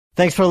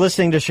Thanks for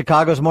listening to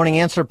Chicago's Morning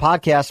Answer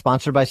podcast,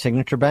 sponsored by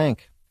Signature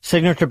Bank.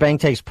 Signature Bank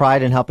takes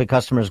pride in helping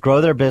customers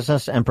grow their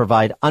business and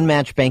provide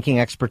unmatched banking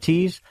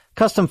expertise,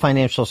 custom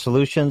financial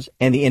solutions,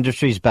 and the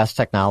industry's best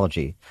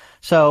technology.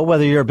 So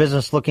whether you're a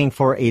business looking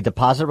for a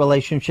deposit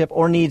relationship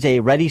or needs a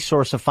ready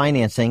source of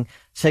financing,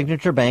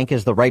 Signature Bank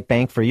is the right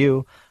bank for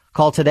you.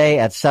 Call today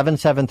at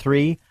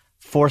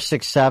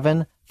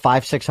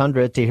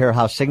 773-467-5600 to hear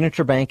how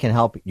Signature Bank can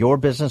help your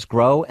business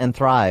grow and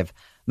thrive.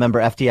 Member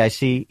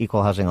FDIC,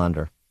 Equal Housing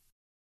Lender.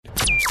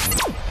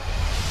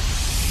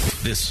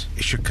 This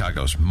is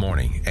Chicago's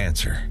Morning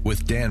Answer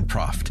with Dan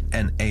Proft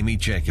and Amy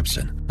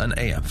Jacobson on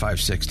AM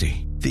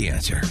 560. The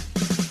Answer.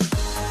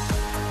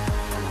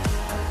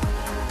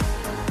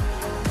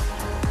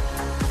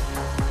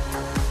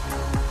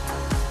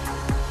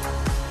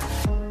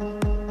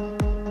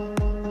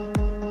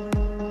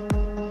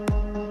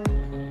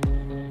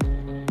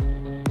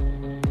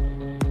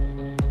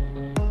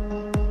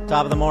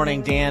 Top of the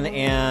morning, Dan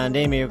and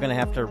Amy. You're going to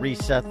have to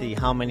reset the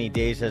how many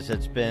days has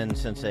it's been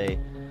since a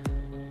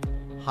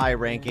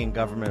high-ranking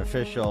government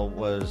official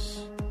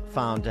was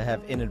found to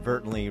have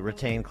inadvertently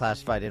retained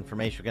classified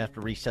information. We're going to have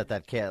to reset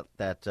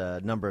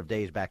that number of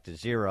days back to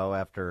zero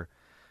after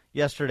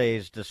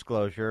yesterday's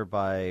disclosure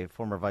by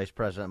former Vice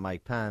President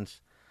Mike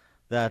Pence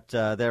that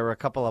there were a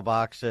couple of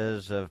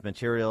boxes of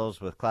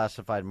materials with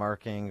classified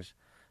markings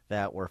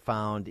that were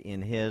found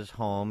in his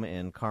home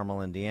in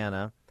Carmel,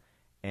 Indiana,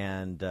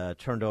 and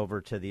turned over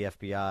to the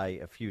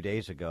FBI a few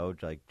days ago,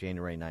 like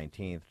January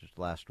 19th, just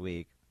last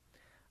week.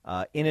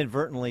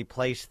 Inadvertently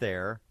placed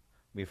there.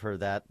 We've heard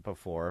that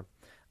before.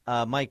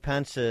 Mike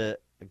Pence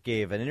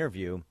gave an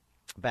interview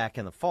back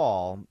in the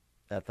fall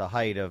at the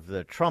height of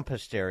the Trump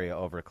hysteria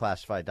over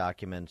classified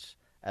documents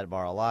at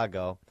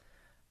Mar-a-Lago.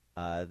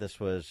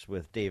 This was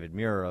with David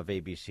Muir of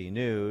ABC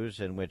News,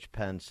 in which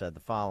Pence said the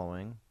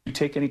following. Did you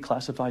take any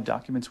classified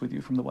documents with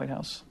you from the White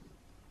House?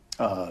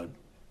 I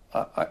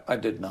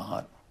did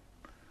not.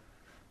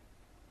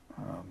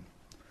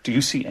 Do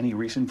you see any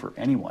reason for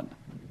anyone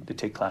to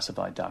take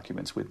classified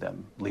documents with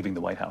them leaving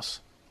the White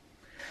House?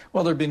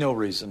 Well, there'd be no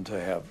reason to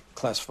have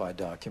classified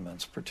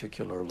documents,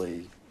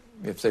 particularly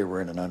if they were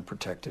in an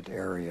unprotected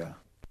area.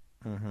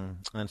 Mm-hmm.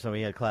 And so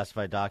he had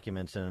classified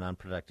documents in an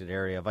unprotected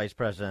area. Vice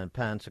President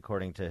Pence,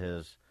 according to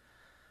his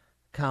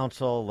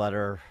counsel,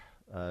 letter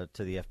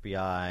to the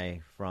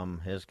FBI from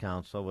his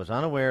counsel, was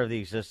unaware of the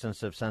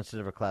existence of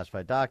sensitive or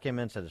classified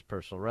documents at his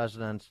personal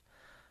residence.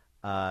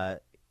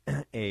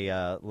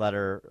 Additional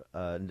letter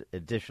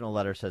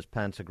says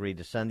Pence agreed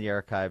to send the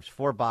archives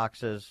 4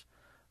 boxes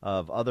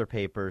of other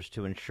papers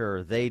to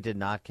ensure they did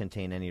not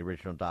contain any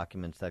original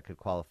documents that could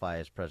qualify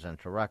as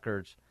presidential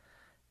records.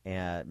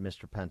 And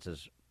Mr.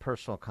 Pence's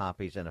personal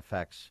copies and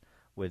effects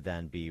would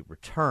then be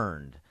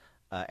returned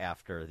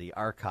after the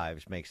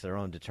archives makes their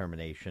own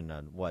determination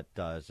on what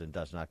does and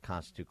does not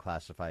constitute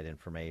classified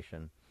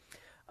information.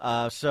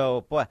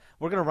 So, boy,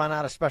 we're going to run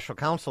out of special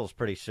counsels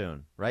pretty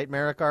soon, right,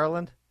 Merrick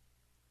Garland?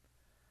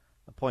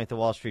 A point the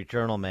Wall Street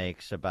Journal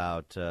makes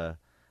about a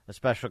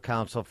special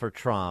counsel for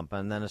Trump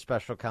and then a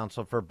special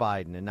counsel for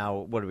Biden. And now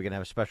what are we going to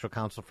have, a special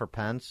counsel for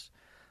Pence?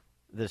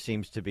 This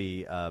seems to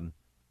be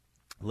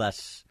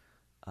less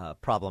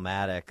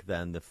problematic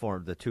than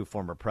the two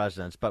former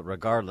presidents. But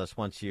regardless,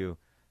 once you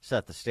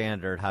set the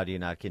standard, how do you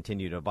not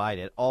continue to abide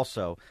it?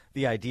 Also,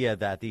 the idea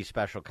that these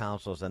special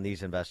counsels and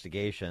these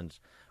investigations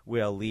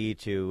will lead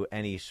to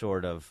any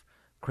sort of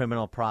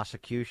criminal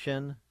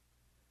prosecution,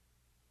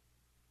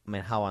 I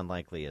mean, how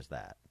unlikely is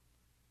that?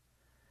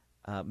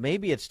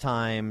 Maybe it's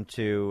time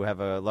to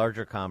have a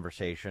larger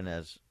conversation,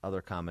 as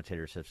other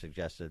commentators have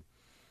suggested.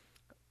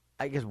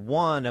 I guess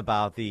one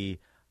about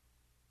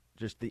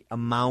just the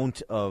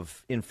amount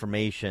of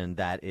information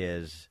that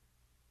is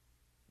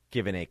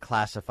given a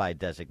classified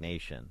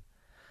designation.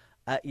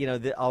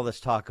 All this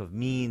talk of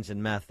means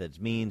and methods.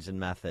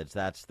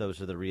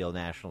 Those are the real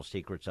national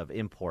secrets of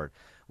import,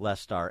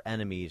 lest our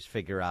enemies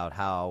figure out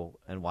how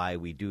and why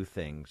we do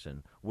things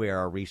and where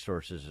our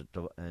resources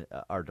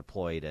are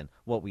deployed and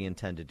what we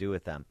intend to do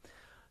with them.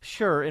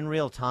 Sure, in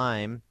real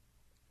time,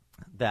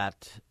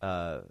 that's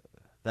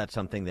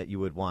something that you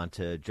would want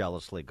to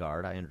jealously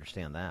guard. I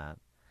understand that.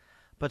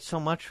 But so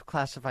much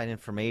classified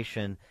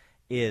information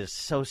is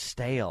so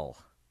stale.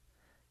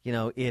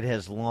 It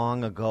has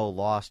long ago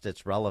lost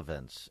its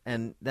relevance.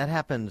 And that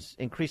happens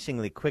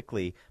increasingly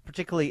quickly,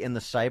 particularly in the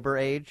cyber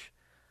age,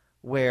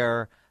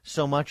 where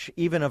so much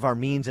even of our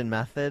means and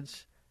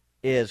methods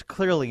is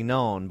clearly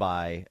known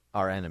by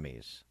our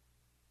enemies.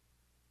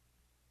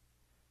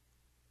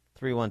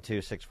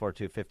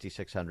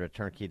 312-642-5600,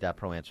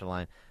 turnkey.pro answer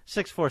line,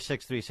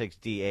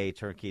 64636DA,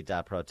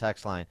 turnkey.pro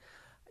text line.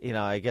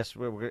 I guess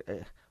we're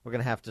going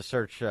to have to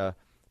search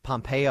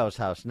Pompeo's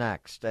house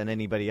next and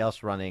anybody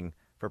else running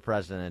for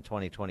president in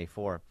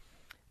 2024.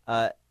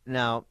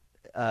 Now,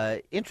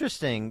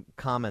 interesting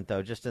comment,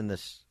 though, just in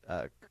this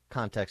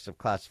context of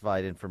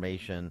classified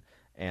information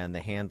and the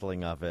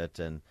handling of it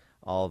and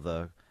all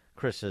the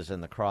Chris's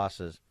and the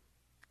crosses.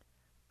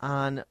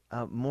 On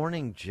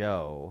Morning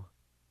Joe,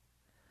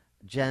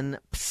 Jen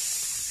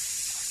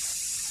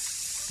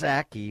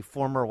Psaki,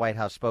 former White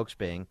House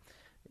spokesman,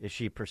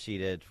 she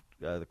preceded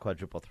the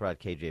quadruple threat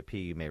KJP,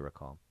 you may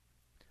recall.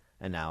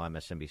 And now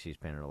MSNBC's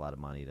paying her a lot of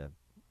money to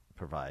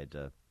provide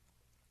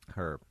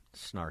her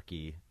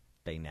snarky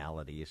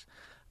banalities.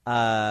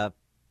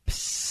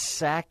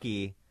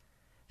 Psaki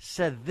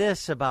said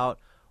this about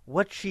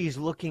what she's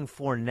looking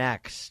for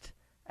next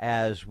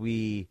as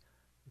we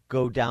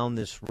go down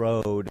this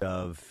road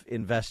of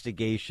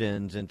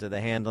investigations into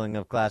the handling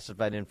of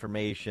classified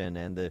information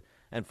and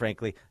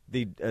frankly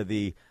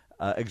the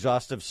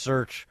exhaustive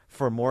search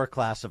for more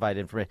classified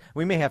information.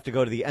 We may have to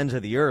go to the ends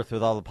of the earth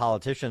with all the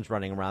politicians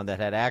running around that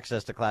had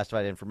access to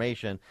classified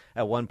information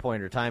at one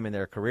point or time in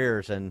their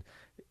careers and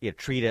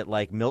treat it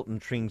like Milton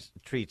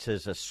treats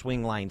his a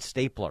swing line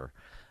stapler.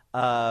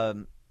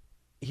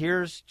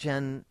 Here's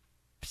Jen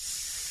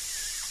Psaki.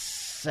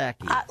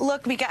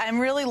 Look, Mika, I'm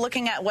really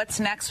looking at what's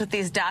next with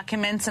these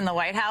documents in the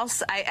White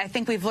House. I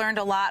think we've learned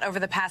a lot over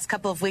the past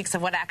couple of weeks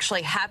of what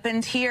actually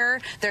happened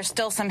here. There's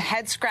still some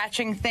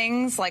head-scratching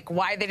things, like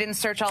why they didn't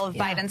search all of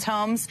Biden's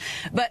homes.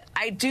 But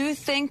I do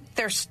think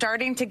they're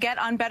starting to get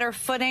on better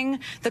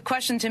footing. The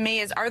question to me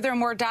is, are there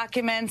more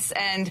documents,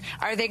 and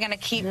are they going to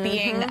keep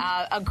being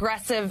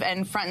aggressive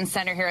and front and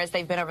center here as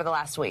they've been over the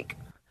last week?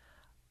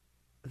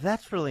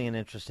 That's really an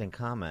interesting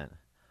comment.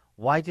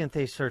 Why didn't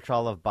they search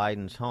all of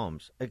Biden's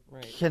homes,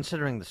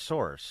 considering the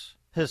source,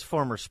 his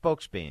former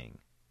spokesbeing?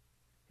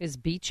 His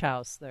beach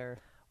house there.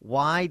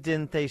 Why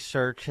didn't they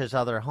search his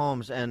other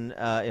homes? And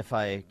if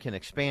I can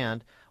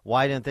expand,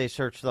 why didn't they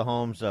search the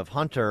homes of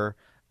Hunter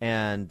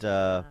and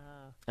the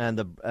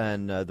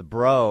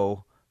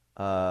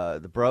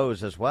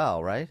bros as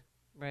well? Right.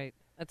 Right.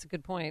 That's a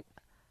good point.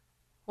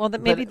 Well,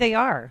 maybe they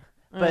are.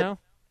 I don't know.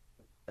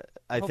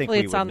 Hopefully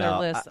it's on their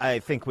list. I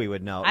think we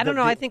would know. I don't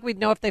know. I think we'd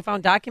know if they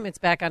found documents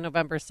back on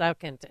November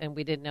 2nd, and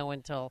we didn't know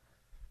until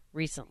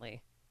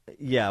recently.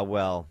 Yeah,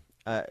 well,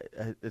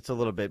 it's a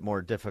little bit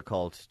more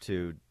difficult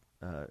to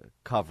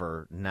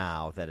cover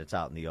now that it's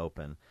out in the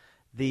open.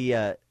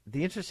 The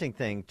interesting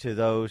thing to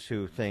those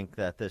who think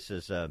that this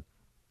is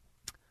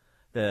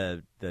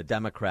the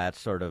Democrats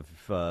sort of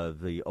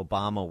the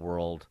Obama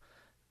world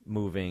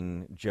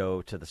moving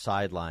Joe to the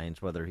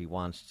sidelines, whether he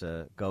wants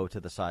to go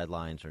to the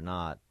sidelines or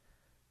not,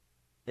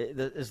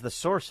 is the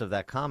source of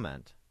that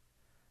comment.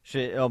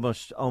 She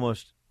almost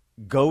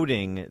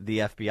goading the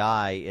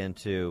FBI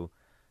into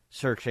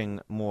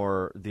searching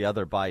more the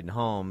other Biden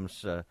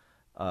homes,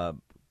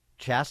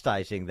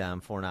 chastising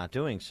them for not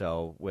doing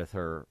so with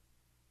her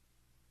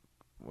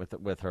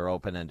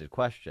open-ended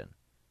question.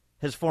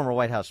 His former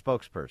White House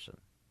spokesperson.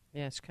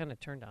 Yeah, she kind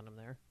of turned on him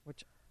there,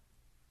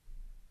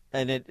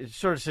 And it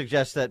sort of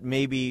suggests that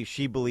maybe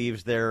she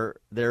believes there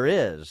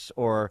is,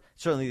 or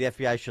certainly the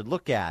FBI should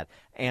look at,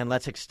 and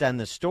let's extend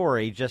the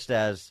story just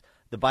as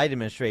the Biden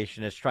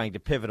administration is trying to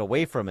pivot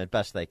away from it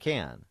best they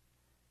can.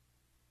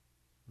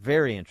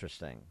 Very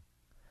interesting.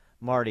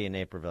 Marty in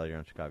Naperville, you're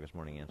on Chicago's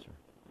Morning Answer.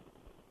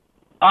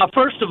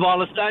 First of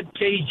all, it's not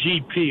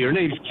KGP. Her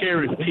name's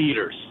Karen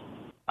Peters.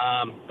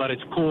 But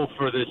it's cool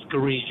for this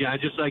Karine. I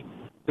just like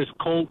this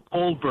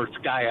Colbert's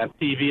guy on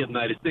TV at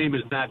night. His name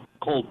is not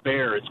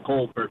Colbert, it's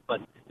Colbert,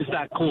 but it's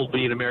not cool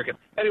being American.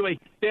 Anyway,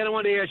 Dan, I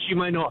wanted to ask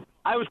you,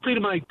 I was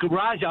cleaning my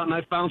garage out and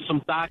I found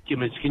some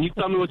documents. Can you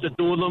tell me what to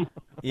do with them?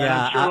 Yeah. And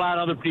I'm sure a lot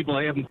of other people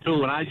have them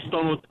too, and I just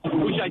don't know.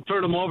 Wish I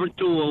turned them over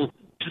to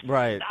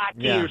right.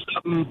 or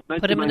something.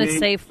 put them in a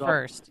safe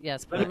first.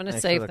 Yes, put them in a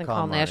safe, then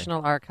call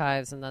National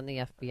Archives and then the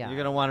FBI. You're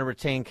going to want to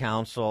retain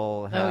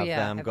counsel, have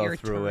them go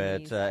through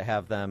attorneys. it,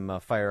 have them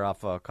fire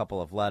off a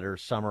couple of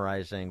letters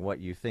summarizing what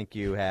you think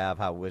you have,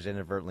 how it was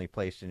inadvertently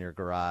placed in your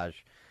garage,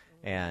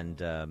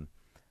 and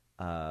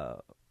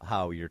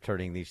how you're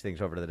turning these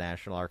things over to the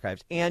National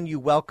Archives. And you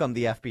welcome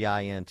the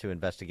FBI in to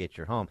investigate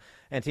your home.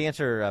 And to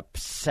answer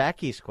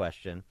Psaki's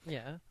question,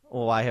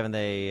 well, why haven't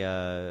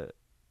they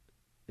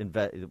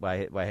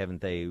why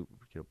haven't they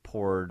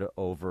poured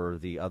over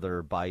the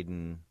other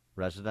Biden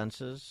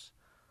residences?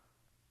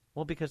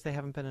 Well, because they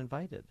haven't been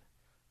invited.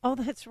 Oh,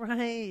 that's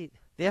right.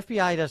 The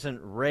FBI doesn't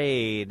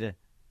raid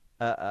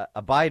a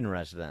Biden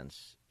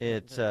residence.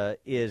 It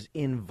is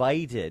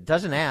invited.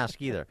 Doesn't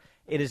ask either.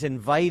 It is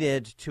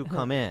invited to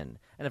come in.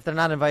 And if they're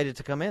not invited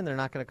to come in, they're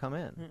not going to come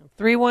in.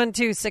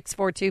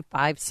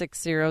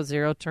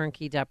 312-642-5600,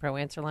 turnkey.pro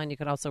answer line. You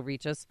can also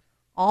reach us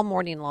all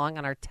morning long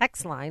on our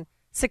text line,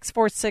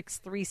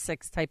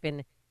 64636. Type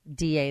in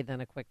DA,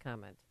 then a quick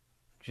comment.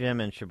 Jim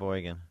in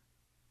Sheboygan.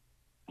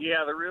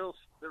 Yeah, the real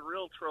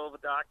trove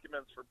of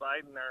documents for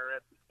Biden are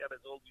at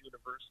his old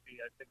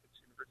university. I think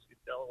it's University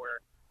of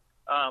Delaware.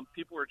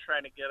 People were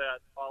trying to get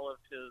at all of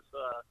his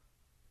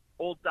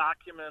old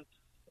documents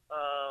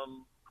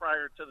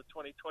prior to the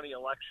 2020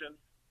 election,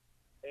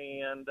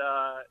 and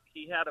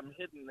he had them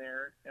hidden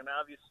there. And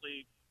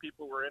obviously,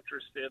 people were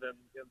interested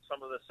in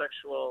some of the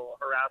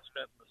sexual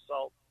harassment and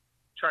assault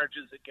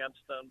charges against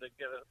them to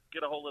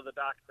get a hold of the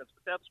documents.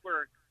 But that's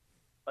where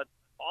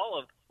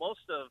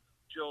most of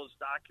Joe's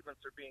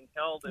documents are being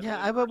held.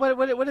 Yeah, but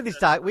what are these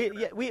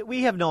documents?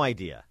 We have no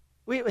idea.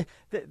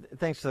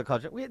 Thanks for the call.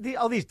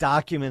 All these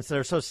documents that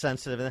are so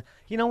sensitive.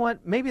 You know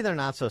what? Maybe they're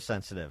not so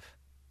sensitive.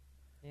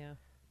 Yeah.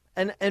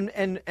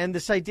 And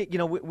this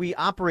idea, we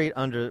operate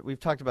under. We've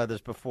talked about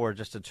this before,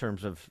 just in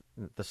terms of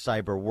the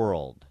cyber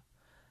world.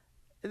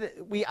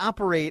 We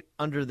operate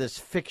under this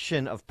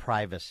fiction of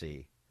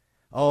privacy.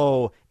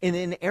 Oh, in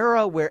an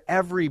era where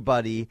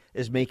everybody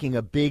is making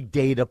a big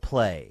data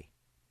play.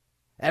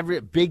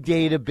 Big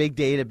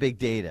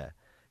data,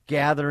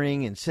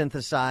 gathering and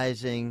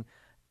synthesizing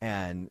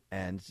and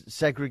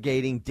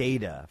segregating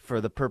data for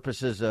the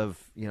purposes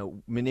of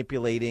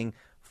manipulating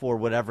for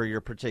whatever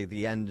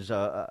the ends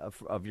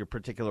of your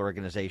particular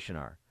organization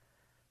are.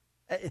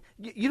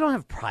 You don't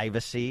have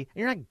privacy.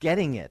 You're not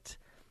getting it.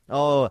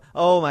 Oh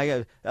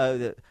my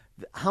God!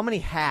 How many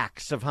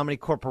hacks of how many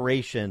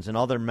corporations and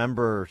all their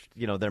members,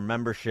 their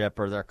membership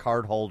or their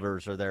card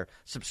holders or their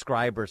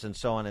subscribers and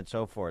so on and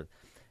so forth.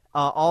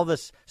 All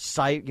this,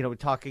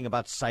 talking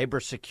about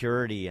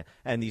cybersecurity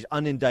and these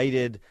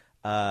unindicted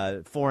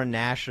foreign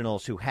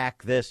nationals who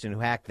hack this and who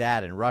hack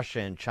that in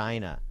Russia and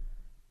China.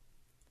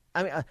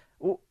 I mean,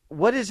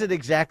 what is it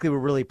exactly we're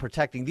really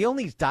protecting? The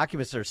only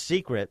documents that are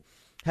secret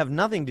have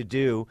nothing to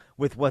do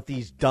with what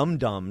these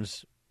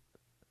dum-dums,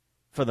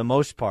 for the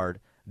most part,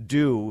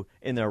 do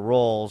in their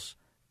roles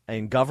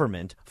in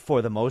government,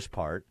 for the most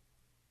part,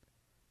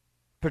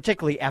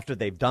 particularly after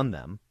they've done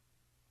them.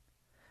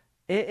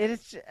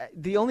 It's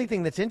the only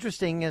thing that's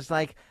interesting is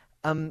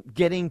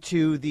getting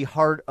to the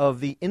heart of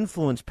the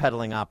influence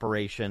peddling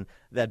operation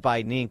that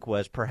Biden Inc.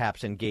 was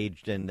perhaps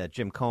engaged in, that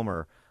Jim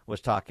Comer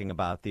was talking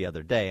about the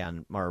other day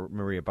on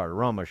Maria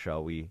Bartiromo's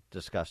show we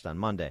discussed on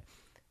Monday.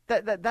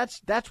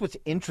 That's what's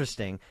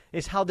interesting,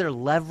 is how they're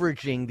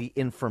leveraging the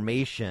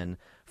information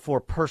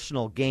for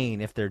personal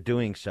gain if they're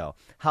doing so.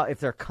 If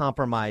they're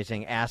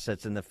compromising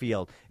assets in the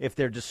field, if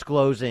they're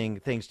disclosing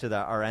things to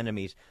our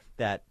enemies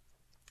that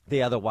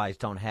they otherwise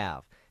don't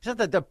have. It's not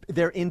that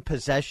they're in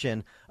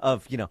possession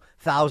of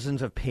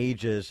thousands of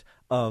pages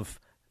of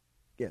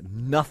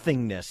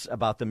nothingness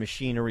about the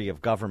machinery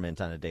of government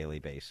on a daily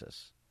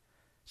basis.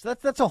 So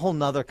that's a whole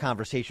nother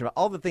conversation about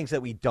all the things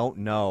that we don't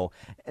know,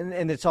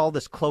 and it's all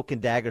this cloak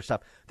and dagger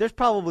stuff. There's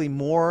probably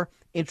more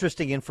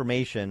interesting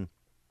information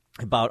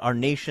about our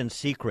nation's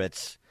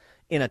secrets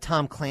in a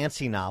Tom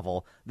Clancy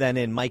novel than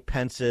in Mike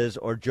Pence's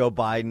or Joe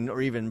Biden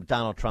or even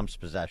Donald Trump's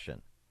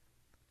possession.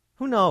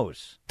 Who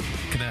knows?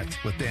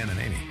 Connect with Dan and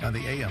Amy on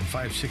the AM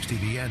 560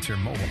 The Answer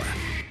mobile app.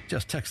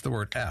 Just text the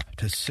word app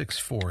to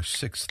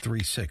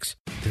 64636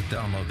 to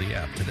download the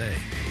app today.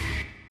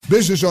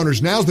 Business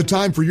owners, now's the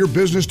time for your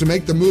business to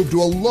make the move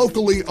to a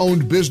locally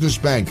owned business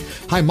bank.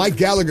 Hi, Mike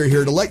Gallagher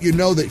here to let you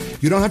know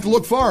that you don't have to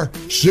look far.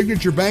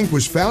 Signature Bank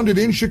was founded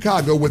in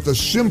Chicago with a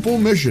simple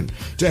mission: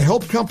 to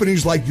help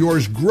companies like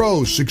yours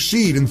grow,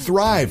 succeed, and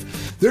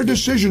thrive. Their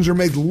decisions are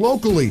made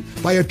locally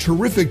by a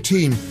terrific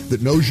team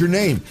that knows your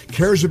name,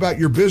 cares about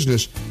your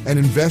business, and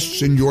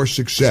invests in your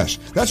success.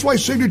 That's why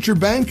Signature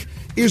Bank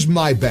is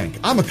my bank.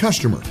 I'm a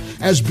customer.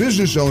 As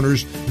business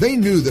owners, they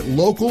knew that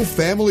local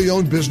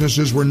family-owned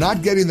businesses were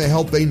not getting the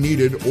help they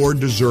needed or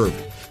deserved.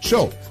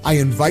 So I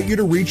invite you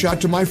to reach out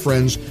to my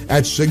friends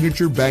at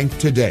Signature Bank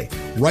today.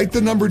 Write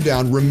the number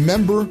down.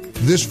 Remember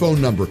this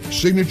phone number,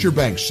 Signature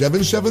Bank,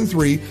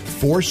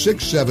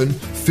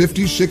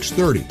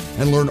 773-467-5630,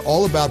 and learn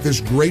all about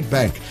this great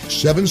bank,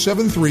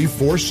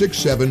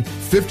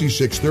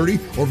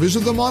 773-467-5630, or visit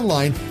them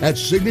online at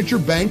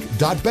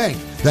signaturebank.bank.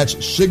 That's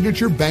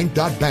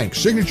signaturebank.bank.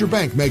 Signature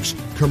Bank makes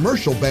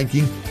commercial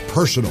banking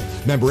personal.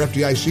 Member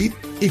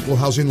FDIC, equal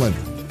housing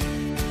lender.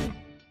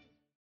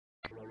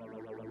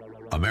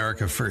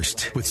 America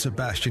First with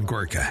Sebastian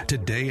Gorka,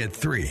 today at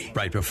 3,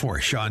 right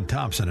before Sean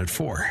Thompson at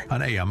 4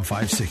 on AM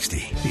 560.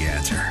 The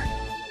Answer.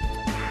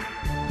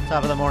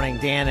 Top of the morning,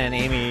 Dan and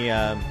Amy.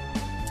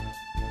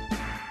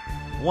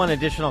 One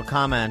additional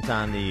comment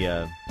on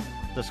the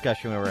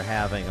discussion we were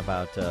having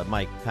about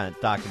Mike Pence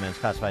documents,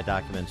 classified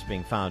documents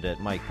being found at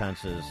Mike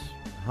Pence's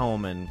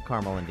home in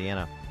Carmel,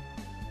 Indiana.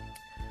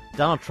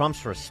 Donald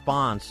Trump's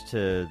response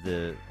to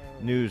the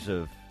news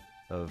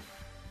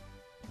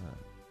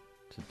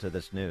to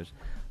this news: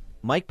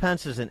 Mike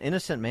Pence is an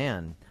innocent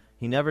man.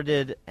 He never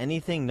did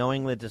anything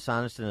knowingly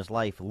dishonest in his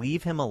life.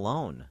 Leave him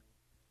alone.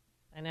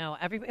 I know.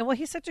 Well,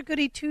 he's such a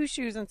goody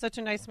two-shoes and such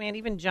a nice man.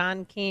 Even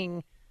John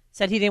King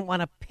said he didn't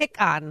want to pick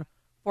on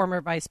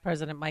former Vice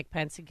President Mike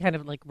Pence. He kind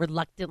of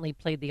reluctantly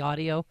played the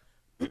audio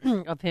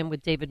of him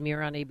with David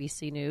Muir on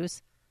ABC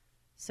News.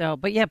 So,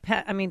 but yeah,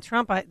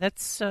 Trump,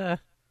 that's...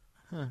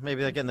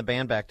 maybe they're getting the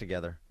band back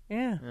together.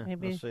 Yeah,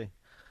 maybe. We'll see.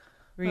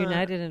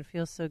 Reunited and it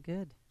feels so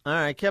good. All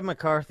right, Kevin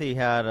McCarthy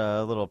had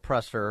a little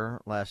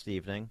presser last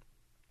evening.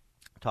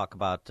 Talk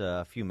about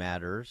a few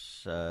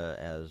matters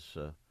as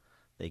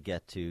they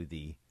get to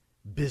the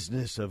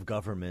business of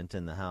government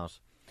in the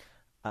House.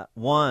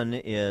 One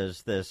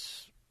is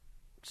this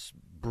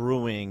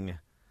brewing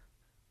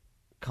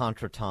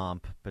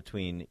contretemps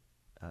between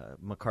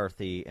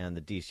McCarthy and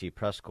the D.C.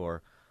 press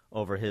corps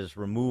over his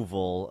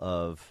removal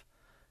of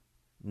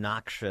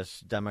noxious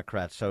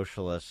Democrat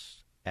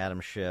socialists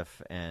Adam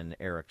Schiff and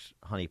Eric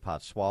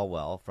Honeypot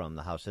Swalwell from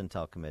the House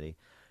Intel Committee,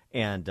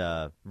 and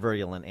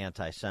virulent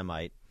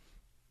anti-Semite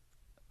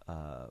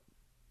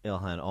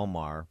Ilhan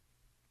Omar,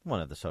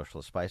 one of the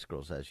Socialist Spice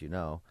Girls, as you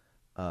know,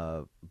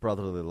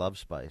 Brotherly Love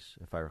Spice,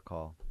 if I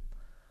recall,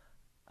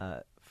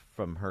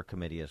 from her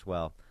committee as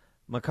well.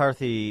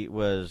 McCarthy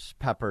was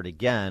peppered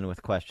again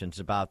with questions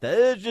about that.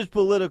 It's just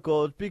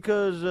political. It's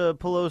because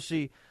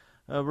Pelosi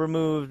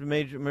removed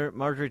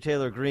Marjorie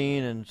Taylor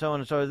Greene and so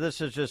on and so on.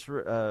 This is just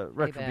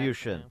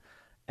retribution.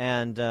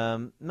 And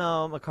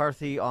no,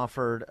 McCarthy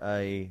offered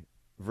a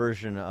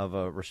version of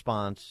a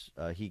response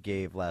he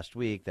gave last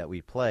week that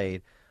we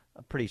played,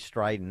 pretty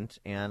strident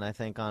and I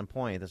think on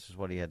point. This is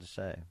what he had to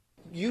say.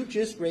 You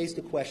just raised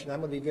a question.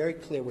 I'm going to be very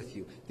clear with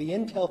you. The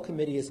Intel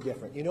Committee is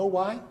different. You know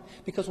why?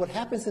 Because what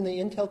happens in the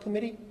Intel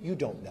Committee, you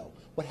don't know.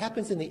 What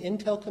happens in the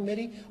Intel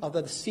Committee,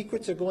 although the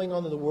secrets are going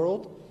on in the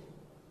world,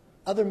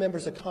 other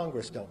members of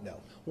Congress don't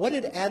know. What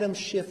did Adam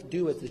Schiff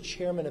do as the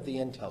chairman of the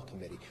Intel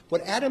Committee?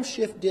 What Adam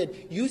Schiff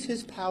did, use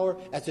his power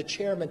as a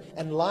chairman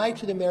and lie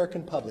to the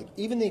American public.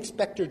 Even the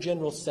Inspector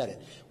General said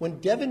it.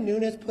 When Devin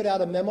Nunes put out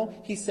a memo,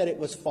 he said it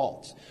was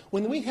false.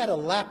 When we had a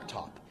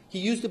laptop, he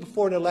used it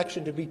before an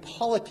election to be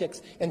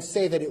politics and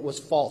say that it was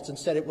false and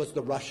said it was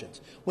the Russians.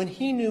 When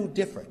he knew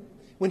different,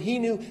 when he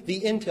knew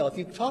the intel, if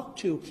you talk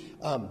to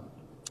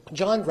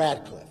John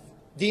Radcliffe,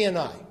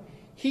 DNI,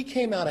 he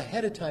came out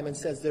ahead of time and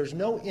says there's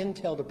no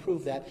intel to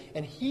prove that,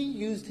 and he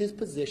used his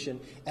position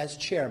as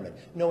chairman,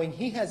 knowing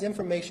he has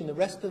information the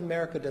rest of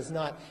America does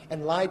not,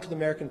 and lied to the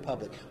American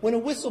public. When a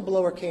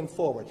whistleblower came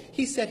forward,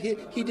 he said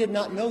he did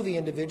not know the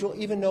individual,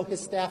 even though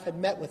his staff had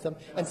met with him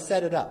and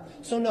set it up.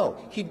 So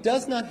no, he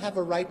does not have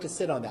a right to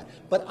sit on that.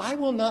 But I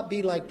will not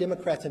be like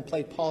Democrats and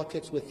play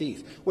politics with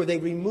these, where they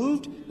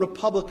removed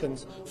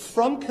Republicans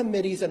from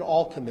committees and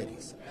all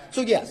committees.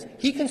 So yes,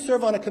 he can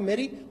serve on a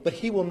committee, but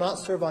he will not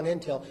serve on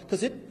intel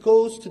because it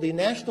goes to the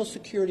national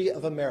security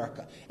of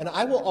America. And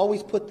I will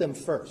always put them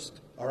first,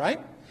 all right?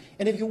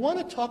 And if you want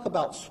to talk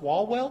about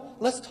Swalwell,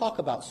 let's talk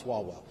about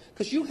Swalwell,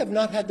 because you have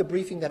not had the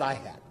briefing that I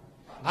had.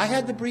 I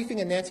had the briefing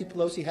and Nancy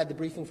Pelosi had the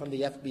briefing from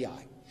the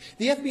FBI.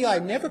 The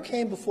FBI never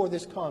came before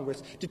this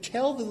Congress to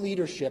tell the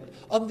leadership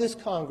of this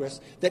Congress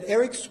that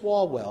Eric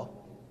Swalwell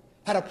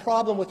had a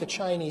problem with a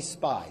Chinese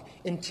spy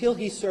until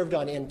he served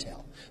on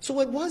intel.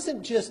 So it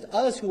wasn't just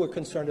us who were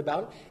concerned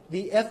about it.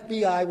 The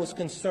FBI was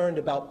concerned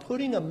about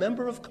putting a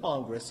member of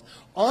Congress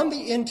on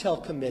the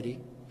Intel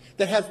Committee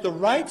that has the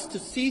rights to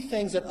see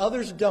things that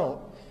others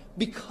don't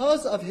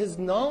because of his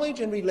knowledge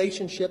and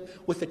relationship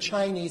with a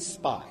Chinese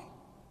spy.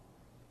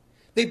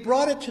 They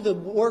brought it to the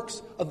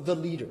works of the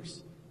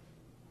leaders.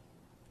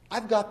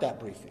 I've got that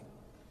briefing.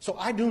 So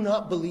I do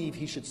not believe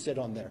he should sit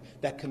on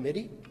that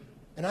committee.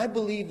 And I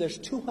believe there's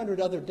 200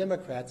 other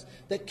Democrats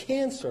that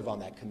can serve on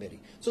that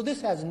committee. So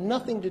this has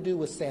nothing to do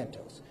with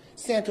Santos.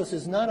 Santos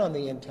is not on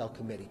the Intel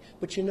Committee.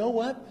 But you know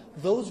what?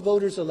 Those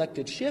voters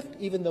elected Schiff,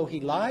 even though he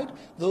lied.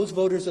 Those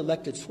voters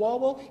elected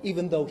Swalwell,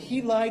 even though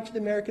he lied to the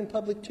American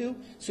public too.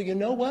 So you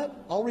know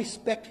what? I'll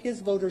respect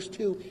his voters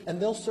too,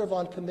 and they'll serve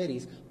on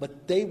committees.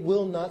 But they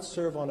will not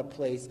serve on a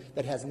place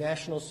that has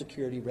national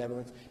security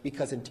relevance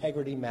because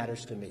integrity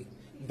matters to me.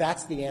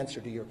 That's the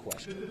answer to your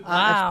question.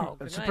 Wow.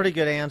 It's a pretty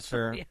good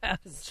answer. Yes.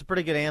 It's a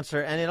pretty good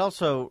answer, and it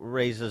also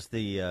raises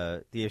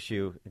the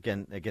issue,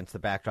 again, against the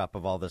backdrop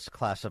of all this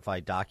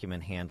classified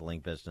document handling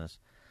business,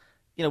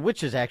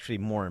 which is actually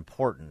more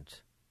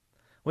important,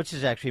 which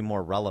is actually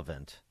more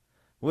relevant.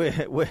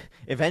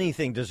 If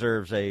anything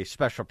deserves a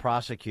special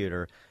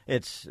prosecutor,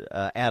 it's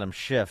Adam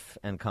Schiff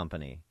and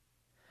company.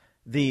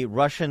 The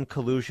Russian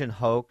collusion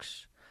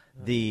hoax,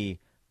 the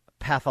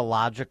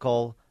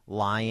pathological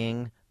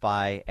lying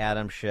by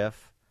Adam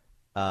Schiff,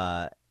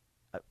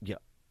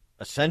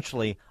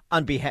 essentially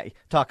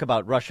talk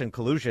about Russian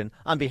collusion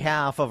on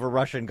behalf of a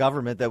Russian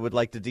government that would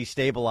like to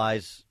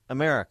destabilize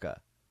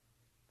America.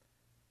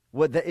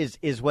 What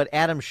is what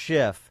Adam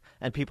Schiff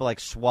and people like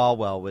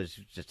Swalwell was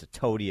just a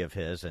toady of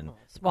his, and of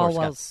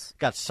course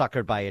got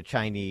suckered by a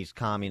Chinese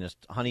communist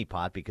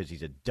honeypot because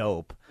he's a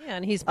dope. Yeah,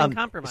 and he's been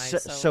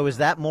compromised. So is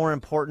that more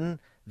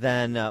important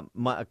than a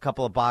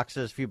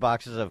few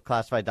boxes of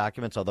classified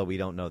documents, although we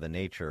don't know the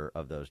nature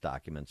of those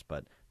documents,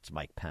 but it's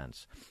Mike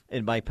Pence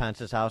in Mike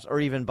Pence's house,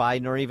 or even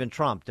Biden, or even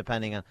Trump,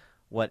 depending on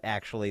what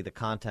actually the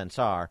contents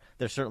are.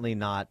 They're certainly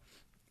not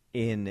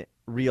in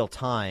real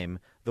time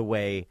the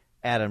way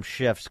Adam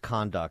Schiff's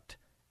conduct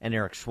and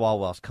Eric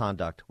Swalwell's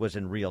conduct was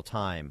in real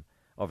time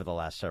over the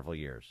last several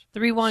years.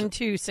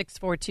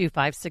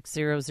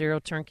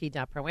 312-642-5600,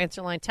 turnkey.pro.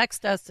 Answer line.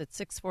 Text us at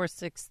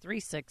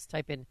 64636.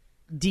 Type in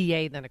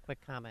DA, then a quick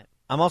comment.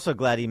 I'm also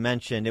glad he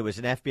mentioned it was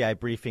an FBI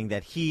briefing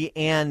that he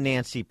and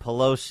Nancy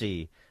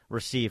Pelosi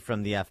received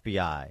from the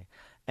FBI.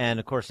 And,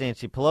 of course,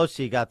 Nancy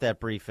Pelosi got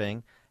that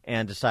briefing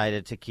and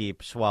decided to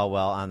keep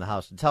Swalwell on the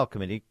House Intel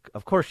Committee.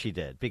 Of course she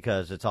did,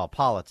 because it's all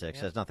politics.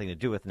 It has nothing to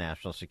do with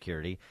national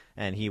security.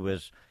 And he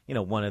was,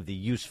 one of the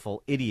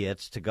useful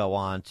idiots to go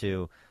on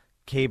to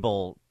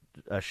cable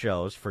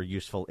shows for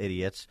useful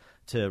idiots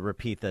to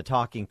repeat the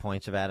talking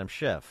points of Adam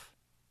Schiff.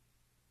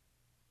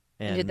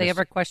 And did they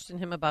ever question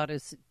him about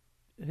his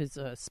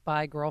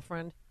spy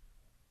girlfriend?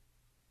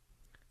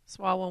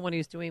 Swalwell when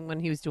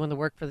he was doing the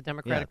work for the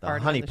Democratic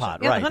Party.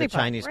 Honeypot, right? The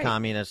Chinese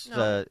communist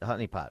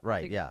honeypot,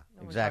 right? Yeah,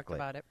 exactly.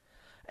 About it.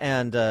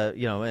 And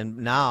and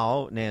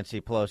now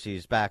Nancy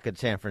Pelosi's back in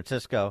San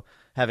Francisco,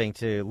 having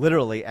to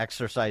literally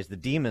exorcise the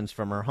demons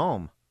from her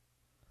home.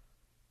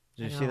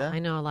 Did you see that? I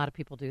know a lot of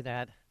people do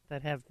that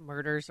have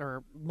murders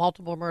or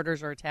multiple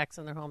murders or attacks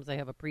in their homes. They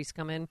have a priest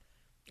come in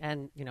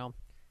and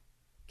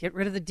get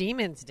rid of the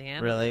demons,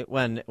 Dan. Really?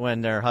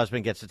 When their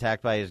husband gets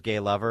attacked by his gay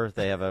lover,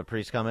 they have a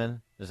priest come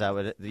in? Is that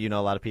what you know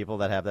a lot of people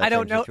that have that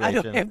same situation? I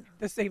don't have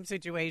the same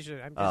situation.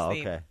 I'm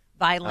just saying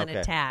violent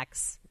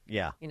attacks.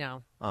 Yeah.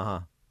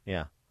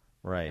 Yeah.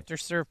 Right. After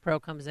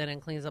ServPro comes in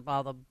and cleans up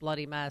all the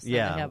bloody mess,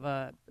 yeah. and they have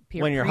a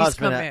when your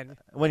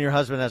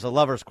husband has a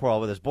lover's quarrel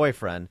with his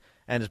boyfriend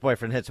and his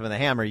boyfriend hits him with a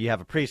hammer, you have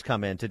a priest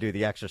come in to do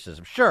the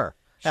exorcism. Sure.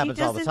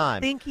 Happens all the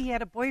time. She doesn't think he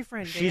had a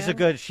boyfriend, She's Dan.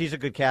 a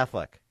good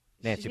Catholic.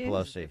 Nancy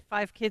Pelosi.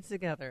 5 kids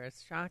together.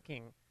 It's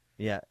shocking.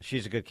 Yeah,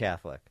 she's a good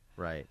Catholic.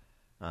 Right.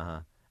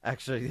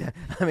 Actually,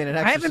 I mean, an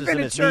exorcism I haven't been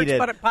to church, needed.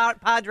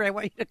 but Padre, I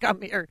want you to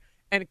come here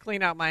and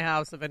clean out my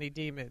house of any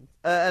demons.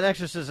 An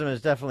exorcism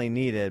is definitely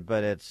needed,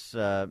 but it's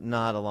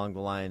not along the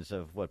lines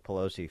of what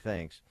Pelosi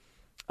thinks.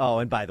 Oh,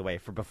 and by the way,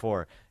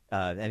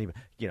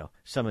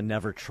 some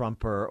never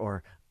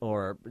Trumper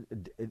or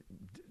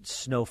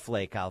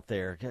snowflake out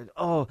there.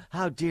 Oh,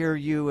 how dare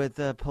you at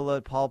the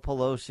Paul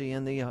Pelosi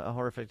and the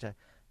horrific.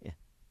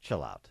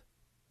 Chill out,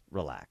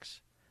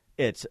 relax.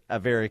 It's a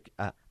very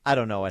I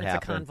don't know what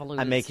happened.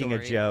 I'm making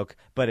a joke,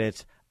 but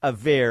it's a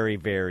very,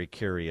 very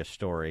curious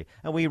story,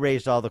 and we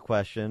raised all the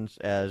questions,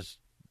 as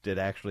did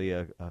actually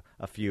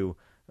a few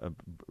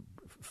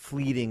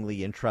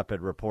fleetingly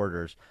intrepid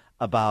reporters,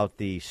 about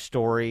the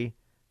story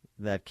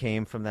that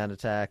came from that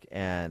attack,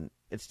 and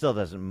it still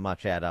doesn't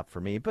much add up for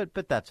me,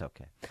 but that's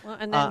okay. Well,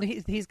 and then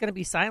he's going to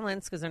be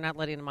silenced because they're not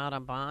letting him out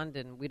on bond,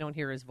 and we don't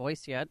hear his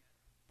voice yet.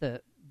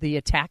 The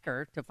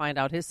attacker, to find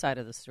out his side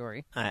of the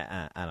story.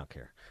 I don't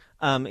care.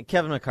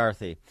 Kevin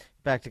McCarthy.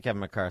 Back to Kevin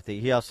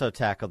McCarthy. He also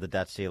tackled the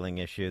debt ceiling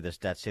issue, this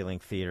debt ceiling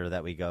theater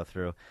that we go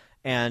through.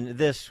 And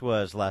this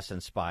was less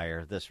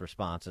inspired, this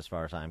response, as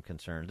far as I'm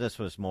concerned. This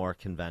was more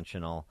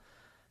conventional.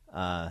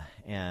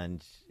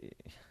 And,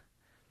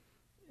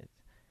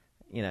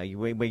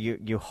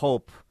 you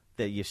hope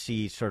that you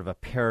see sort of a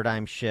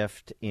paradigm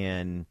shift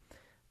in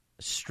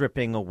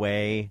stripping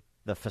away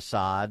the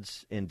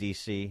facades in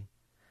D.C.,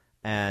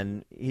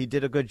 and he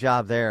did a good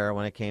job there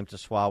when it came to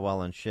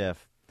Swalwell and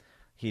Schiff.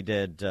 He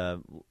did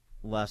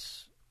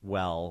less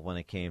well when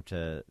it came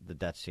to the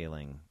debt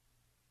ceiling,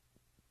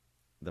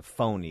 the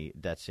phony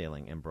debt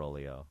ceiling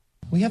imbroglio.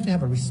 We have to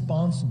have a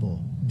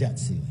responsible debt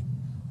ceiling.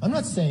 I'm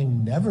not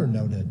saying never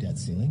no to a debt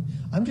ceiling.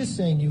 I'm just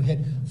saying you hit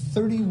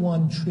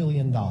 $31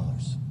 trillion,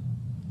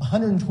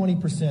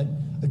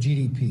 120% of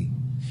GDP.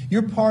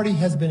 Your party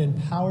has been in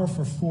power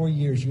for 4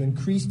 years. You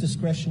increased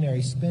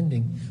discretionary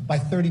spending by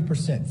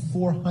 30%,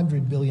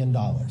 $400 billion.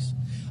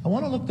 I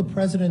want to look the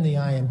president in the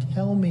eye and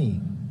tell me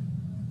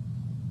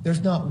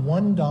there's not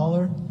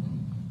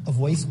 $1 of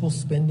wasteful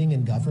spending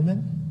in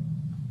government?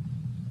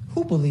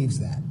 Who believes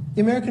that?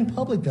 The American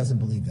public doesn't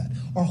believe that.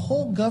 Our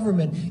whole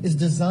government is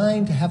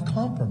designed to have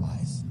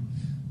compromise.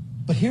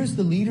 But here's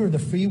the leader of the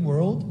free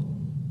world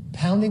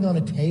pounding on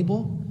a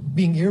table,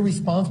 being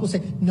irresponsible,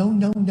 saying,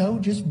 no,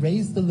 just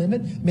raise the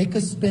limit, make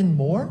us spend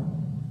more?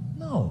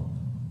 No,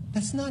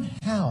 that's not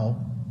how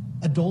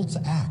adults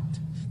act.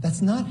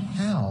 That's not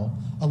how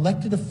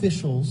elected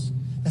officials,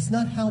 that's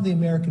not how the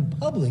American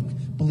public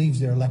believes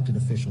their elected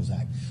officials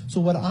act.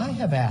 So what I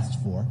have asked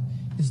for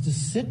is to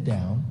sit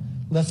down,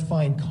 let's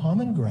find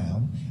common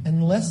ground,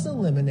 and let's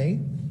eliminate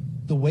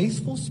the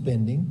wasteful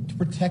spending to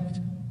protect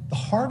the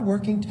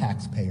hardworking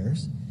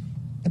taxpayers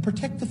and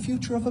protect the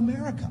future of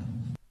America.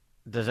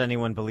 Does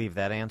anyone believe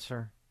that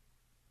answer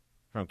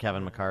from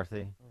Kevin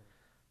McCarthy?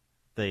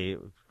 The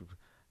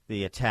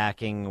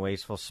attacking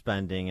wasteful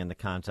spending in the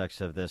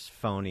context of this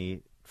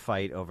phony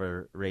fight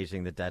over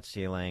raising the debt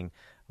ceiling,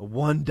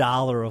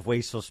 $1 of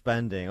wasteful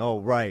spending. Oh,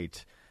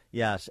 right,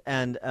 yes,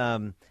 and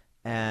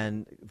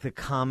the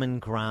common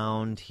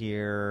ground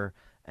here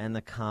and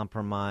the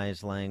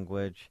compromise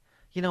language.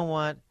 You know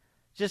what?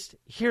 Just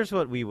here's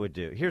what we would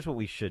do. Here's what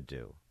we should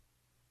do.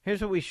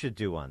 Here's what we should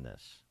do on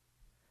this.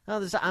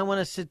 I want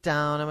to sit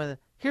down.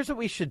 Here's what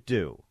we should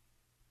do.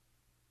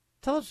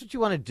 Tell us what you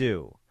want to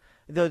do.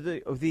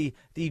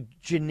 The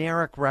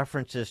generic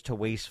references to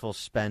wasteful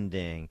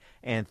spending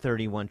and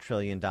 $31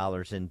 trillion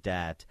in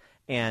debt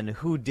and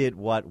who did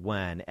what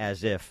when,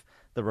 as if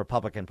the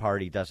Republican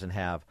Party doesn't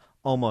have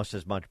almost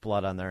as much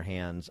blood on their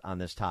hands on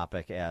this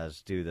topic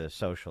as do the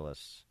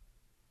socialists.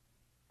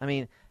 I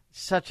mean,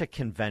 such a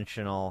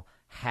conventional,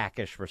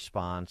 hackish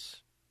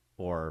response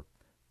or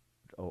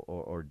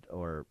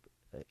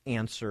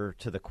answer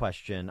to the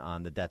question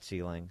on the debt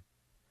ceiling.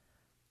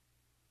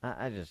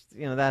 I just,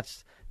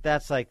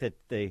 that's like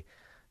the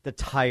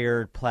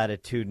tired,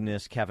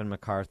 platitudinous Kevin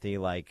McCarthy,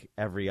 like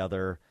every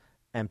other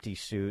empty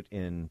suit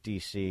in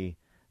D.C.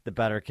 The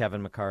better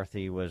Kevin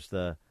McCarthy was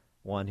the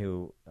one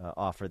who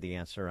offered the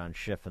answer on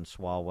Schiff and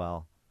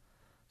Swalwell.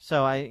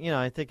 So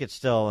I think it's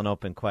still an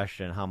open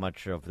question how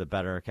much of the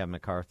better Kevin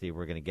McCarthy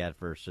we're going to get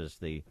versus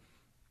the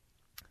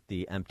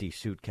empty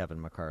suit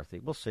Kevin McCarthy.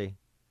 We'll see.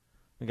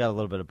 We got a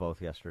little bit of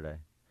both yesterday.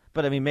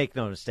 But, make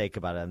no mistake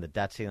about it. On the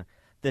debt ceiling,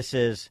 this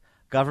is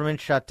government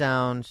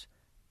shutdowns,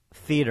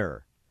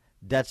 theater,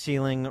 debt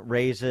ceiling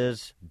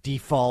raises,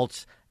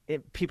 defaults.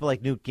 People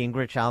like Newt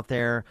Gingrich out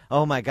there,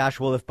 oh, my gosh,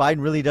 well, if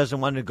Biden really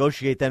doesn't want to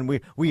negotiate, then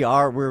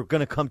we're going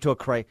to come to a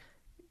crisis.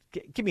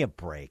 Give me a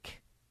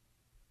break.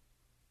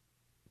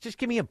 Just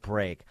give me a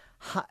break.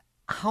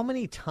 How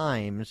many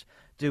times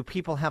do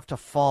people have to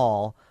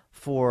fall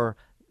for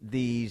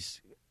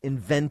these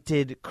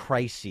invented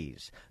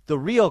crises? The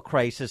real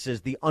crisis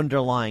is the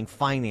underlying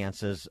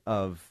finances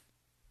of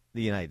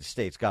the United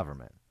States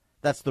government.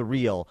 That's the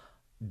real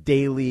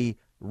daily,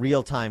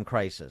 real-time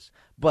crisis.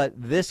 But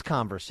these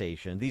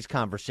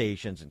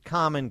conversations and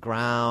common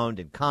ground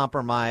and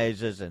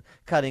compromises and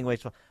cutting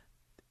wasteful,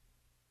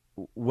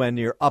 when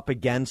you're up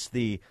against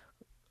the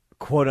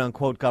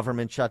quote-unquote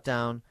government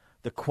shutdown,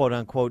 the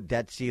quote-unquote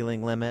debt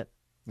ceiling limit,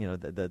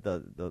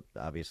 the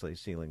obviously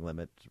ceiling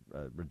limit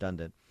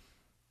redundant.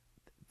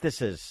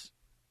 This is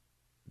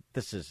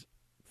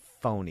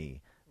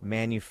phony,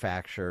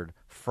 manufactured,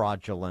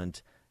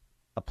 fraudulent.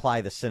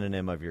 Apply the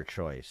synonym of your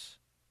choice.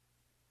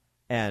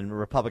 And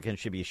Republicans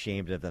should be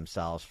ashamed of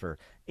themselves for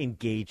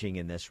engaging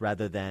in this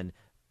rather than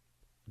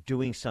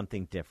doing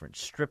something different,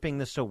 stripping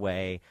this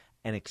away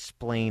and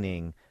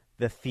explaining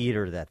the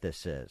theater that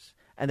this is.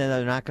 And then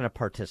they're not going to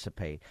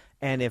participate.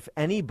 And if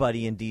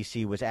anybody in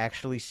D.C. was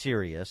actually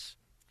serious,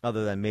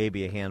 other than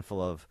maybe a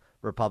handful of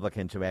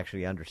Republicans who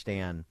actually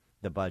understand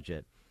the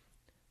budget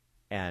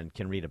and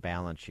can read a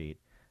balance sheet,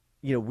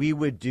 we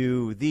would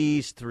do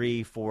these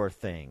 3-4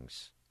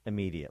 things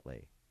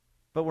immediately.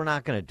 But we're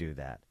not going to do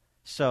that.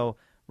 So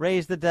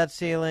raise the debt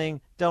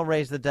ceiling, don't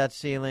raise the debt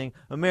ceiling.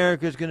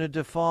 America's going to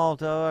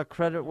default. Oh,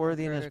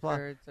 creditworthiness.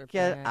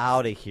 Get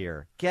out of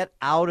here. Get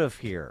out of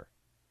here.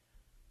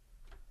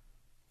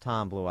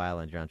 Tom, Blue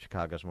Island, you're on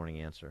Chicago's Morning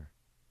Answer.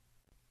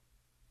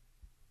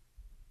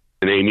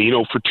 And Amy,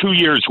 for 2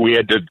 years we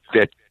had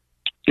that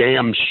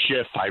damn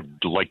Schiff. I'd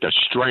like to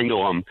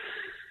strangle him.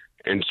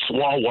 And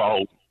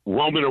Swalwell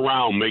roaming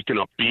around making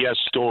up BS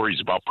stories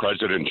about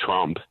President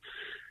Trump.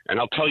 And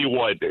I'll tell you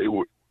what,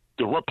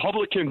 the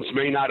Republicans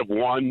may not have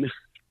won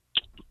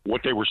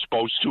what they were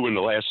supposed to in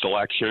the last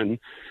election,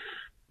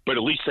 but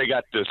at least they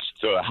got the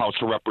House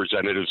of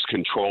Representatives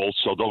control,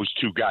 so those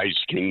two guys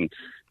can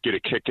get a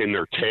kick in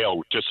their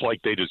tail just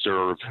like they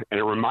deserve. And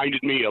it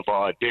reminded me of,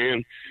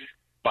 Dan,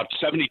 about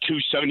 72,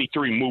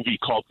 73 movie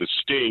called The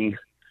Sting.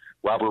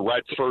 Robert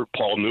Redford,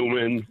 Paul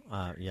Newman.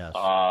 Yes.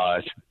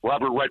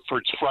 Robert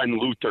Redford's friend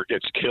Luther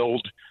gets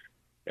killed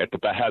at the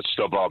behest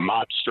of a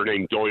mobster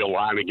named Doyle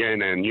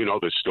Lanigan, and you know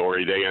the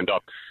story. They end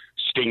up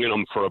stinging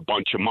him for a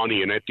bunch of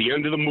money. And at the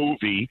end of the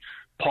movie,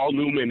 Paul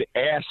Newman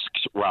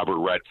asks Robert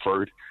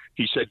Redford,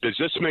 he said, does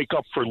this make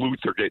up for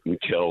Luther getting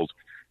killed?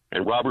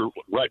 And Robert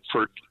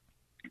Redford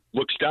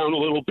looks down a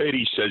little bit.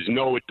 He says,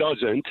 no, it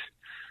doesn't.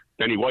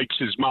 Then he wipes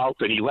his mouth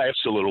and he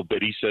laughs a little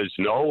bit. He says,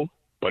 no,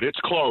 but it's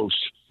close.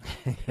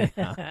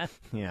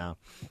 Yeah.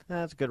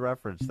 That's a good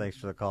reference. Thanks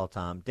for the call,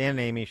 Tom. Dan and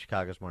Amy,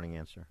 Chicago's Morning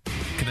Answer.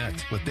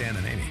 Connect with Dan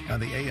and Amy on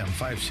the AM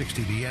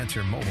 560 The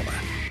Answer mobile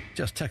app.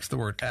 Just text the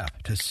word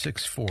app to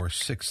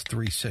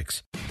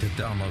 64636 to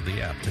download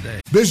the app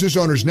today. Business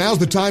owners, now's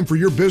the time for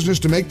your business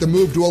to make the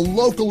move to a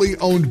locally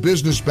owned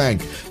business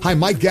bank. Hi,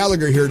 Mike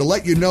Gallagher here to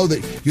let you know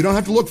that you don't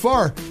have to look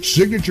far.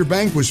 Signature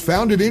Bank was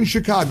founded in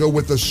Chicago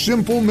with a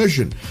simple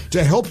mission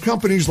to help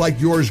companies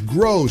like yours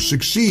grow,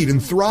 succeed,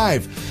 and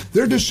thrive.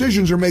 Their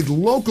decisions are made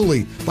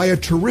locally by a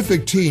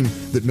terrific team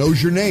that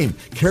knows your name,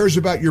 cares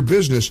about your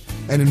business,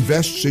 and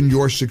invests in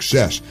your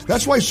success.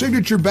 That's why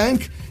Signature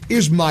Bank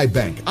is my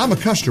bank. I'm a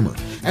customer.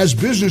 As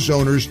business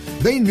owners,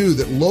 they knew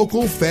that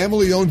local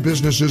family-owned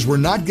businesses were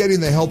not getting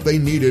the help they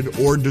needed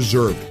or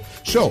deserved.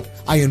 So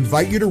I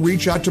invite you to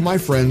reach out to my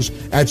friends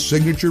at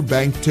Signature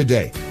Bank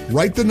today.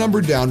 Write the number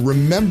down.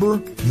 Remember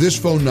this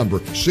phone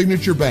number,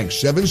 Signature Bank,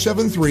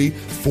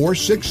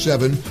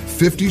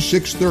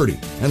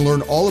 773-467-5630, and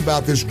learn all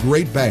about this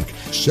great bank,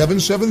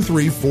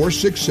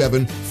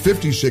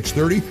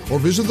 773-467-5630, or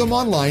visit them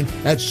online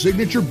at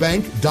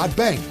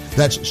signaturebank.bank.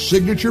 That's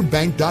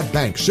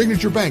signaturebank.bank.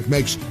 Signature Bank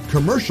makes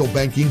commercial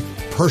banking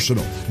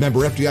personal.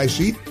 Member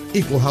FDIC,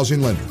 equal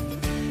housing lender.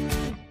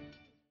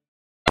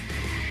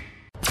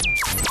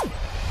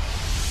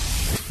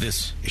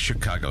 This is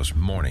Chicago's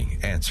Morning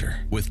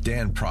Answer with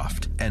Dan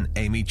Proft and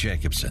Amy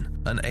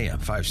Jacobson on AM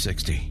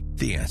 560.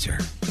 The Answer.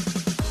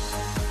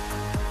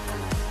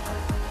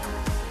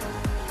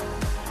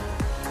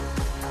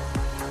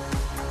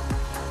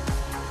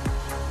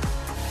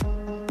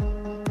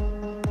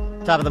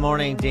 Top of the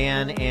morning,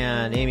 Dan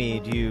and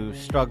Amy. Do you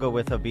struggle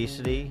with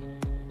obesity?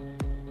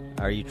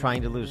 Are you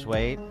trying to lose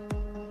weight?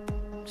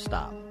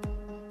 Stop.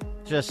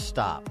 Just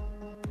stop.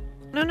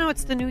 No,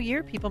 it's the new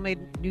year. People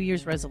made New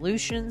Year's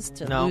resolutions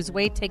to lose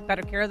weight, take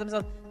better care of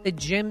themselves. The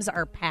gyms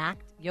are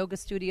packed. Yoga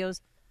studios.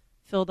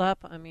 filled up?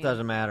 I mean,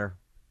 doesn't matter.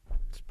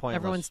 It's pointless.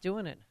 Everyone's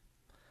doing it.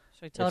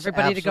 Should I tell It's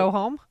everybody to go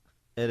home?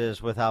 It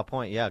is without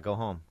point. Yeah, go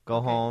home.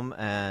 Go home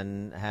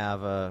and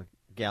have a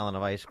gallon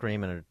of ice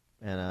cream and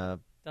a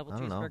double I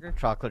don't know, cheeseburger,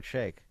 chocolate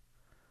shake.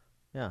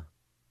 Yeah.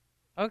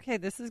 Okay,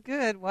 this is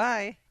good.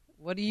 Why?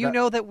 What do you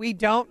know that we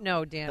don't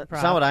know, Dan?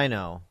 That's not what I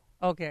know.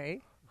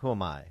 Okay. Who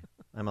am I?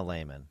 I'm a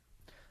layman.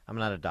 I'm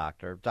not a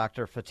doctor.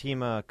 Dr.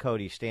 Fatima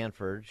Cody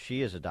Stanford,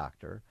 she is a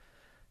doctor.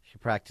 She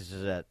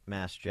practices at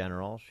Mass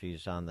General.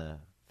 She's on the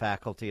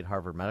faculty at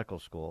Harvard Medical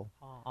School.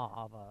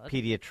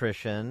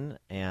 Pediatrician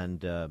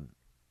and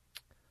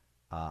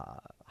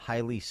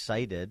highly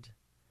cited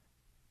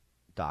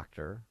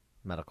doctor,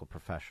 medical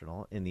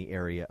professional in the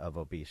area of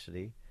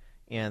obesity.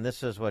 And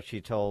this is what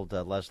she told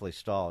Leslie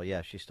Stahl.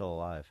 Yeah, she's still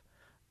alive.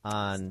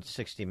 On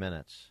 60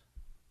 Minutes.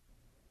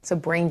 It's a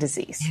brain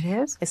disease. It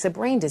is? It's a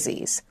brain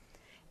disease.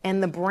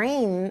 And the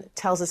brain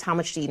tells us how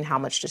much to eat and how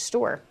much to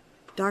store.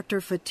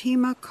 Dr.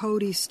 Fatima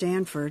Cody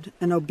Stanford,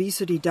 an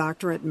obesity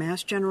doctor at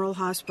Mass General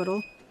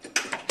Hospital,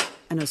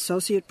 an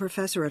associate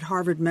professor at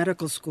Harvard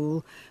Medical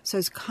School,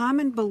 says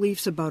common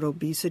beliefs about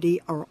obesity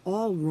are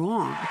all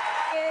wrong.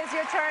 It is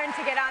your turn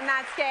to get on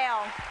that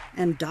scale.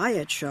 And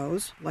diet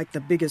shows, like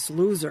The Biggest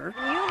Loser,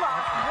 You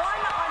lost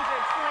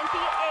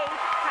 128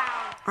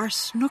 pounds. are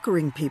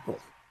snookering people.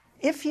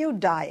 If you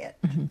diet,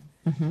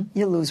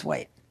 you lose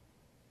weight,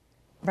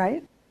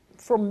 right?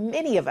 For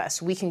many of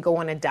us, we can go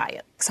on a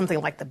diet, something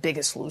like The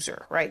Biggest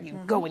Loser, right? You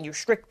go and you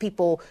restrict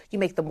people, you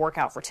make them work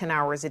out for 10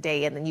 hours a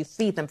day, and then you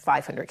feed them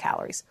 500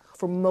 calories.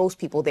 For most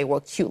people, they will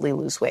acutely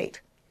lose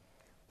weight.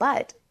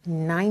 But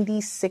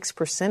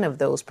 96% of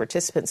those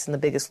participants in The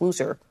Biggest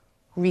Loser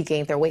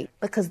regained their weight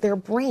because their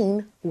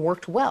brain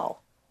worked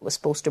well. It was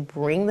supposed to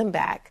bring them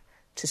back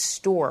to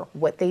store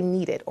what they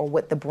needed or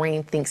what the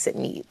brain thinks it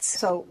needs.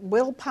 So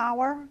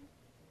willpower?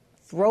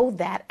 Throw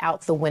that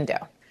out the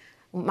window.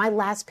 My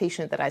last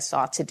patient that I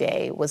saw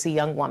today was a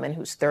young woman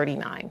who's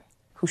 39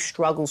 who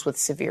struggles with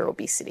severe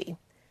obesity.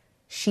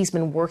 She's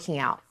been working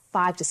out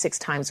 5 to 6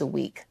 times a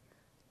week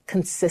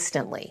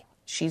consistently.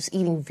 She's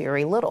eating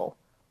very little.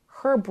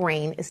 Her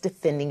brain is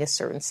defending a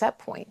certain set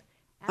point.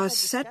 A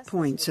set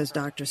point, says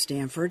Dr.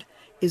 Stanford,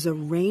 is a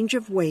range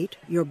of weight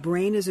your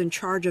brain is in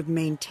charge of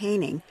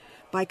maintaining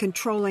by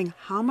controlling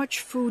how much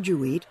food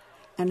you eat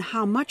and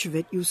how much of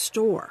it you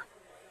store.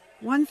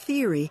 One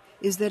theory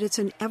is that it's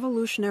an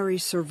evolutionary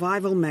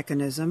survival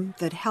mechanism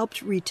that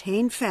helped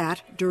retain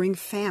fat during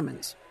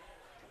famines.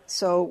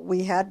 So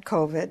we had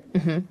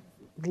COVID.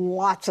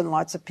 Lots and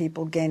lots of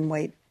people gain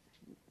weight.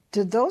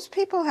 Did those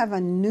people have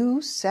a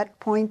new set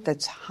point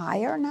that's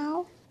higher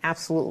now?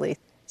 Absolutely.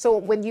 So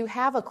when you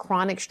have a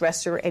chronic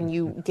stressor and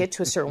you get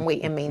to a certain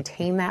weight and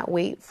maintain that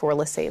weight for,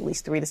 let's say, at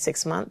least 3 to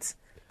 6 months,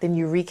 then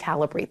you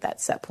recalibrate that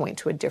set point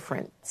to a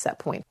different set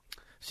point.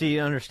 So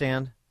you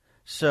understand?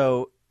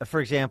 So, for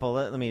example,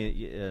 let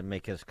me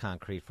make this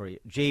concrete for you.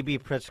 J.B.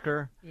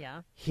 Pritzker,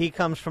 he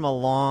comes from a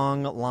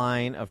long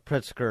line of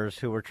Pritzkers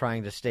who were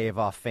trying to stave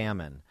off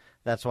famine.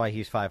 That's why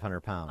he's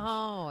 500 pounds.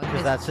 Oh.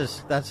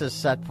 Because that's his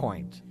set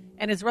point.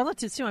 And his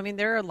relatives, too. I mean,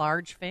 they're a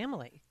large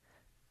family.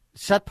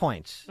 Set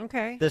points.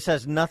 Okay. This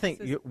has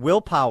nothing.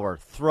 Willpower.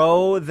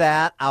 Throw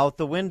that out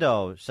the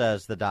window,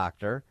 says the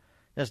doctor.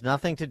 It has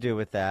nothing to do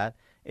with that.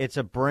 It's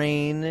a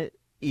brain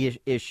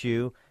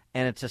issue,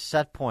 and it's a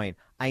set point.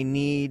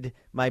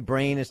 My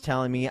brain is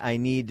telling me I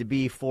need to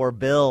be 4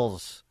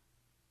 bills.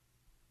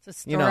 To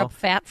store up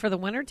fat for the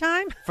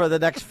wintertime? For the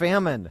next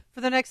famine.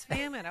 For the next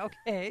famine,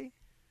 okay.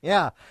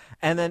 Yeah.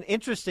 And then,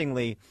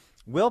 interestingly,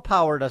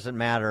 willpower doesn't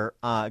matter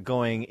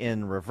going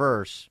in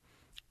reverse,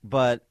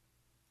 but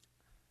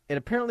it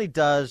apparently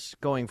does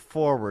going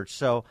forward.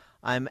 So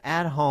I'm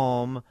at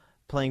home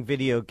playing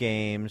video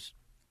games,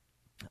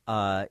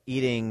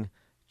 eating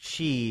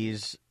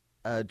cheese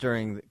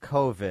during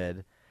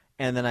COVID,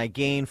 and then I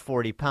gain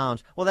 40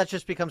 pounds. Well, that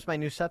just becomes my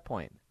new set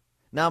point.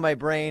 Now my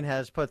brain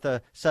has put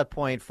the set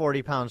point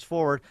 40 pounds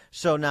forward,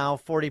 so now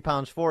 40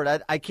 pounds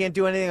forward. I can't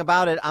do anything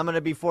about it. I'm going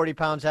to be 40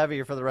 pounds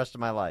heavier for the rest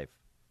of my life.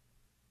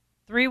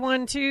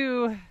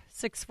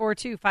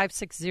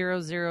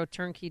 312-642-5600,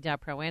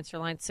 turnkey.pro. Answer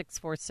line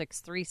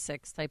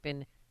 64636. Type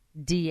in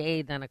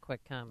DA, then a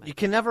quick comment. You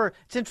can never.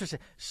 It's interesting.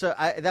 So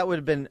that would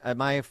have been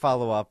my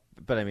follow-up,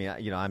 but I mean,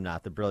 I'm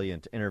not the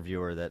brilliant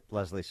interviewer that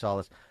Leslie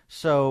Salas.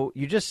 So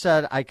you just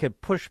said I could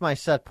push my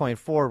set point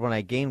forward when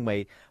I gain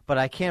weight, but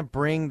I can't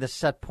bring the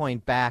set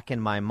point back in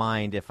my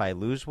mind if I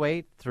lose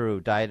weight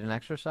through diet and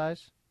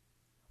exercise?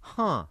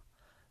 Huh.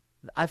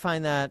 I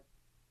find that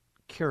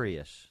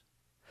curious.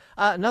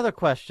 Another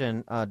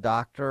question,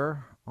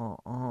 doctor.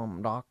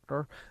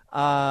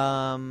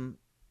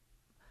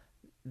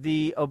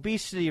 The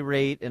obesity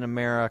rate in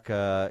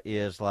America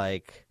is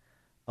like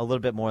a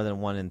little bit more than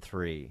 1 in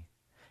 3.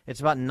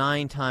 It's about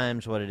 9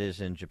 times what it is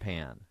in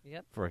Japan,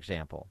 for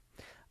example.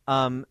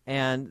 And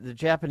the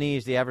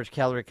Japanese, the average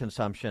calorie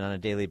consumption on a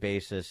daily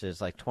basis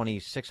is like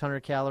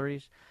 2,600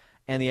 calories,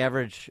 and the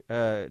average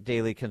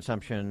daily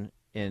consumption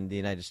in the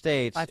United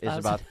States 5, is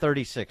about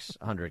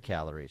 3,600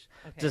 calories.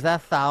 Okay. Does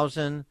that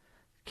 1,000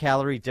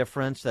 calorie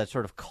difference that's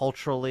sort of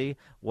culturally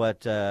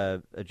what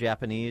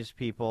Japanese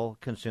people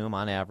consume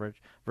on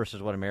average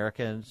versus what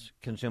Americans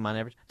consume on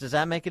average? Does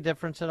that make a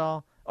difference at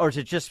all? Or is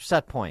it just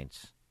set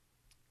points?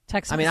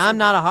 Texas. I mean, I'm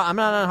not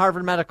on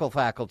Harvard medical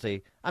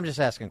faculty. I'm just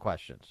asking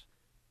questions.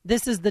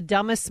 This is the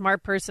dumbest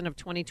smart person of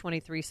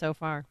 2023 so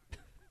far.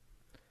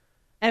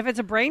 And if it's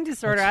a brain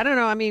disorder, I don't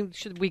know. I mean,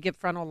 should we get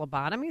frontal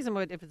lobotomies? And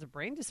if it's a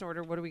brain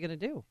disorder, what are we going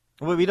to do?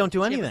 Well, we don't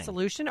do anything. You have a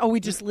solution? Oh, we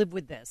just live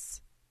with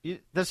this.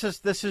 This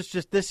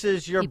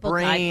is your People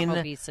brain. die from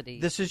obesity.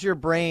 This is your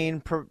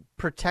brain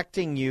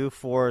protecting you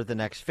for the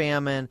next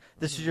famine.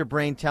 This is your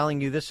brain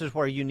telling you this is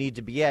where you need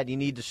to be at. You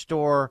need to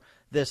store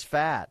this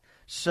fat.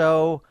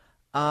 So,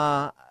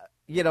 again,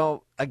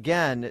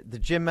 the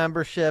gym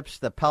memberships,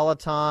 the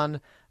Peloton,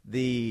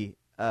 the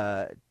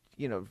 3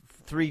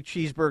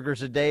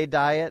 cheeseburgers a day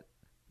diet.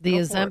 The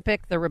Ozempic,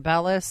 the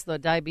Ribellus, the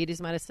diabetes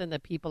medicine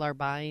that people are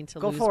buying to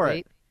lose weight. Go for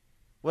it.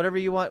 Whatever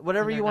you want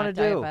to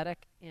do. Diabetic,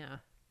 yeah.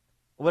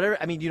 Whatever.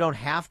 I mean, you don't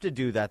have to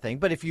do that thing.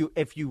 But if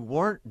you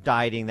weren't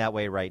dieting that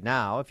way right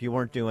now, if you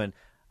weren't doing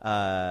 3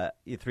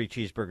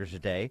 cheeseburgers a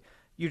day,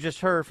 you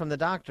just heard from the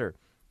doctor.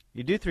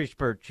 You do 3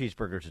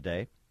 cheeseburgers a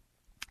day.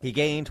 You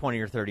gain 20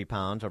 or 30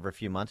 pounds over a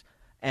few months,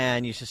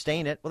 and you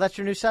sustain it. Well, that's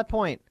your new set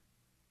point.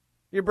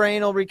 Your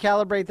brain will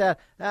recalibrate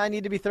that. I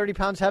need to be 30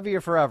 pounds heavier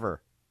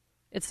forever.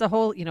 It's the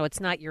whole, it's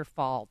not your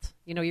fault.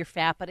 You're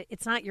fat, but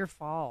it's not your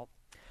fault.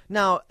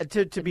 Now,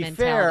 to be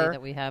fair,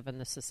 that we have in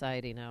the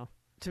society now.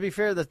 To be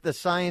fair, the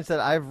science that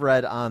I've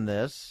read on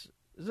this,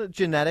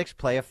 genetics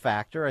play a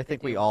factor. I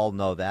think we all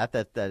know that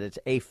it's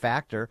a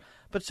factor,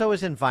 but so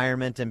is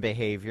environment and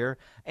behavior.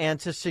 And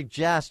to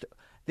suggest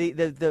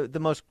the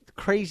most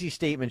crazy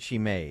statement she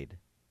made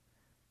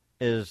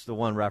is the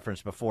one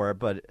referenced before,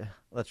 but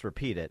let's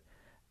repeat it.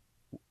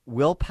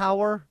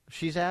 Willpower,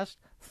 she's asked,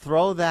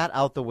 throw that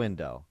out the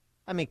window.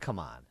 I mean, come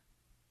on.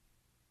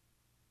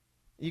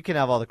 You can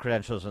have all the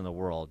credentials in the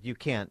world. You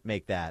can't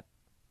make that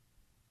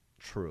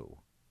true.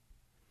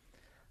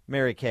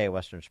 Mary Kay,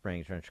 Western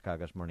Springs, you're in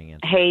Chicago's Morning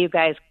Answer. Hey, you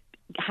guys.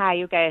 Hi,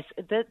 you guys.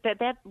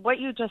 That what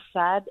you just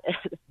said,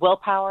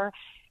 willpower,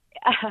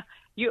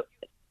 you're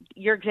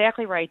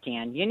exactly right,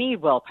 Dan. You need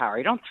willpower.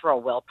 You don't throw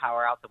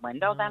willpower out the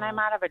window. No. Then I'm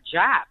out of a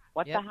job.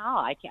 What the hell?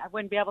 I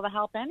wouldn't be able to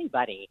help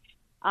anybody.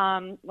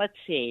 Let's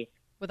see.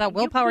 Without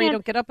willpower, you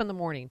don't get up in the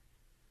morning.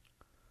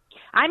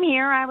 I'm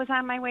here. I was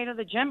on my way to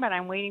the gym, but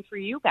I'm waiting for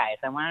you guys.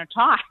 I want to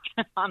talk.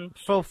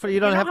 So you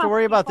don't have to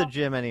worry about the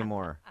gym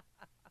anymore.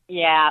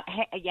 Yeah,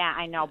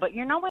 I know. But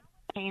you know what?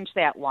 Changed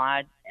that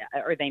law,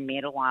 or they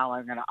made a law.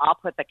 I'll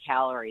put the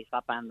calories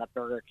up on the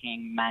Burger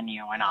King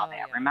menu and all that.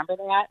 Yeah. Remember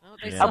that? Oh,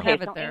 they still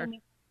have it there.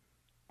 Amy,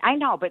 I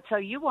know, but so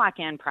you walk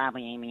in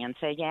probably, Amy, and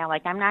say,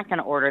 I'm not going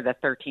to order the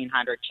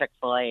 1,300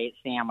 Chick-fil-A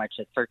sandwich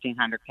at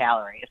 1,300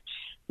 calories.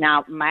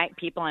 Now, my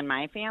people in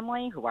my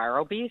family who are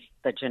obese,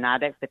 the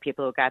genetics, the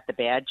people who got the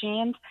bad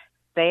genes,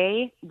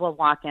 they will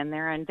walk in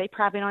there and they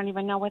probably don't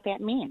even know what that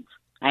means.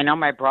 I know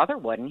my brother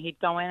wouldn't. He'd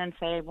go in and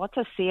say, what's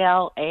a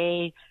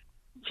CLA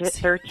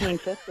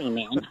 1350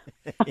 mean?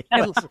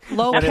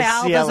 Low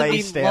cal doesn't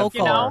mean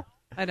local.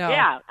 I know.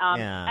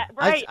 Yeah.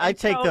 Right. I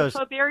take those.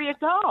 So there you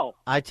go.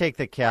 I take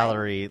the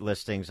calorie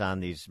listings on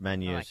these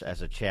menus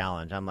as a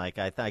challenge. I'm like,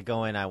 I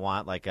go in, I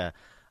want like a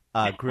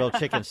grilled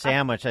chicken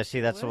sandwich. I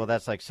see that's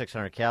like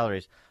 600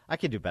 calories. I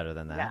could do better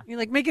than that. Yeah. You're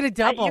like, make it a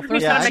double. Throw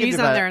some cheese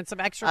on there and some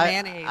extra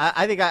mayonnaise.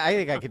 I think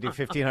I could do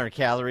 1,500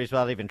 calories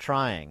without even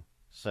trying.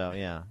 So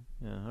yeah.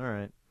 All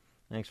right.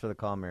 Thanks for the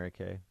call, Mary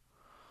Kay.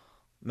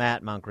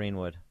 Matt, Mount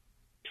Greenwood.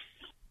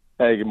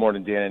 Hey, good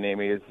morning, Dan and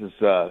Amy. This is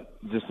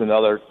just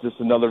another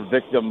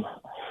victimhood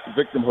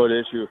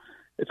issue.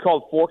 It's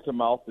called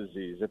fork-to-mouth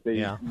disease. If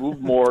they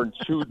move more and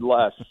chewed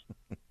less,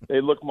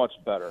 they look much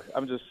better.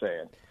 I'm just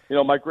saying.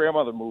 My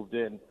grandmother moved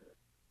in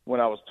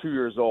when I was 2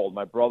 years old.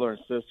 My brother and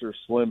sister,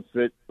 slim,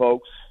 fit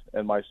folks,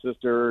 and my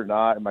sister and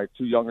I and my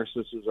 2 younger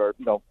sisters are,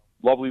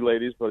 lovely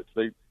ladies, but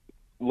they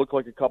look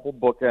like a couple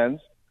bookends,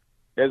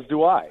 as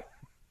do I.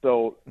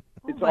 So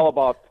it's all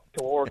about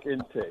caloric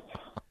intake.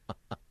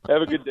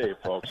 Have a good day,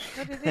 folks.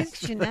 But it is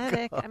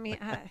genetic. I mean,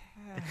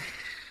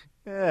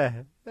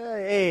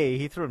 hey,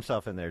 he threw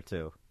himself in there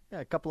too. Yeah,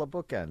 a couple of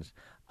bookends.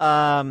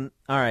 All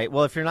right.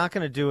 Well, if you're not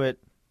going to do it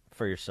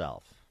for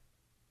yourself,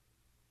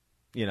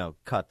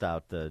 cut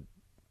out the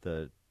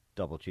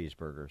double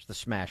cheeseburgers, the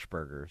smash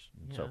burgers,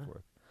 and so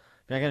forth.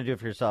 If you're not going to do it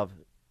for yourself,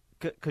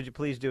 could you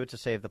please do it to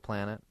save the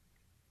planet?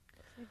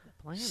 Save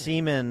the planet.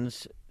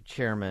 Siemens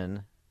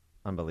chairman,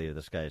 unbelievable.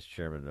 This guy's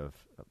chairman of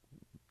a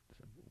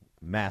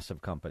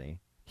massive company.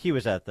 He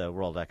was at the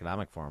World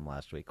Economic Forum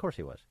last week. Of course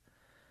he was.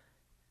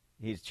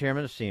 He's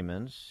chairman of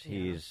Siemens.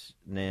 Yeah. His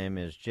name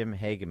is Jim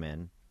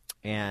Hageman,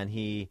 and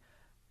he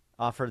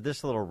offered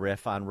this little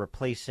riff on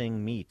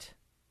replacing meat,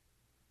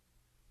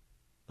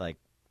 like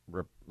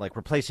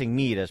replacing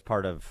meat as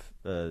part of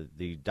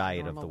the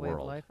diet of the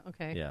world. Life.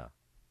 Okay. Yeah.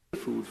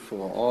 Food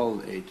for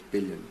all 8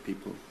 billion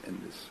people in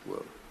this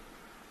world.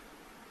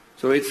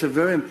 So it's a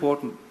very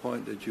important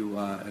point that you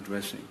are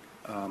addressing.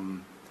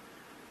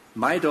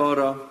 My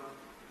daughter,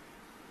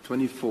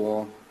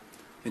 24,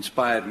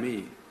 inspired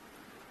me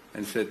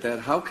and said, Dad,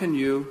 how can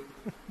you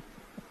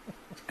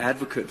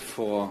advocate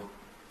for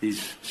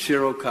these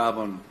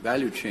zero-carbon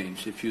value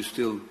chains if you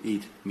still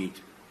eat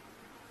meat?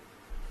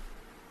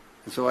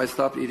 And so I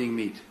stopped eating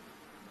meat.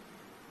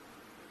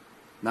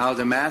 Now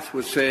the math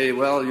would say,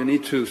 well, you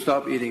need to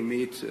stop eating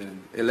meat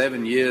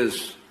 11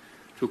 years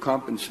to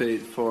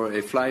compensate for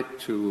a flight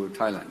to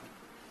Thailand.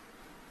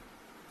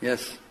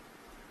 Yes,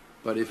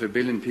 but if 1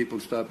 billion people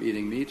stop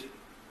eating meat,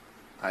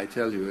 I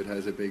tell you it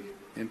has a big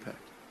impact.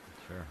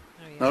 Sure.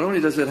 Not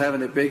only does it have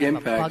a big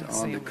impact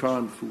on the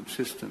current food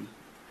system,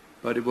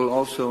 but it will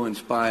also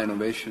inspire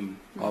innovation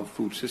of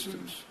food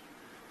systems.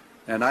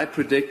 And I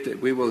predict that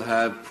we will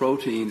have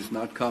proteins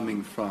not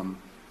coming from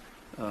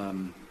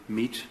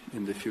meat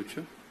in the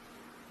future.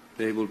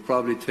 They will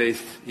probably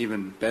taste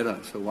even better.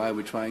 So why are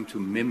we trying to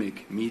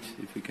mimic meat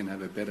if we can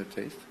have a better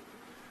taste?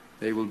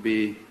 They will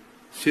be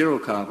zero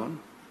carbon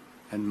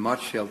and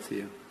much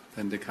healthier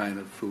than the kind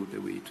of food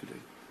that we eat today.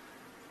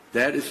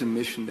 That is a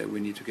mission that we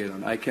need to get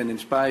on. I can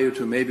inspire you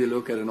to maybe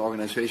look at an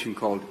organization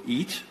called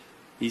EAT,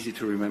 easy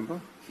to remember,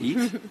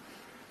 EAT,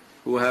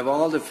 who have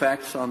all the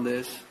facts on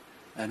this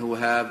and who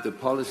have the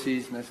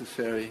policies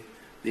necessary,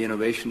 the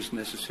innovations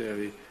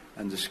necessary,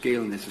 and the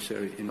scale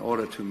necessary in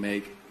order to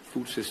make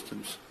food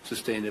systems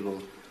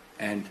sustainable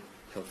and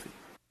healthy.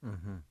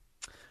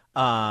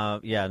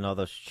 Mm-hmm. Yeah, no,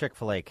 those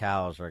Chick-fil-A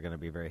cows are going to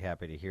be very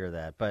happy to hear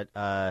that. But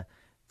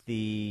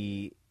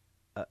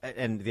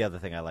and the other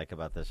thing I like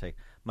about this,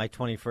 my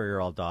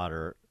 24-year-old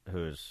daughter,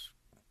 who's,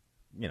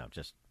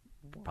 just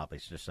probably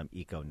just some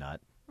eco nut,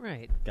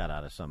 right? Got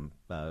out of some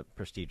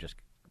prestigious,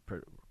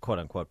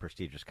 quote-unquote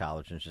prestigious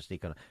college and is just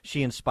eco.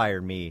 She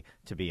inspired me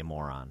to be a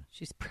moron.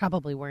 She's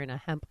probably wearing a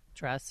hemp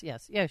dress.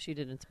 Yes, yeah, she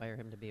did inspire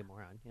him to be a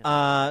moron.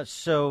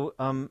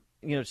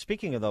 Yeah.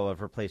 Speaking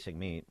of replacing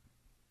meat,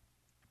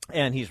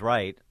 and he's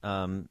right.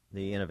 The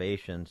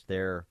innovations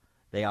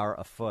they are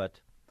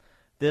afoot.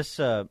 This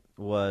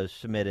was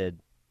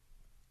submitted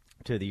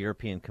to the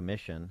European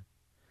Commission,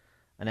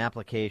 an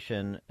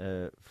application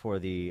for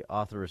the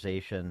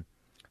authorization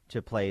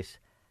to place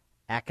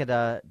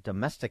Acida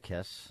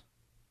domesticus.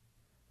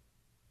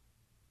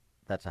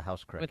 That's a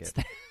house cricket. What's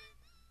that?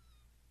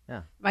 Yeah.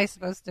 Am I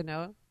supposed to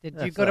know? Did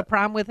you go to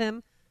prom with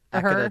him? Or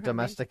her? Acida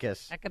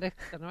domesticus. Acida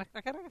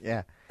domesticus?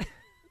 Yeah.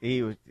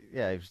 He was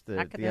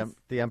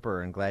the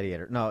emperor and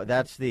gladiator. No,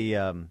 that's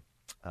the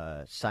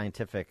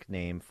scientific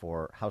name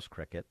for house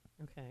cricket.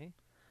 Okay.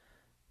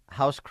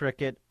 House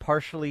cricket,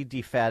 partially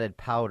defatted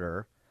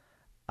powder.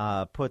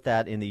 Put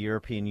that in the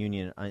European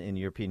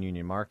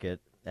Union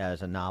market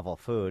as a novel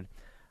food.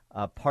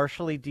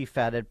 Partially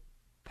defatted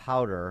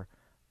powder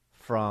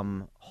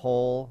from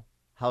whole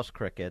house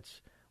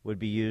crickets would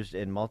be used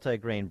in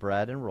multi-grain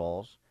bread and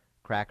rolls,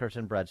 crackers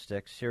and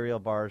breadsticks, cereal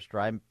bars,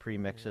 dry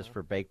premixes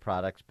for baked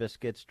products,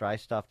 biscuits, dry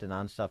stuffed and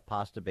unstuffed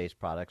pasta-based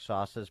products,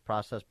 sauces,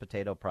 processed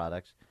potato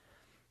products,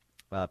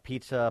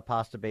 pizza,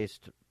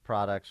 pasta-based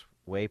products,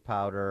 whey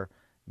powder,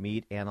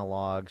 meat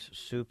analogs,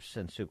 soups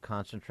and soup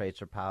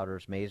concentrates or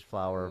powders, maize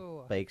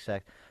flour, baked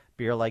sex,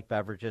 beer-like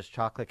beverages,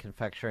 chocolate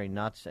confectionery,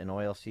 nuts and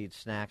oilseed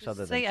snacks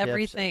other than chips,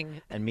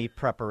 everything. and meat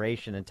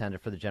preparation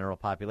intended for the general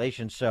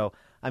population. So,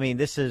 I mean,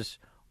 this is,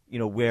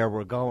 where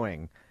we're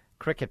going.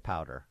 Cricket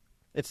powder.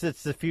 It's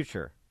the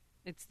future.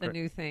 It's the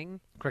new thing.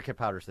 Cricket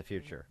powder's the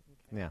future.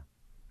 Okay. Yeah.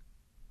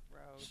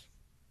 Gross.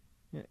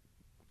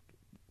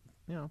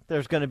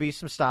 There's going to be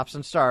some stops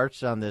and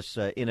starts on this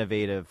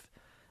innovating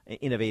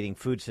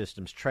food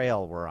systems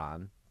trail we're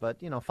on,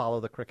 but follow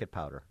the cricket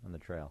powder on the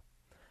trail.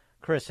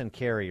 Chris and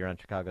Carrie, you're on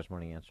Chicago's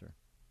Morning Answer.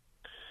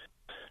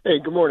 Hey,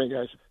 good morning,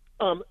 guys.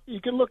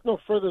 You can look no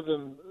further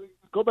than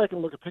go back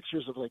and look at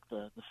pictures of like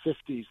the 50s,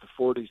 the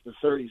 40s, the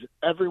 30s.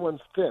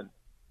 Everyone's thin.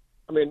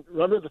 I mean,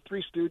 remember the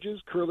Three Stooges?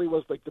 Curly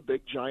was like the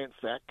big, giant,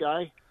 fat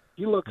guy.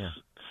 He looks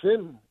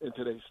thin in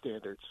today's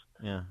standards.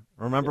 Yeah.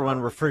 Remember when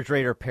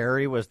Refrigerator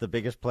Perry was the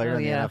biggest player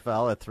in the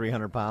NFL at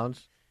 300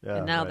 pounds? Yeah,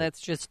 and now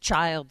that's just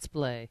child's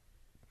play.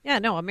 Yeah,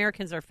 no,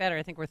 Americans are fatter.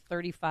 I think we're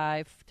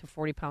 35 to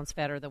 40 pounds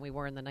fatter than we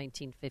were in the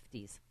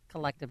 1950s,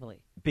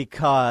 collectively.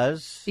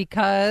 Because,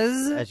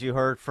 as you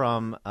heard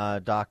from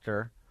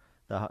the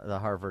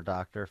Harvard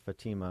doctor,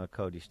 Fatima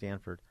Cody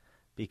Stanford,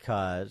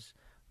 because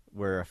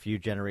we're a few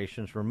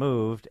generations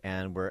removed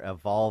and we're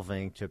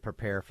evolving to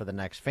prepare for the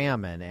next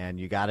famine. And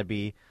you got to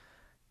be,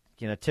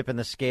 tipping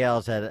the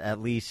scales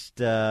at least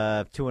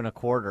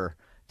 2.25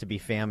 to be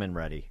famine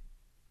ready.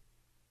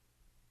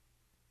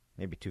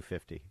 Maybe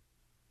 250.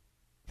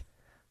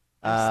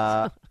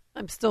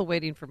 I'm still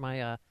waiting for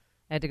my. I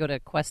had to go to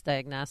Quest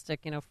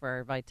Diagnostic, for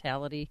our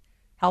Vitality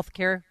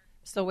healthcare.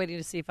 Still waiting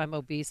to see if I'm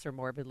obese or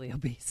morbidly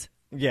obese.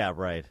 Yeah,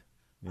 right.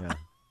 Yeah.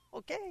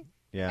 Okay.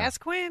 Yeah.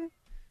 Ask Quinn.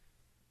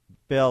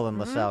 Bill in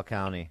LaSalle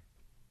County.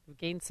 We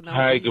gained some.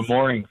 Hi. Good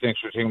morning. Thanks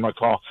for taking my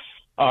call.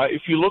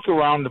 If you look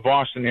around the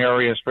Boston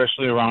area,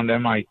 especially around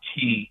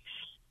MIT,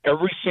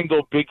 every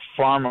single big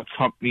pharma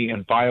company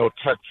and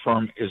biotech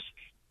firm is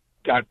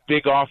got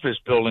big office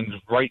buildings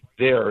right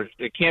there.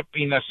 It can't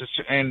be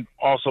necessary, and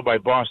also by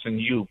Boston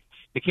U.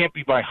 It can't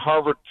be by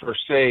Harvard per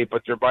se,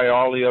 but they're by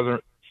all the other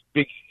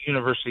big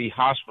university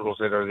hospitals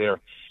that are there.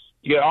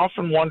 You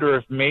often wonder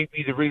if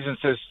maybe the reason it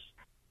says,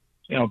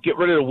 get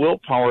rid of the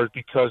willpower is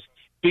because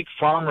big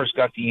pharma's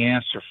got the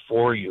answer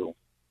for you.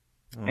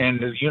 And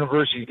the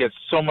university gets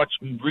so much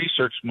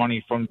research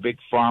money from big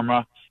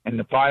pharma and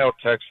the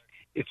biotechs.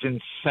 It's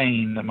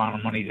insane the amount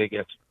of money they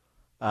get.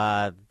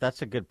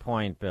 That's a good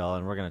point, Bill,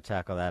 and we're going to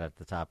tackle that at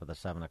the top of the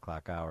 7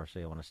 o'clock hour, so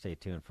you want to stay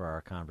tuned for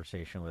our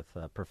conversation with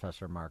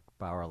Professor Mark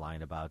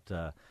Bauerlein about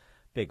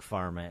big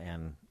pharma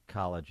and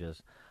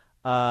colleges.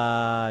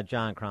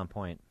 John, Crown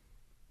Point.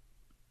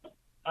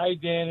 Hi,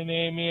 Dan and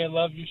Amy. I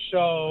love your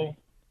show.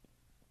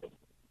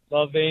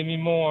 Love Amy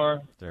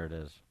more. There it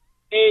is.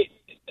 Hey,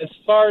 as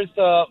far as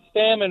the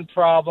famine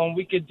problem,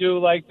 we could do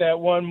like that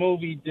one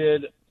movie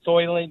did,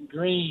 Soylent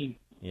Green.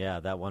 Yeah,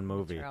 that one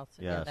movie.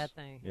 Yes. that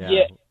thing.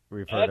 Yeah,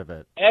 we've heard of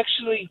it.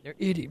 Actually, they're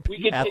eating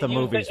we could at the use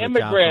movies the with John from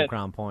immigrant.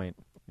 Crown Point.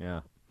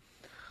 Yeah.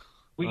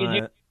 We could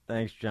use.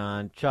 Thanks,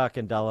 John. Chuck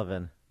and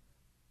Delavan.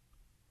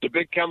 The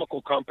big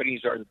chemical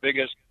companies are the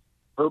biggest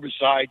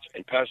herbicides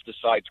and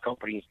pesticides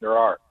companies there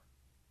are.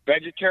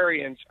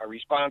 Vegetarians are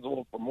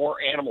responsible for more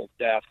animal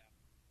death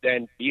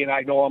than me, and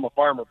I know I'm a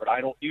farmer, but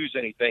I don't use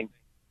anything.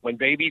 When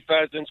baby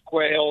pheasants,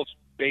 quails,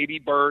 baby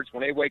birds,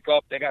 when they wake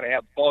up, they got to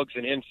have bugs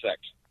and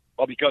insects.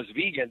 Well, because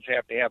vegans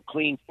have to have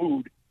clean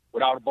food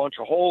without a bunch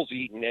of holes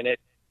eaten in it,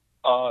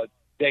 they're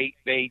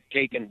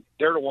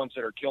the ones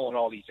that are killing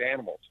all these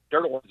animals.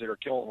 They're the ones that are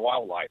killing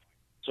wildlife.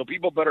 So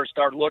people better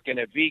start looking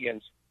at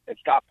vegans and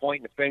stop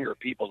pointing the finger at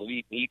people who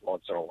eat meat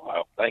once in a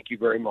while. Thank you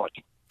very much.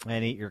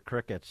 And eat your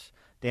crickets.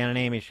 Dan and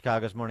Amy,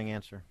 Chicago's Morning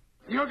Answer.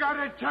 You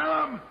gotta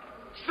tell them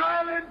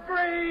Soylent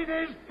Green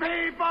is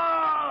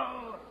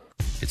people!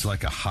 It's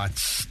like a hot,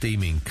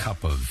 steaming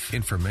cup of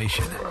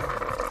information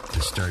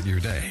to start your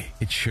day.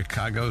 It's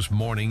Chicago's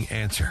Morning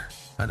Answer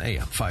on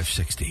AM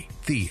 560.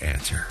 The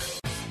Answer.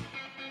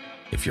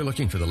 If you're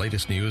looking for the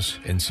latest news,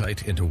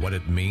 insight into what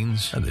it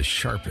means, and the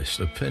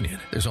sharpest opinion,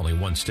 there's only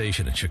one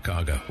station in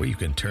Chicago where you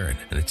can turn,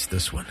 and it's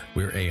this one.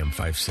 We're AM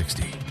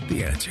 560.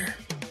 The Answer.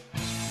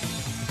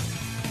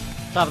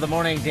 Top of the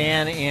morning,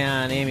 Dan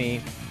and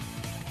Amy.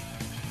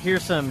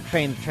 Here's some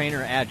train the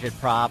trainer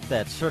agitprop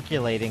that's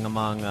circulating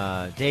among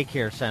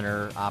daycare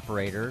center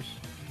operators.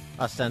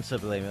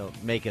 Ostensibly will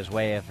make his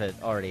way, if it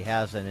already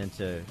hasn't,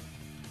 into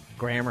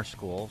grammar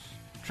schools.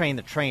 Train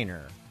the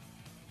trainer,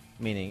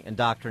 meaning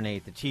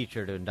indoctrinate the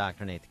teacher to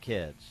indoctrinate the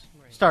kids.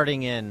 Right.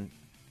 Starting in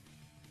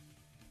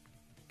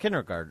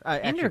kindergarten.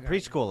 Actually,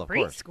 preschool, of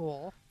course.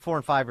 Preschool. 4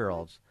 and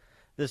 5-year-olds.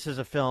 This is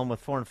a film with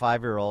 4 and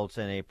 5-year-olds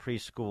and a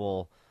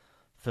preschool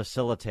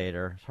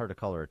facilitator. It's hard to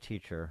call her a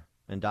teacher,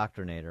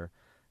 indoctrinator,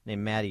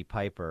 named Maddie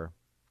Piper.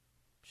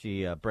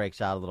 She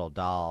breaks out a little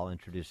doll,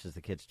 introduces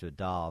the kids to a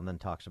doll, and then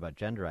talks about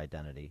gender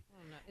identity.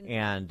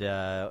 And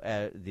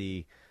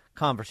the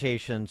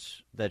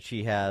conversations that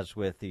she has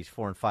with these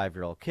 4 and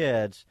 5-year-old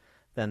kids,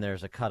 then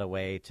there's a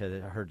cutaway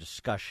to her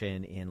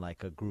discussion in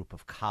like a group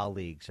of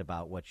colleagues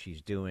about what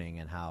she's doing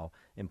and how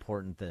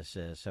important this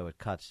is. So it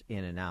cuts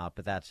in and out,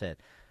 but that's it.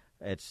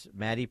 It's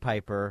Maddie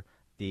Piper,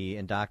 the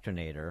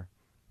indoctrinator,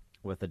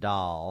 with a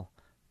doll,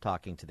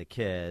 talking to the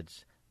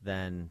kids,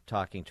 then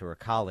talking to her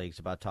colleagues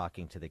about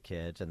talking to the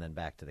kids, and then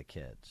back to the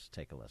kids.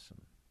 Take a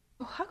listen.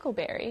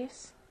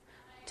 Huckleberries.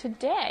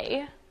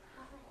 Today,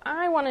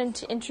 I wanted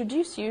to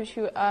introduce you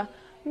to a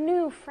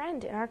new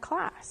friend in our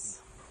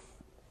class.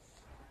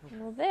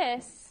 Well,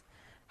 this,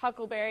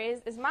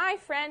 Huckleberries, is my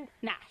friend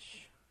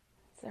Nash.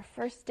 It's their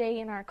first day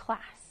in our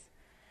class.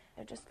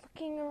 They're just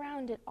looking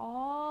around at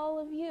all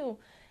of you,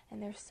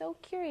 and they're so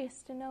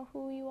curious to know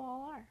who you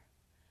all are.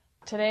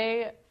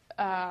 Today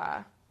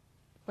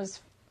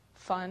was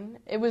fun.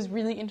 It was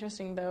really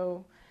interesting,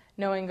 though,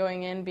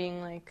 going in,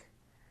 being like,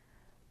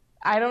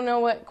 I don't know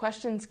what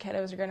questions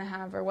kiddos are going to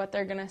have or what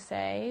they're going to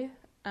say,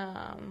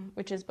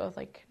 which is both,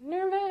 like,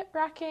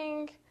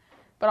 nerve-wracking,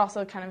 but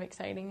also kind of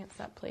exciting. It's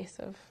that place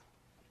of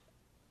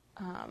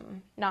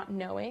not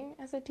knowing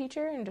as a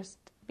teacher and just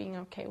being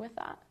okay with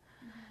that.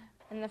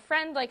 And the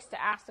friend likes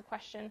to ask the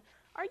question,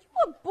 are you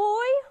a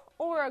boy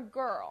or a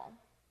girl?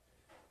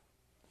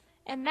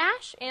 And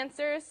Nash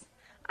answers,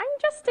 I'm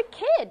just a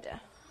kid.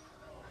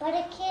 But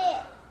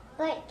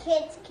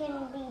kids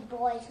can be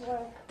boys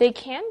or... They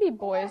can be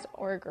boys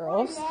or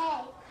girls.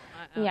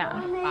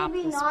 Yeah. Or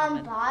maybe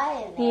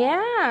non-binary.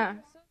 Yeah.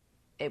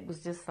 It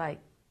was just like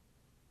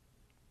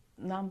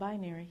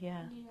non-binary,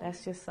 yeah.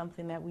 That's just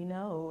something that we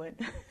know. And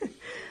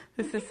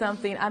this is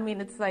something, I mean,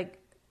 it's like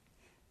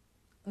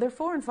they're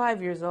 4 and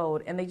 5 years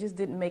old, and they just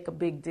didn't make a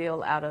big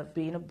deal out of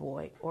being a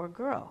boy or a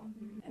girl.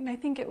 And I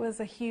think it was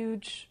a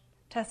huge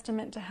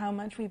testament to how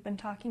much we've been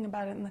talking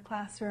about it in the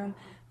classroom,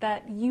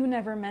 that you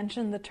never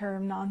mentioned the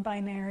term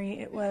non-binary.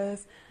 It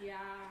was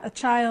a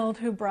child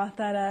who brought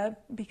that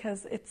up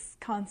because it's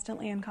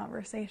constantly in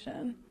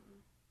conversation.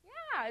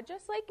 Yeah,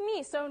 just like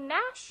me. So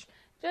Nash,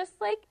 just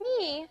like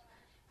me,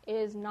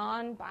 is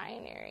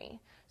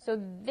non-binary.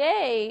 So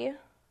they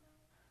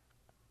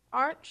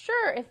aren't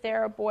sure if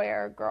they're a boy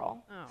or a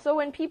girl. Oh. So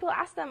when people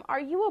ask them,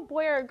 are you a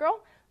boy or a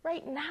girl?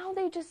 Right now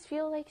they just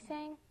feel like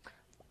saying,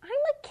 I'm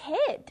a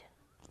kid.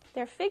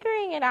 They're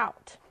figuring it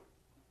out.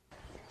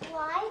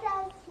 Why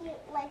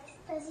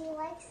does he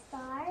like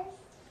stars?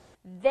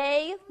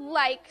 They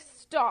like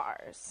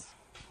stars.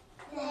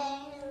 They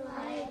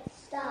like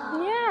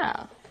stars.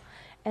 Yeah.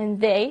 And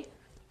they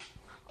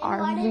are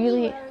why did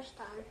really... he wear a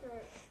star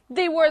shirt?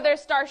 They wore their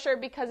star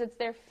shirt because it's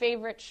their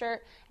favorite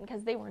shirt. And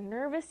because they were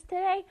nervous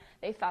today,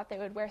 they thought they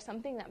would wear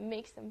something that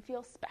makes them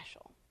feel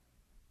special.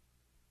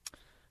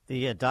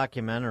 The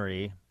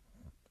documentary,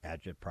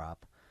 Agitprop,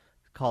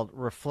 called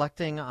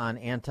Reflecting on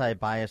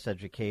Anti-Bias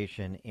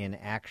Education in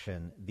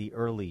Action, the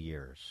Early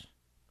Years.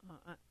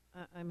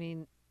 I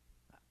mean,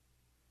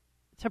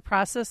 to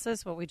process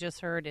this, what we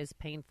just heard is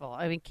painful.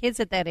 I mean, kids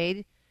at that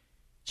age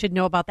should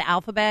know about the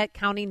alphabet,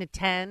 counting to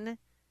 10,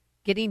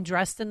 getting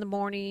dressed in the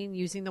morning,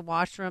 using the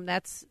washroom,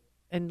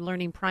 and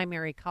learning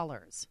primary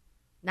colors.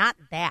 Not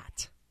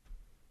that.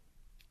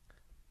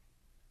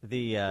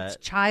 It's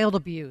child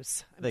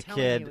abuse. The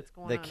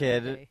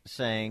kid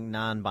saying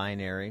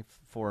non-binary.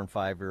 4 and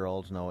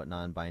 5-year-olds know what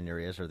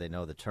non-binary is, or they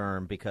know the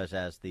term, because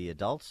as the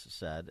adults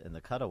said in the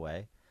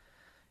cutaway,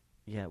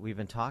 yeah, we've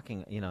been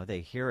talking,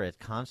 they hear it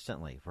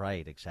constantly.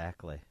 Right,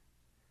 exactly.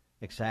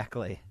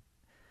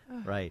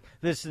 Right.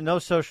 There's no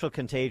social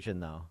contagion,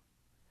 though.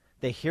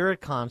 They hear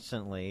it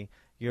constantly.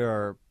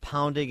 You're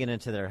pounding it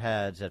into their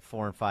heads at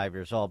 4 and 5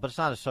 years old, but it's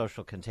not a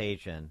social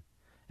contagion.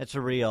 It's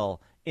a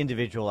real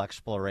individual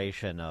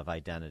exploration of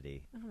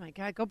identity. Oh, my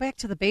God. Go back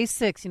to the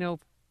basics,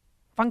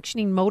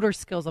 functioning motor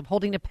skills of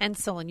holding a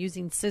pencil and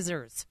using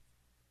scissors.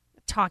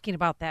 Talking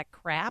about that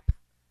crap.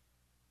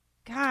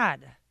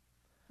 God.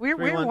 Where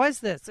was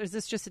this? Or is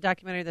this just a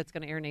documentary that's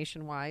going to air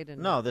nationwide?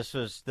 No, this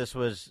was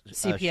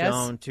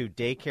shown to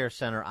daycare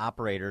center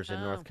operators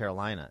in North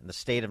Carolina, in the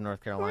state of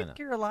North Carolina. North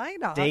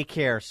Carolina?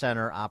 Daycare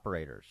center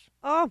operators.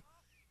 Oh.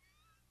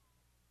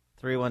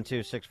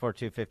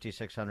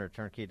 312-642-5600,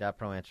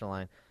 turnkey.pro answer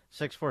line.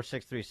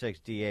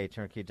 64636-DA,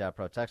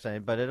 turnkey.pro text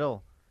line. But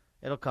it'll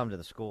come to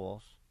the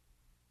schools.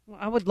 Well,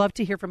 I would love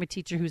to hear from a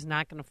teacher who's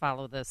not going to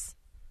follow this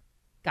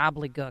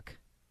gobbledygook.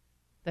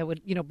 That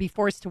would, be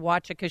forced to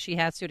watch it because she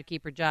has to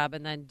keep her job,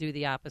 and then do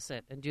the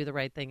opposite and do the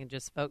right thing and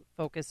just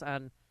focus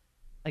on,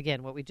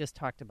 again, what we just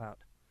talked about.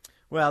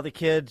 Well, the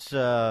kids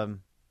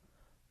and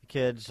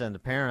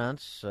the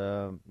parents,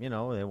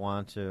 they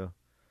want to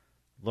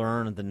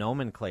learn the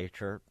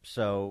nomenclature,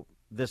 so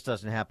this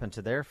doesn't happen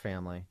to their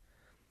family.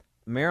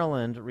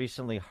 Maryland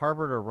recently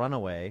harbored a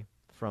runaway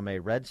from a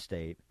red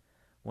state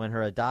when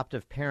her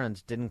adoptive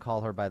parents didn't call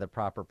her by the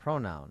proper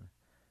pronoun.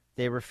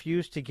 They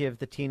refused to give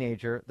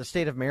the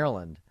state of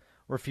Maryland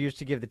refused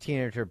to give the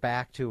teenager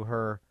back to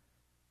her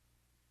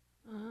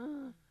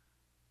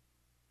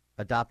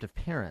adoptive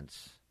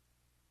parents.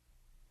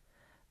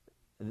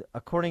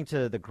 According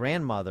to the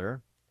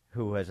grandmother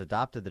who has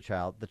adopted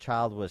the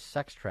child was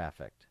sex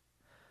trafficked.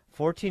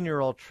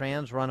 14-year-old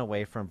trans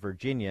runaway from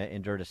Virginia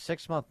endured a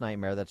 6-month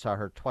nightmare that saw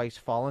her twice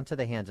fall into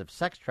the hands of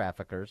sex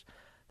traffickers,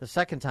 the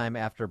second time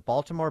after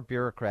Baltimore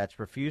bureaucrats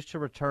refused to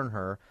return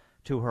her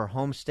to her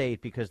home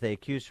state because they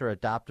accused her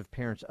adoptive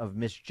parents of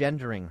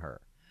misgendering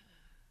her.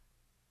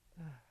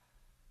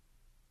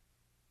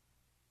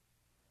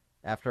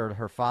 After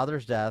her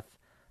father's death,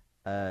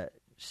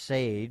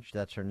 Sage,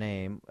 that's her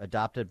name,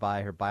 adopted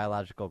by her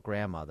biological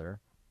grandmother,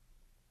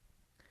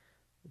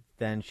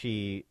 then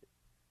she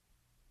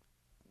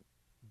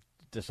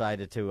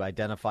decided to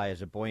identify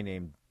as a boy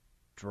named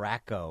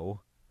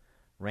Draco,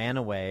 ran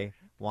away,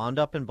 wound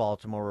up in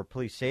Baltimore where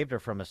police saved her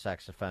from a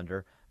sex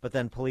offender, but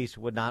then police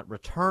would not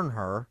return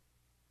her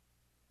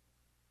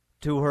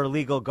to her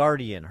legal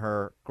guardian,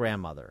 her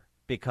grandmother,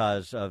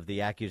 because of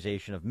the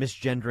accusation of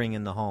misgendering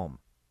in the home.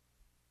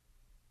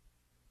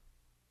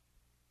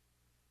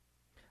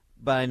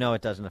 But I know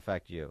it doesn't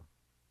affect you,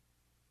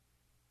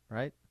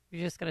 right?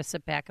 You're just going to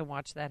sit back and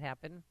watch that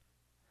happen?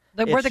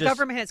 Where the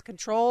government has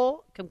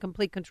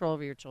complete control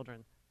over your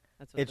children.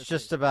 That's what it's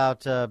just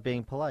about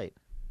being polite.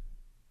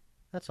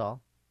 That's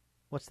all.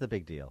 What's the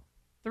big deal?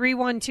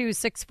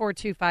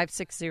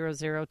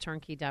 312-642-5600,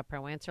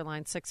 turnkey.pro answer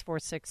line,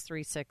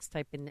 64636.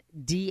 Type in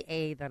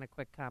DA, then a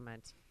quick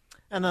comment.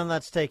 And then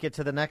let's take it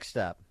to the next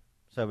step.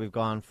 So we've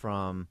gone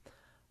from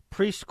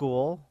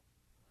preschool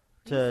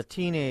to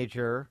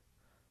teenager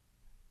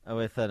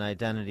with an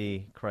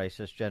identity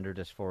crisis, gender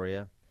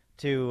dysphoria,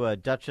 to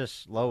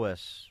Duchess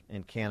Lois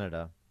in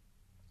Canada.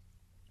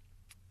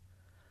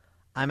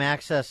 I'm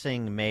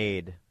accessing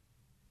MAID.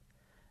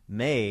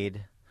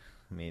 MAID,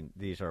 I mean,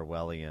 these are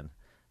Orwellian,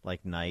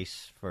 like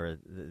NICE,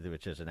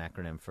 which is an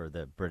acronym for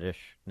the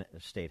British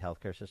state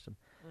healthcare system.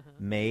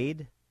 Mm-hmm.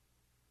 MAID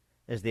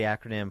is the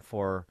acronym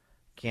for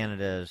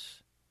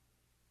Canada's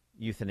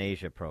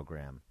euthanasia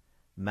program.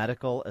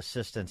 Medical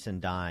Assistance in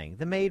Dying.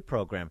 The MAID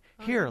program.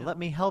 Here, let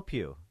me help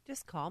you.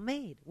 Just call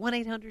MAID.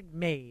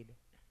 1-800-MAID.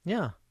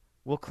 Yeah.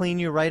 We'll clean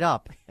you right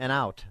up and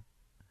out.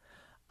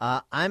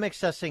 I'm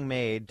accessing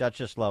MAID,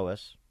 Duchess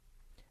Lois,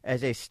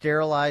 as a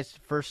sterilized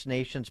First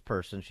Nations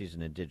person. She's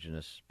an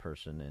indigenous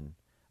person.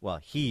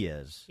 He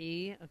is.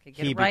 He? Okay,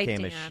 get it right,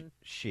 became Dan.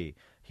 She.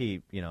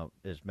 He,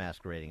 is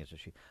masquerading as a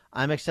she.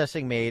 I'm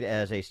accessing MAID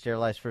as a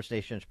sterilized First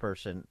Nations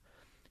person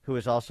who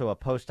is also a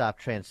post-op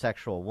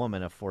transsexual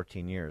woman of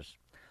 14 years.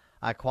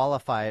 I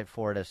qualify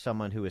for it as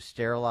someone who is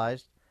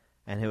sterilized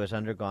and who has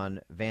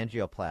undergone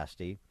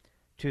vaginoplasty,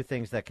 two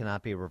things that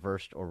cannot be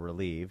reversed or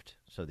relieved,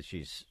 so that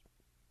she's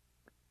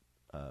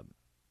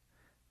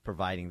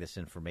providing this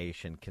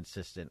information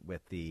consistent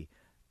with the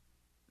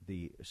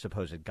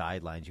supposed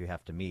guidelines you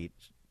have to meet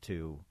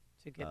to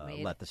get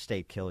made. Let the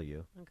state kill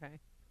you. Okay.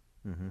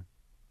 Mm-hmm.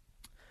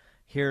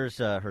 Here's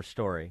her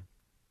story.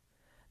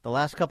 The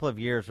last couple of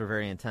years were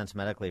very intense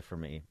medically for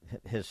me.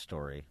 His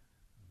story.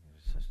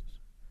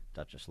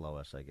 Duchess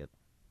Lois, I get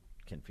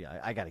confused.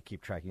 I got to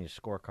keep tracking his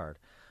scorecard.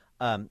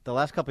 The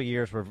last couple of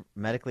years were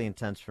medically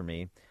intense for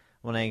me.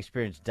 When I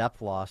experienced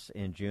depth loss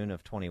in June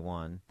of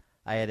 21,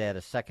 I had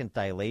a second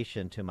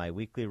dilation to my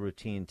weekly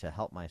routine to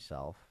help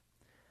myself.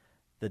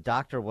 The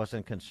doctor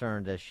wasn't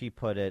concerned. As she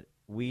put it,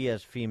 we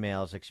as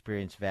females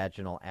experience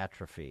vaginal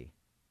atrophy.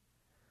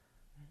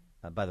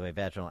 By the way,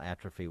 Vaginal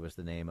Atrophy was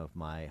the name of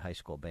my high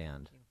school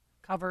band.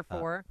 Cover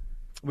for?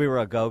 We were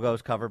a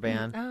Go-Go's cover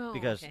band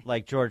because, okay.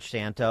 like George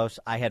Santos,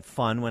 I had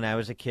fun when I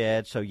was a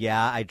kid. So,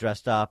 yeah, I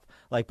dressed up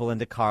like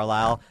Belinda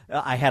Carlisle.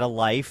 I had a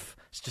life.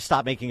 Just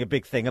stop making a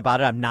big thing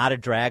about it. I'm not a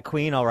drag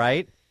queen, all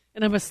right?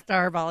 And I'm a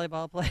star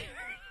volleyball player.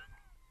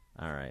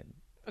 All right.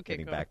 Okay,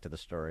 Getting go. back to the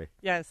story.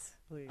 Yes,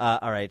 please.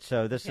 All right.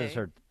 So this is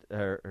Okay.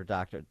 her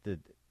doctor,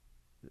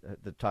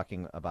 the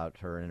talking about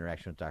her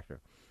interaction with doctor.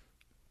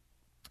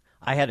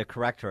 I had to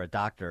correct her, a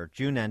doctor.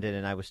 June ended,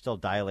 and I was still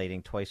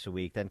dilating twice a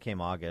week. Then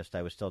came August.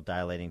 I was still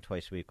dilating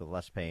twice a week with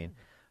less pain,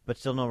 but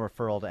still no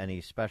referral to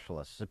any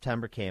specialist.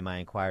 September came. I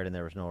inquired, and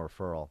there was no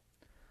referral.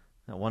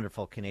 A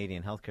wonderful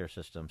Canadian healthcare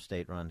system,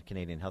 state-run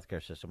Canadian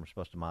healthcare system we're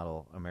supposed to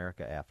model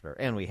America after,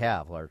 and we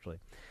have, largely.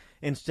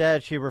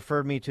 Instead, she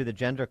referred me to the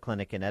gender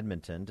clinic in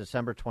Edmonton.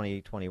 December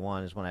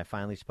 2021 is when I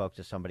finally spoke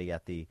to somebody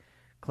at the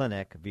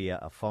clinic via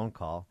a phone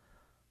call.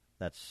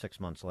 That's 6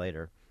 months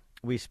later.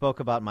 We spoke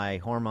about my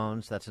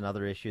hormones. That's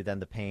another issue. Then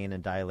the pain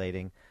and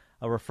dilating.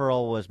 A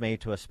referral was made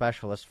to a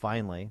specialist,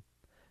 finally.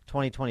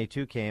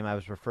 2022 came. I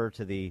was referred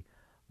to the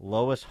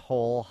Lois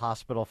Hole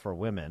Hospital for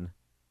Women.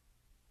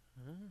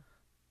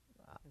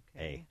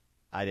 Hey,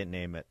 I didn't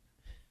name it.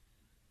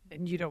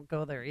 And you don't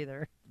go there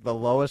either. The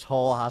Lois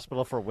Hole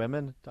Hospital for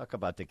Women? Talk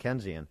about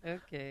Dickensian.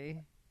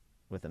 Okay.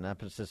 With an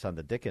emphasis on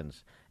the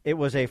Dickens. It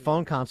was a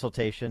phone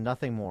consultation,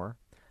 nothing more.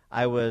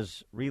 I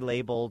was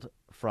relabeled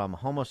from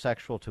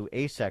homosexual to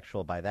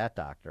asexual by that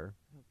doctor.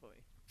 Oh, boy.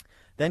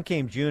 Then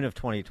came June of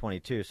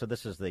 2022, so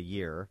this is the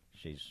year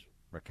she's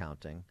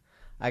recounting.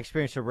 I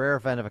experienced a rare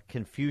event of a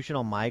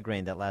confusional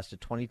migraine that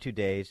lasted 22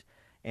 days,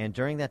 and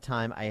during that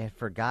time I had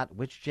forgot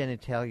which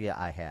genitalia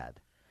I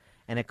had.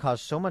 And it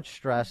caused so much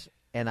stress,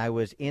 and I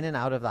was in and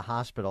out of the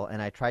hospital,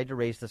 and I tried to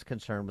raise this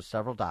concern with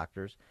several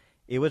doctors.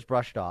 It was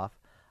brushed off.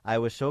 I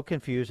was so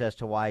confused as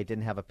to why I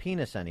didn't have a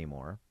penis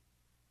anymore.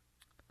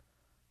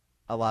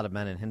 A lot of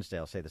men in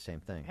Hinsdale say the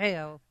same thing.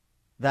 Hey-o.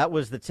 That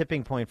was the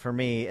tipping point for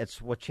me.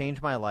 It's what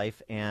changed my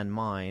life and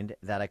mind,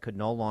 that I could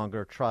no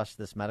longer trust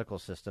this medical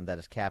system that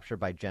is captured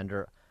by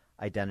gender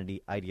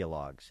identity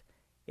ideologues.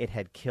 It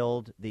had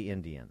killed the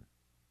Indian.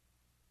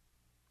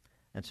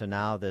 And so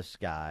now this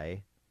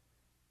guy,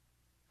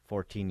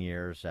 14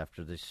 years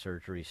after the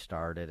surgery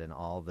started and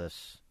all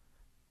this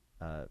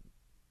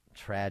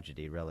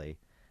tragedy, really,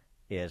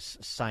 is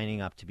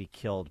signing up to be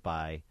killed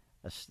by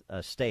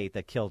a state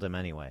that killed him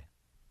anyway.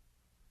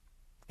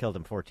 Killed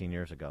him 14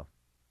 years ago.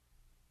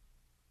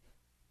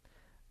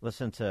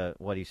 Listen to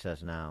what he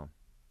says now.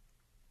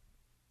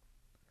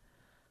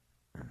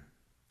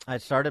 I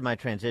started my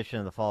transition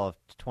in the fall of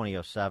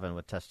 2007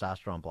 with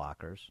testosterone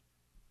blockers.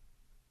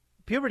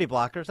 Puberty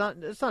blockers,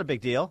 it's not a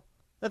big deal.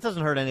 That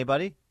doesn't hurt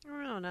anybody.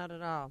 No, not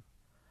at all.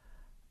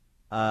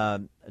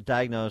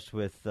 Diagnosed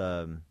with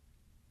gender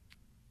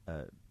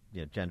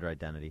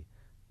identity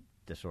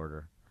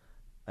disorder.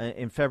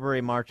 In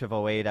February, March of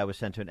 2008, I was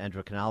sent to an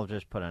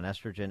endocrinologist, put on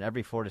estrogen.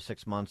 Every 4 to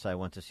 6 months, I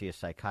went to see a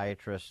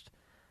psychiatrist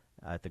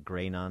at the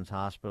Grey Nuns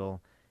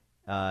Hospital.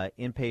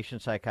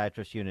 Inpatient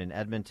psychiatrist unit in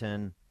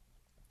Edmonton.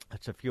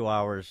 It's a few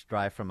hours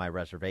drive from my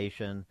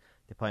reservation.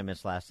 The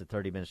appointments lasted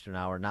 30 minutes to an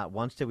hour. Not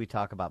once did we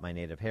talk about my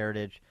native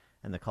heritage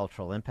and the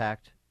cultural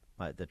impact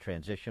the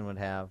transition would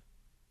have.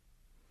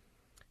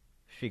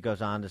 She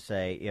goes on to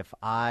say, if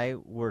I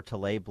were to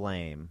lay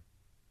blame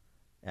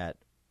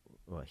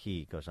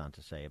he goes on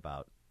to say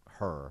about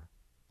her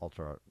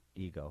alter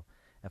ego,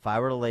 if I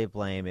were to lay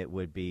blame, it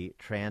would be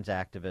trans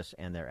activists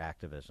and their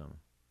activism.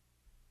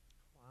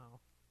 Wow.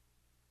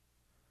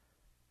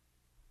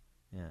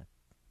 Yeah.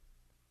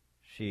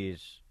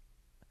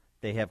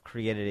 They have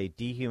created a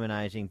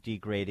dehumanizing,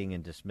 degrading,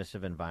 and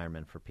dismissive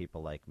environment for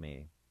people like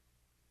me.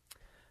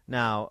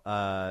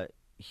 Now,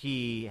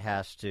 he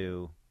has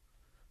to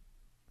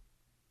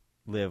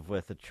live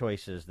with the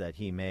choices that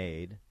he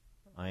made.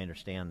 I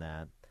understand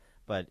that.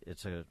 But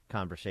it's a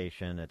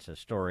conversation, it's a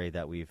story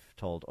that we've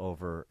told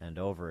over and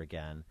over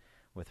again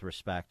with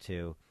respect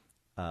to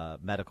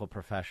medical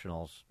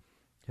professionals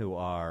who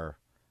are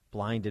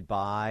blinded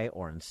by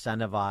or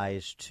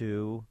incentivized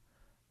to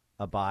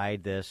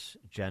abide this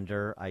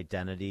gender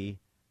identity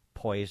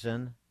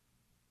poison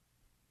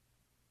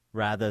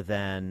rather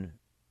than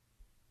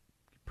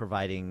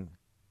providing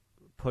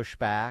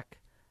pushback,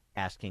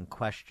 asking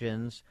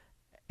questions,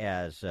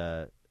 as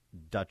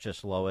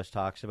Duchess Lois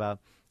talks about,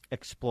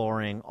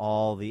 exploring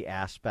all the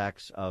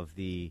aspects of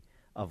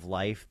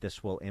life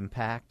this will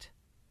impact?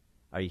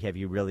 Have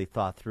you really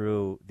thought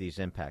through these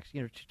impacts?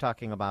 You're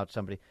talking about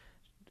somebody.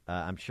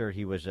 I'm sure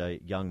he was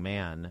a young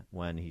man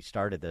when he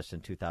started this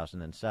in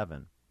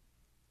 2007.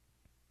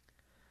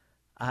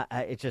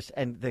 It just,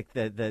 and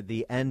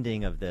the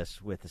ending of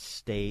this with the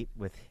state,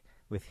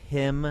 with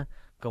him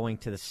going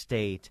to the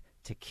state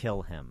to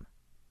kill him.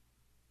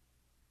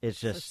 It's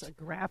just a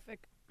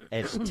graphic.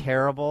 It's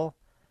terrible.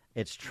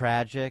 It's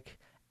tragic,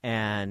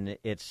 and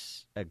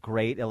it's a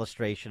great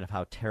illustration of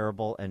how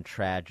terrible and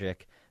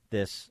tragic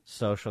this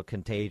social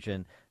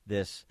contagion,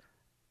 this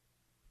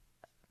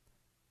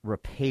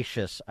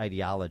rapacious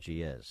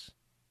ideology is.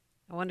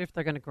 I wonder if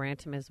they're going to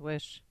grant him his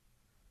wish.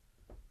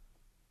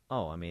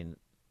 Oh, I mean,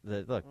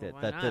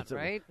 that's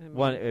right.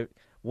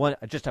 One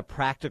just a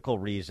practical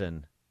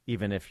reason,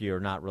 even if you're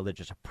not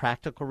religious, a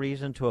practical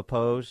reason to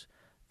oppose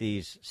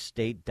these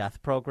state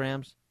death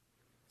programs,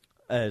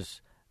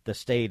 as the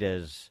state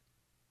is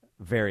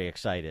very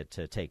excited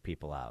to take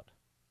people out.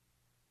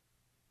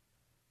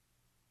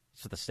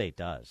 That's what the state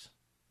does.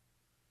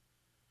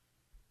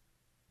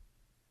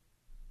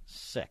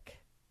 Sick.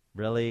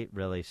 Really,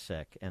 really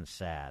sick and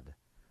sad.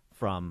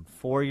 From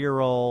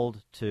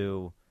 4-year-old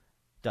to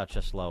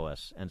Duchess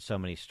Lois, and so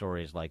many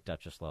stories like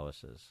Duchess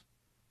Lois's.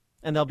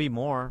 And there'll be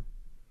more.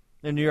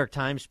 The New York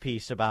Times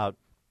piece about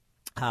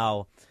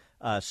how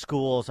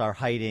schools are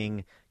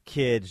hiding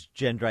kids'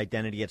 gender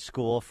identity at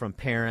school from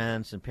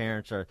parents, and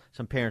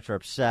some parents are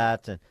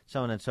upset, and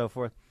so on and so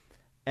forth.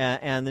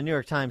 And the New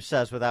York Times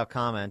says, without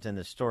comment in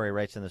the story,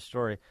 writes in the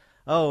story,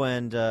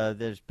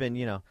 there's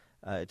been,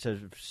 it's a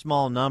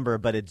small number,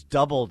 but it's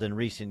doubled in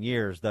recent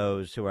years,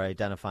 those who are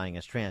identifying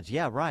as trans.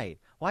 Yeah, right.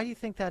 Why do you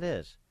think that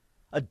is?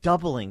 A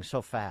doubling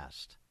so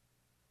fast.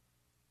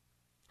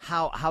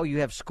 How you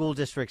have school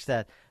districts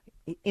that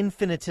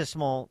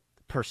infinitesimal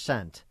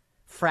percent,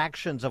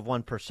 fractions of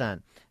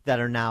 1%, that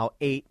are now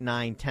 8,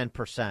 9,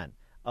 10%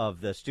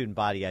 of the student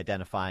body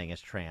identifying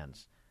as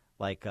trans,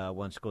 like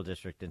one school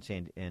district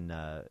in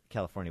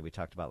California we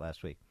talked about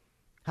last week.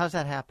 How does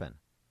that happen?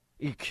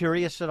 Are you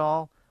curious at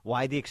all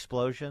why the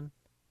explosion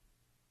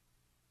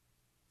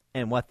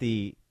and what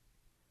the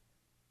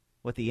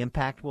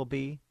impact will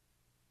be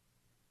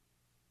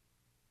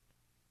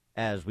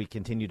as we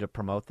continue to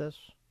promote this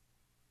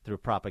through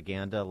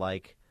propaganda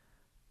like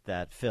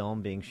that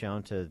film being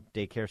shown to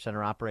daycare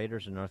center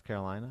operators in North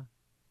Carolina?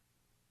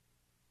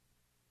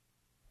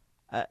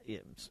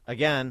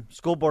 Again,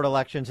 school board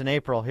elections in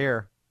April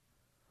here.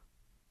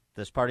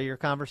 This part of your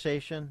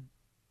conversation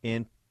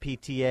in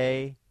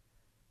PTA,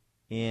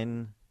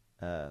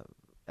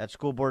 at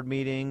school board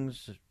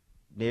meetings,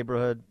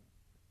 neighborhood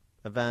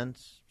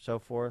events, so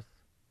forth,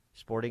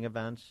 sporting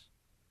events.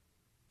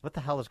 What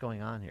the hell is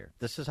going on here?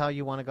 This is how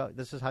you want to go?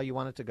 This is how you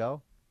want it to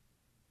go?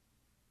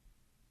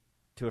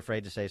 Too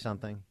afraid to say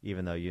something,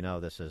 even though you know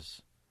this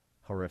is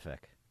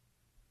horrific.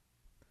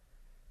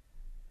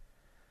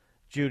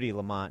 Judy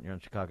Lamont, you're on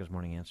Chicago's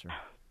Morning Answer.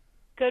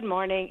 Good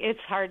morning. It's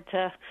hard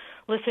to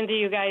listen to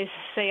you guys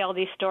say all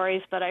these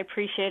stories, but I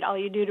appreciate all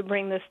you do to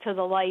bring this to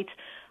the light.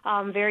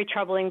 Very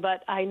troubling,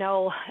 but I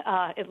know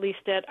at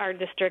least at our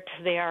district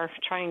they are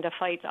trying to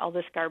fight all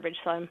this garbage,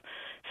 so I'm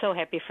so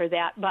happy for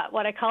that. But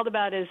what I called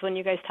about is when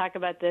you guys talk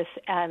about this,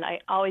 and I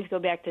always go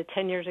back to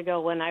 10 years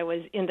ago when I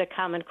was into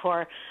Common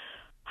Core,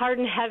 hard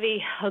and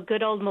heavy, a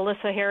good old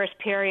Melissa Harris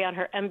Perry on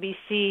her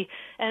NBC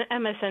and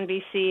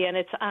MSNBC, and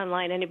it's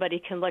online. Anybody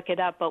can look it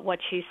up. But what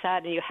she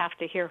said, and you have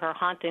to hear her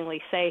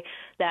hauntingly say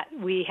that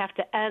we have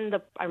to end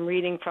I'm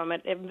reading from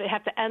it, we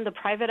have to end the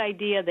private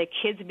idea that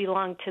kids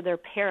belong to their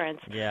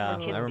parents. Yeah,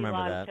 and kids I remember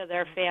belong that. to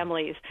their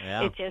families.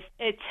 Yeah.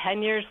 It's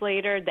 10 years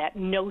later, that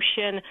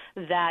notion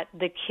that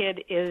the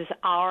kid is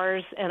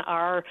ours and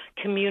our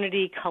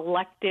community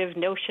collective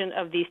notion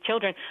of these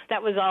children,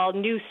 that was all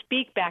new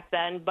speak back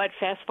then. But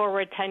fast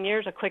forward 10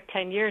 years, a quick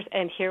 10 years,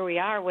 and here we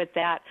are with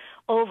that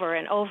over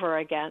and over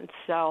again.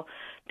 So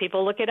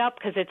people look it up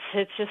because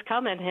it's just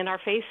coming in our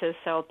faces.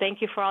 So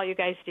thank you for all you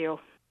guys do.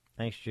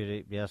 Thanks,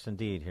 Judy. Yes,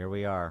 indeed. Here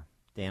we are.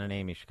 Dan and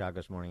Amy,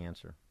 Chicago's Morning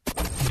Answer.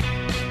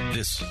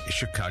 This is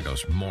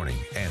Chicago's Morning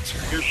Answer.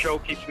 Your show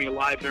keeps me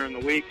alive during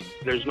the week.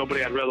 There's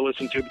nobody I'd rather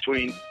listen to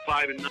between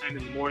 5 and 9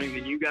 in the morning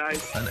than you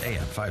guys. On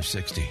AM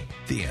 560,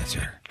 The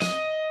Answer.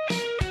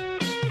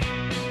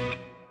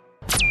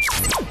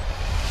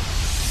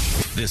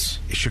 This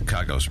is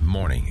Chicago's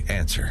Morning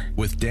Answer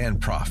with Dan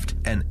Proft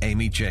and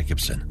Amy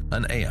Jacobson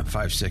on AM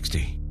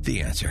 560,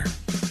 The Answer.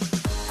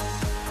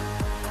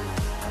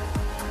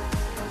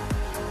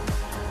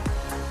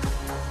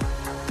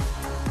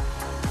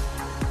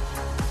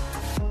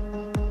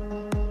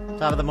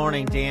 Top of the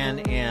morning, Dan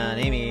and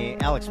Amy.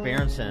 Alex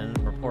Berenson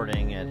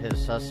reporting at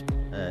his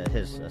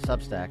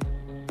Substack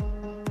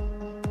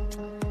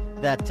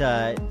that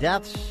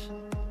deaths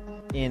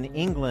in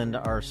England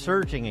are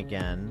surging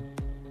again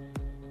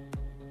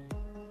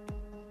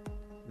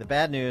The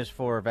bad news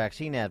for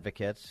vaccine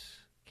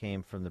advocates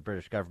came from the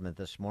British government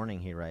this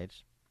morning, he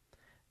writes.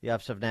 The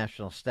Office of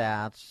National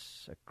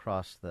Stats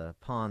across the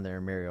pond there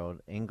in Merry,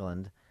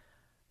 England,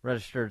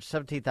 registered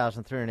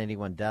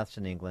 17,381 deaths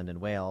in England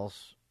and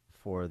Wales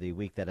for the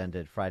week that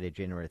ended Friday,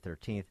 January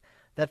 13th.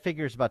 That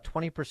figure is about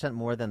 20%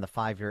 more than the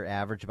 5-year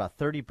average, about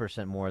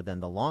 30% more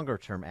than the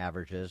longer-term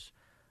averages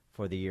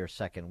for the year's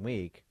second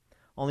week.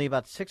 Only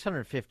about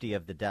 650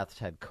 of the deaths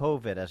had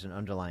COVID as an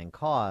underlying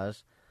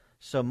cause,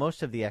 so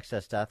most of the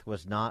excess death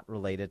was not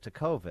related to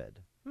COVID.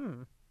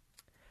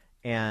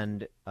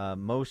 And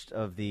most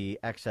of the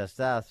excess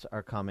deaths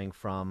are coming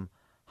from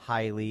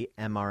highly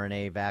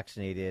mRNA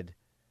vaccinated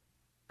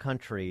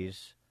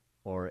countries,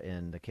 or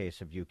in the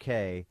case of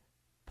UK,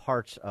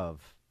 parts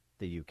of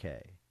the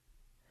UK.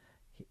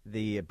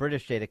 The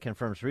British data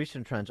confirms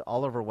recent trends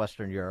all over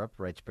Western Europe,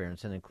 writes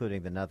Berenson,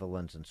 including the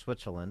Netherlands and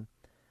Switzerland.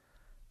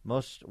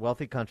 Most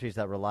wealthy countries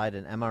that relied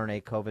on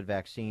mRNA COVID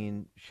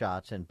vaccine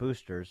shots and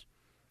boosters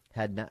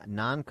had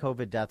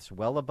non-COVID deaths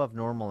well above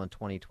normal in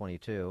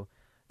 2022.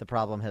 The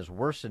problem has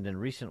worsened in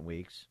recent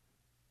weeks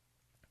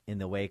in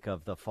the wake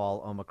of the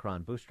fall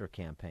Omicron booster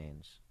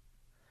campaigns.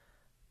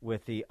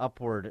 With the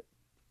upward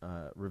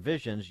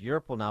revisions,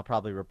 Europe will now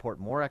probably report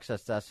more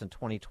excess deaths in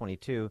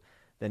 2022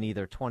 than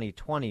either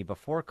 2020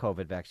 before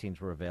COVID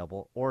vaccines were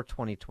available or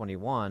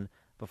 2021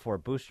 before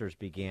boosters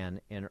began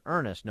in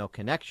earnest. No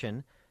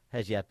connection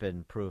has yet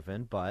been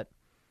proven, but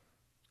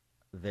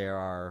there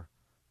are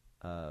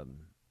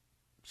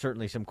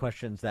certainly some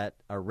questions that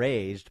are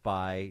raised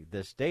by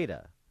this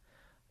data.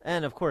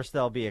 And, of course,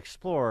 they'll be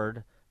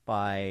explored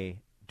by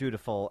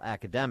dutiful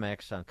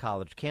academics on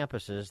college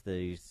campuses.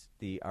 These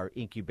are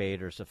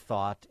incubators of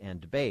thought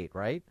and debate,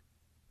 right?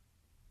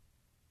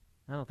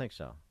 I don't think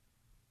so.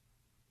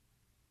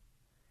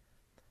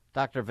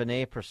 Dr.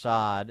 Vinay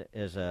Prasad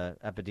is an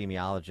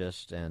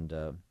epidemiologist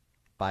and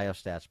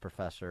biostats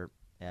professor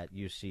at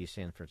UC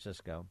San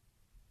Francisco.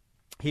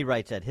 He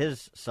writes at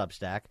his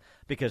Substack,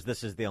 because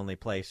this is the only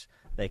place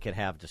they could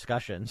have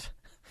discussions,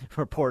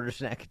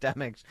 reporters and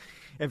academics.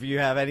 If you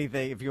have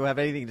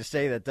anything to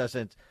say that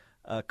doesn't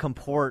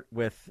comport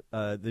with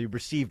the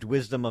received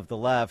wisdom of the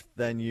left,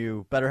 then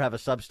you better have a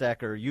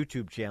Substack or a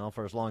YouTube channel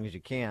for as long as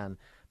you can,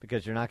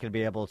 because you're not going to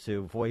be able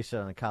to voice it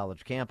on a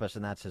college campus,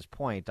 and that's his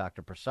point,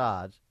 Dr.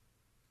 Prasad.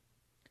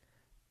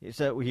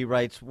 So he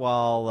writes,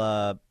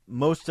 while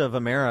most of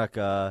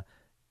America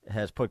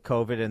has put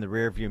COVID in the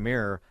rearview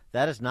mirror,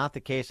 that is not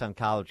the case on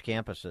college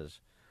campuses.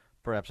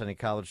 Perhaps any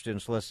college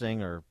students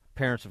listening or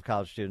parents of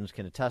college students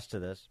can attest to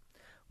this.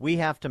 We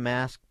have to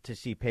mask to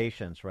see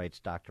patients, writes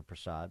Dr.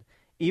 Prasad,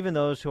 even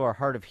those who are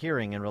hard of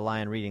hearing and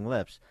rely on reading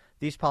lips.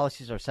 These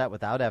policies are set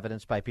without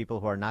evidence by people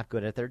who are not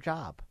good at their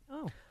job.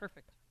 Oh,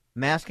 perfect.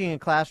 Masking in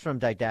classroom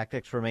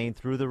didactics remain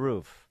through the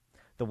roof.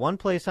 The one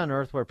place on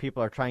earth where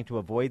people are trying to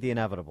avoid the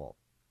inevitable.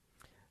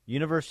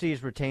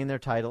 Universities retain their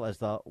title as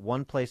the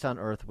one place on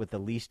earth with the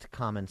least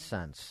common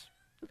sense.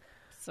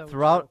 So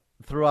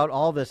Throughout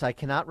all this, I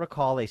cannot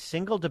recall a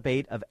single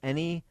debate of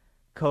any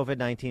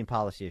COVID-19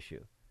 policy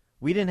issue.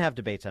 We didn't have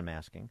debates on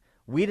masking.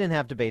 We didn't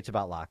have debates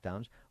about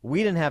lockdowns.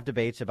 We didn't have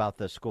debates about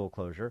the school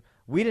closure.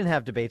 We didn't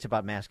have debates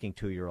about masking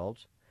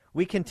 2-year-olds.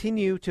 We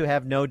continue to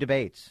have no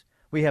debates.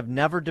 We have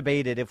never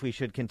debated if we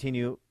should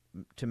continue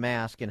to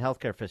mask in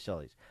healthcare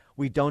facilities.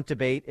 We don't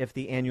debate if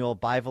the annual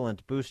bivalent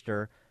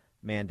booster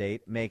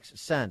mandate makes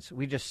sense.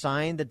 We just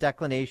signed the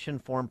declination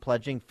form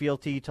pledging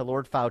fealty to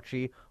Lord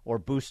Fauci or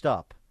boost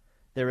up.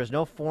 There is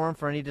no forum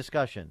for any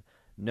discussion.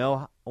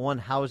 No one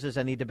houses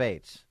any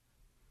debates.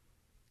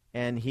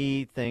 And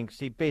he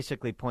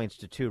basically points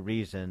to two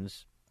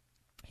reasons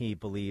he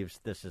believes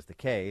this is the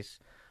case.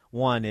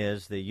 One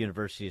is the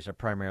universities are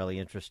primarily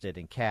interested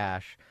in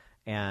cash,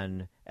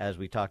 and as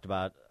we talked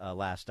about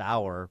last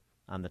hour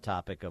on the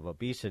topic of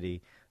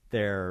obesity,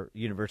 their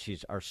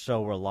universities are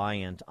so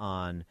reliant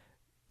on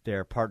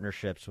their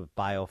partnerships with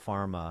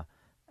biopharma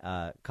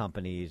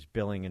companies,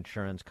 billing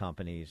insurance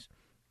companies.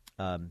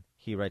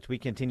 He writes, we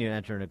continue to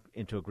enter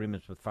into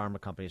agreements with pharma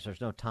companies.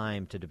 There's no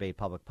time to debate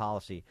public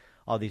policy.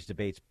 All these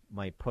debates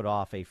might put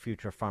off a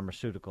future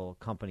pharmaceutical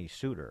company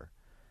suitor.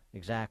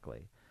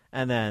 Exactly.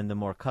 And then the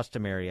more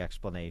customary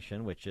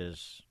explanation, which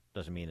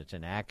doesn't mean it's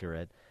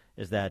inaccurate,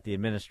 is that the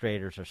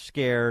administrators are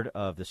scared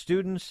of the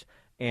students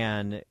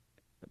and,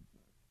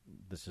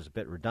 this is a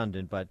bit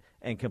redundant,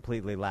 and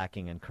completely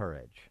lacking in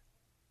courage.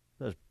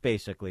 There's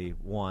basically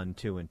 1,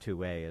 2, and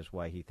 2A is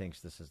why he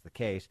thinks this is the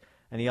case.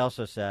 And he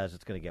also says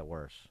it's going to get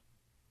worse.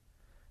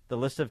 The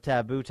list of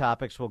taboo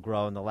topics will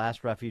grow, and the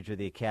last refuge of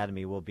the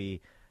academy will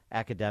be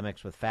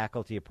academics with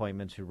faculty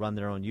appointments who run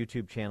their own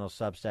YouTube channels,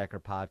 Substack, or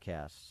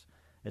podcasts.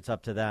 It's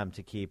up to them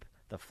to keep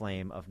the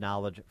flame of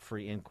knowledge,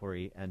 free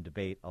inquiry, and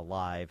debate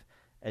alive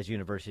as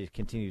universities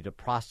continue to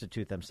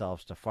prostitute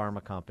themselves to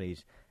pharma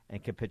companies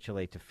and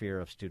capitulate to fear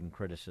of student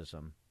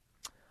criticism.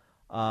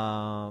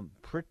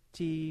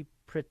 Pretty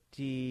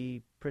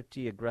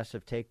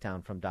aggressive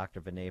takedown from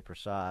Dr. Vinay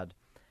Prasad,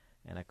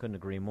 and I couldn't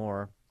agree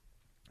more.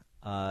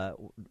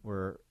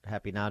 We're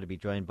happy now to be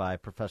joined by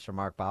Professor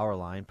Mark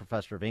Bauerlein,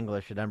 professor of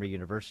English at Emory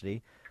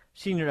University,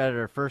 senior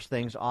editor of First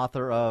Things,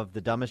 author of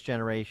The Dumbest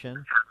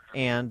Generation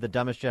and The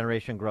Dumbest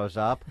Generation Grows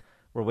Up.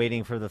 We're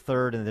waiting for the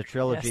third in the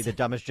trilogy. Yes. The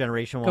Dumbest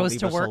Generation Won't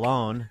Leave Us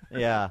Alone.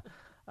 Yeah.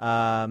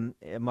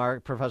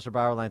 Professor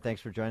Bauerlein,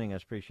 thanks for joining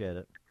us. Appreciate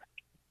it.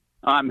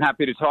 I'm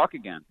happy to talk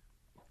again.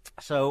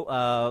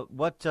 So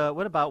what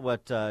about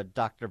what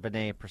Dr.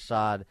 Vinay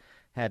Prasad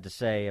had to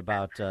say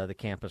about the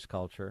campus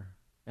culture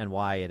and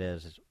why it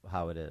is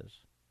how it is?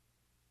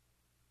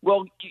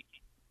 Well,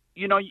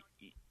 you know,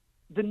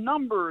 the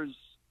numbers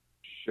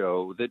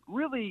show that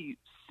really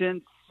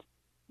since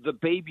the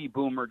baby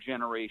boomer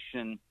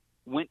generation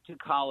went to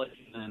college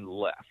and then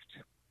left,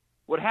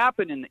 what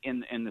happened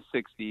in the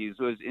 60s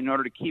was, in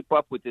order to keep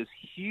up with this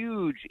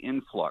huge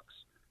influx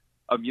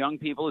of young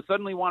people who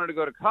suddenly wanted to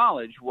go to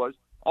college, was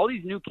all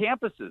these new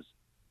campuses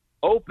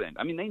opened.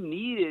 I mean, they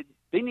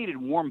needed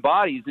warm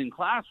bodies in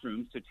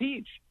classrooms to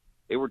teach.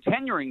 They were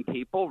tenuring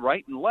people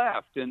right and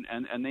left, and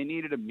they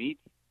needed to meet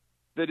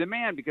the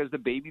demand because the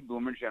baby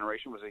boomer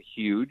generation was a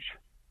huge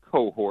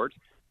cohort,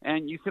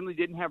 and you simply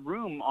didn't have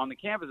room on the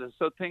campuses.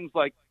 So things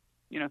like,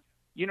 you know,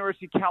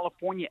 University of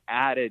California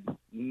added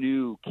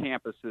new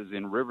campuses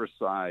in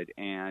Riverside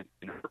and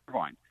in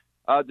Irvine.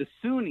 The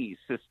SUNY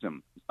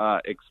system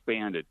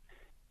expanded.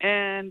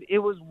 And it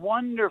was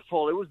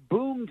wonderful. It was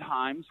boom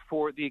times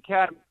for the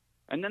academy.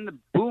 And then the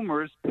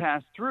boomers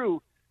passed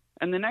through,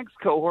 and the next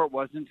cohort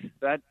wasn't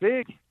that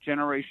big,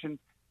 Generation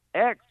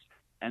X.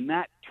 And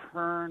that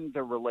turned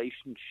the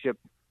relationship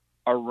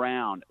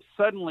around.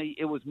 Suddenly,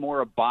 it was more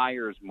a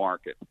buyer's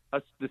market.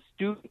 The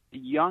student, the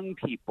young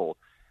people,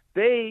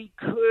 they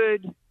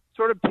could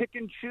sort of pick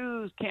and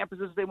choose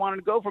campuses they wanted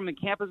to go from, and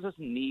campuses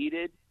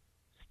needed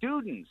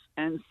students.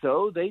 And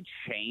so they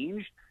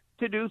changed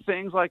to do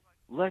things like,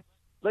 let's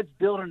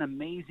build an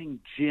amazing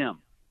gym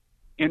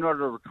in order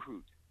to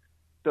recruit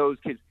those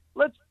kids.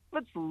 Let's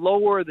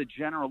lower the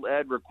general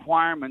ed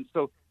requirements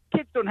so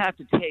kids don't have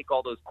to take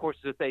all those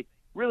courses if they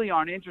really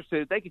aren't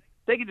interested. They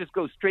can just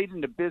go straight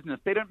into business.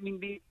 They don't need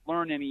to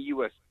learn any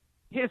U.S.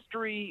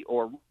 history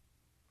or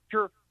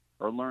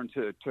learn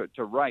to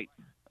write.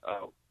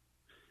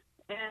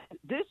 And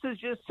this has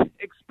just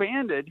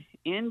expanded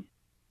into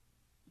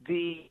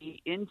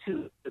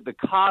the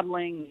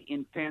coddling,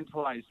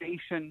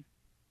 infantilization,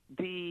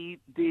 the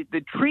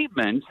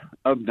treatment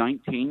of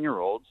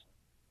 19-year-olds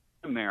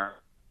in America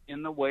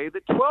in the way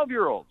that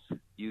 12-year-olds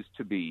used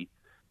to be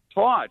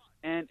taught.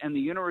 And the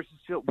universities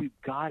feel we've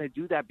got to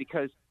do that,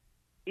 because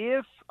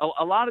if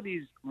a lot of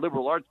these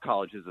liberal arts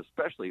colleges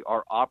especially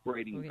are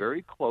operating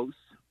very close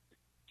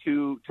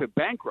to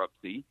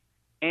bankruptcy,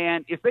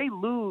 and if they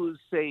lose,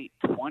 say,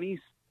 20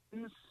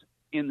 students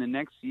in the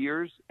next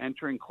years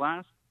entering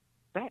class,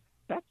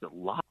 that's a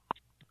lot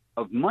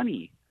of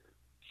money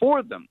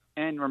for them.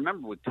 And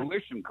remember, with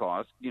tuition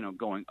costs,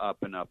 going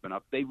up and up and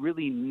up, they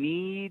really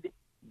need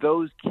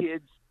those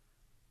kids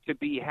to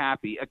be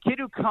happy. A kid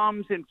who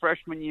comes in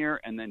freshman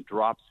year and then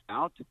drops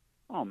out,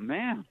 oh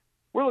man,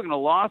 we're looking at a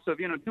loss of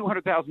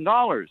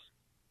 $200,000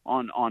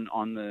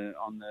 on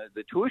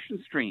the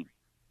tuition stream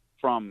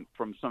from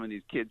some of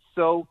these kids.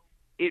 So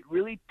it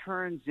really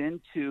turns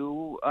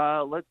into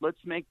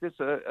let's make this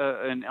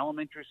an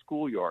elementary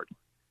schoolyard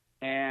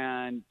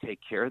and take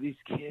care of these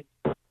kids.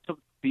 So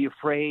be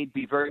afraid,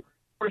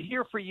 we're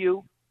here for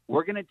you.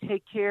 We're going to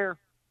take care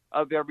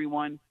of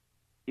everyone.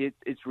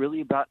 It's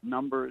really about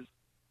numbers,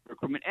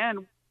 recruitment,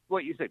 and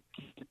what you said,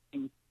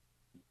 keeping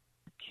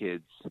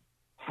kids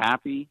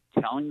happy,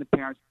 telling the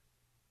parents,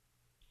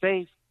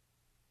 safe.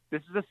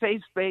 This is a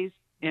safe space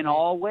in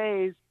all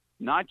ways,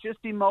 not just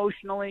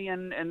emotionally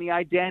and the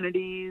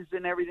identities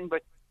and everything,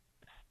 but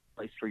a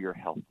place for your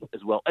health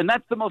as well. And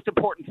that's the most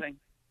important thing.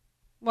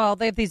 Well,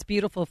 they have these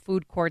beautiful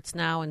food courts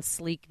now and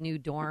sleek new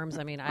dorms.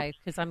 I mean,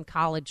 because I'm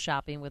college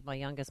shopping with my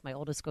youngest. My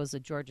oldest goes to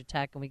Georgia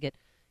Tech, and we get,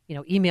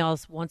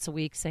 emails once a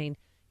week saying,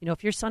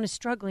 if your son is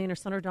struggling or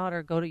son or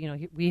daughter, go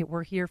to,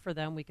 we're here for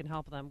them. We can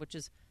help them, which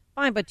is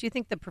fine. But do you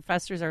think the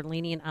professors are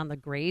leaning on the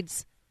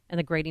grades and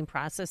the grading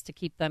process to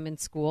keep them in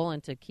school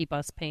and to keep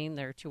us paying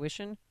their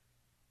tuition?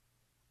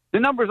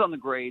 The numbers on the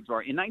grades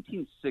are, in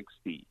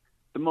 1960,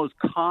 the most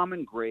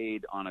common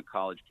grade on a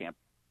college campus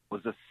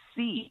was a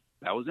C.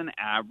 That was an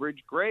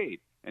average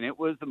grade, and it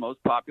was the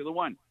most popular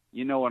one.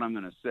 You know what I'm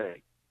going to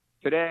say.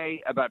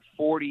 Today, about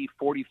 40,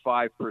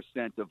 45%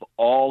 of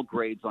all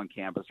grades on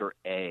campus are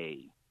A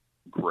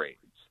grades.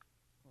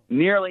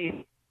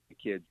 Nearly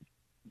kids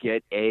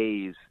get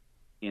A's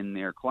in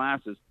their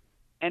classes,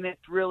 and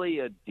it's really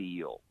a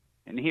deal.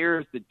 And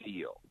here's the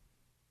deal.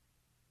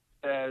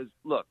 It says,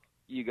 look,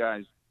 you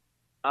guys,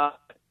 I've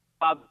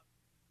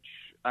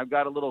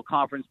got a little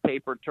conference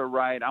paper to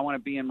write. I want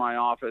to be in my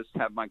office,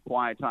 have my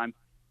quiet time.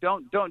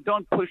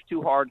 Don't push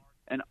too hard,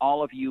 and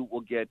all of you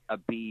will get a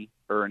B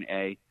or an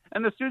A.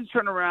 And the students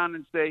turn around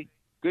and say,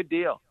 good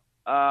deal.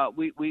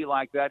 We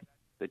like that.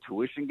 The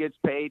tuition gets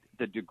paid.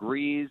 The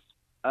degrees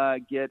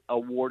get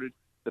awarded.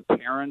 The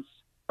parents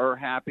are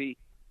happy.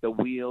 The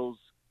wheels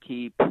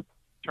keep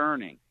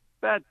turning.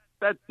 That's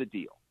the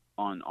deal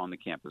on the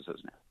campuses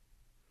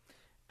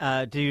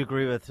now. Do you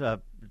agree with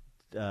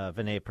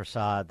Vinay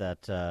Prasad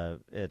that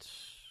it's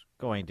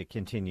going to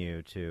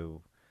continue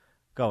to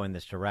go in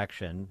this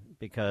direction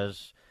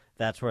because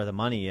that's where the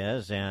money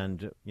is,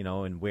 and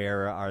and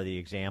where are the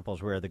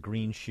examples, where are the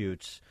green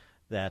shoots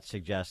that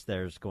suggest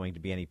there's going to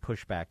be any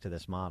pushback to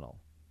this model?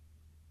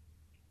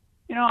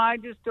 I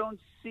just don't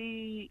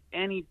see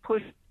any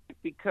pushback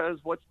because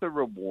what's the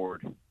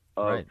reward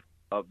of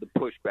the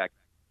pushback?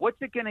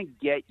 What's it going to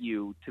get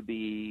you to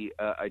be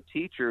a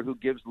teacher who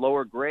gives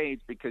lower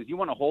grades because you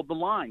want to hold the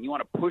line? You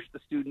want to push the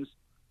students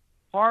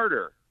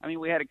harder. I mean,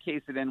 we had a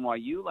case at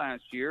NYU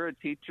last year. A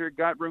teacher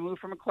got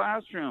removed from a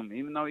classroom,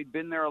 even though he'd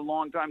been there a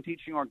long time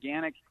teaching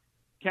organic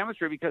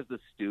chemistry, because the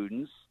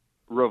students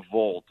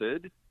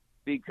revolted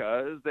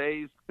because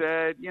they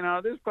said,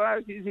 this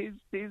class, he's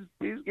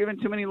given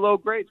too many low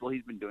grades. Well,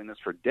 he's been doing this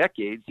for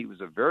decades. He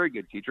was a very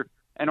good teacher.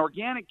 And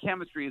organic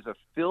chemistry is a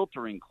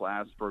filtering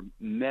class for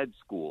med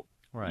school.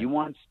 Right. You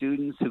want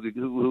students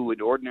who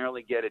would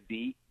ordinarily get a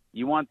D.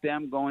 You want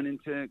them going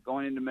into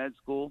med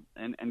school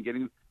and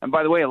getting. And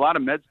by the way, a lot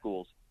of med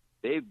schools,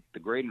 the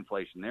grade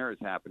inflation there has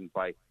happened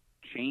by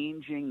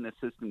changing the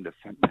system to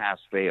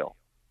pass-fail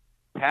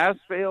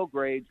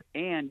grades,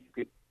 and you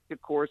could take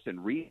a course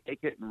and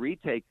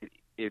retake it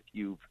if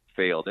you've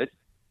failed it.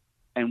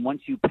 And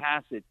once you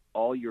pass it,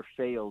 all your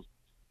fails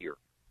here.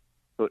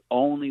 So it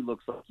only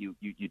looks like you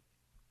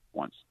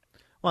once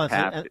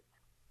passed it.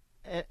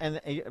 And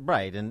it's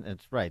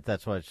right.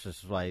 That's why it's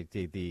just like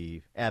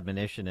the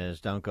admonition is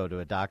don't go to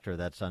a doctor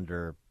that's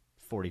under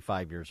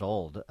 45 years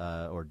old,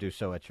 or do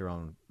so at your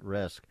own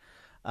risk.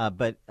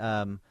 But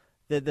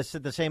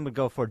the same would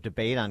go for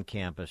debate on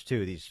campus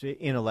too. These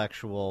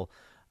intellectual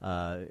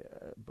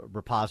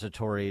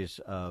repositories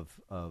of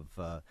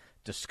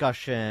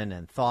discussion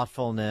and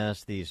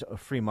thoughtfulness, these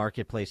free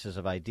marketplaces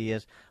of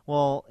ideas.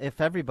 Well, if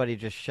everybody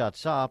just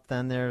shuts up,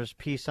 then there's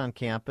peace on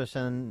campus,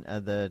 and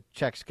the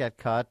checks get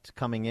cut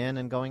coming in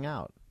and going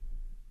out.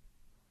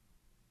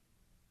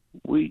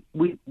 We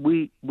need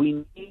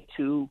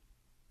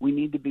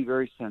to be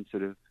very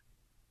sensitive.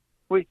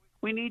 We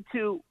need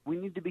to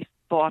be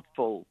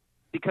thoughtful,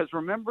 because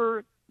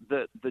remember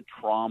the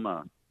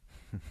trauma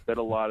that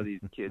a lot of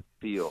these kids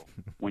feel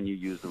when you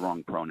use the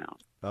wrong pronoun.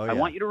 Oh, yeah. I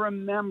want you to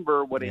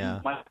remember what a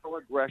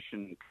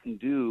microaggression can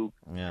do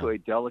to a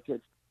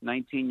delicate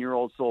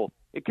 19-year-old soul.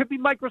 It could be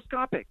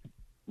microscopic,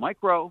 but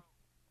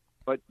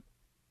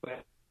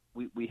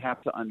we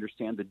have to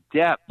understand the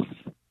depth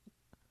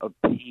of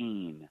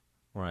pain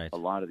a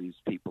lot of these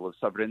people have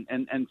suffered.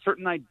 And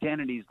certain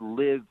identities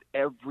live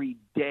every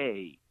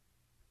day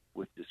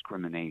with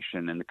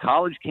discrimination. And the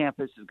college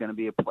campus is going to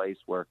be a place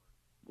where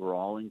we're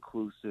all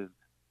inclusive.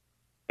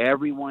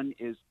 Everyone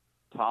is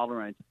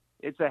tolerant.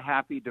 It's a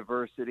happy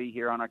diversity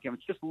here on our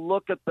campus. Just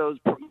look at those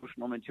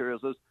promotional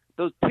materials,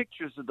 those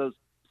pictures of those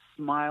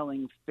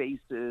smiling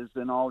faces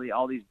and all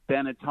these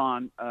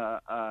Benetton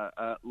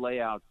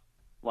layouts.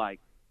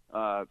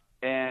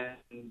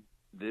 And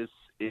this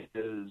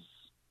is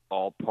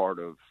all part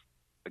of,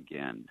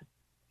 again,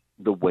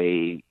 the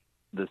way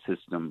the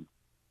system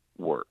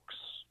works.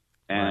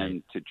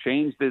 And to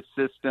change this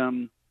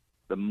system,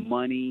 the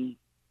money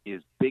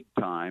is big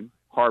time.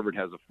 Harvard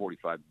has a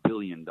 $45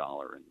 billion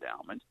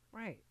endowment.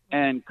 Right.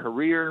 And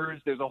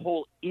careers, there's a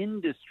whole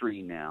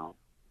industry now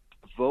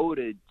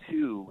devoted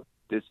to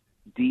this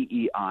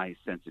DEI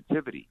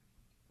sensitivity.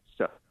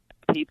 So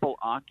people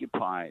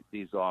occupy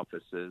these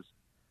offices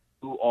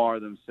who are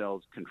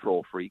themselves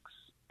control freaks.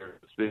 They're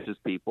suspicious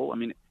people. I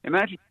mean,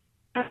 imagine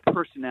what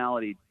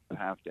personality you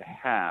have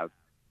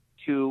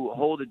to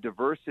hold a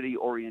diversity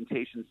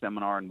orientation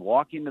seminar and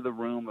walk into the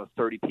room of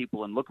 30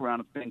 people and look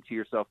around and think to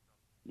yourself,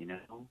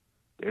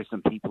 there's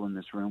some people in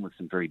this room with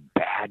some very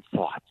bad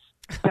thoughts,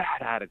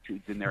 bad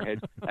attitudes in their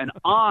heads, and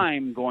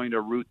I'm going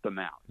to root them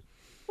out.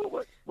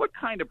 Well, what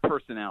kind of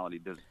personality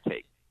does it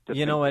take to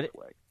think this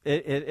way?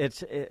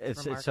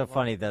 It's so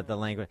funny that the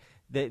language.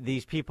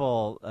 These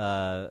people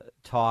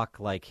talk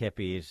like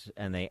hippies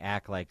and they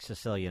act like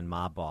Sicilian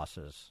mob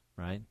bosses,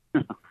 right?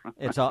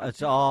 It's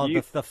all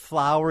the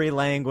flowery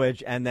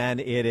language, and then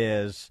it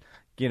is,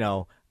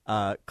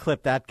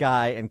 clip that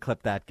guy and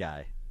clip that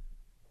guy.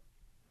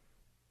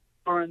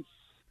 Tolerance,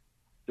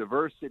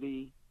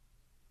 diversity,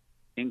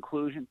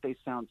 inclusion, they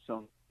sound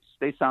so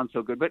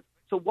good. But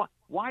so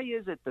why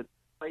is it that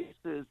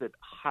places that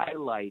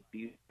highlight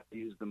these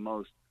values the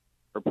most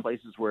are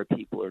places where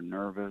people are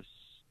nervous?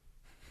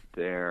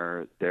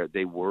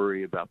 They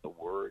worry about the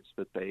words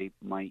that they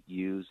might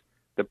use.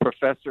 The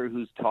professor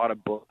who's taught a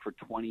book for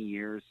 20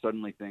 years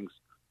suddenly thinks,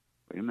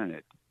 wait a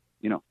minute,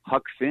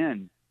 Huck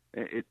Finn,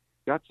 it's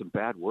got some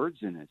bad words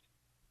in it.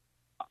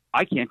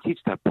 I can't teach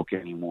that book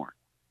anymore.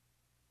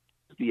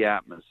 The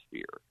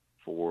atmosphere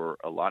for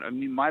a lot. I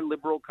mean, my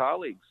liberal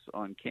colleagues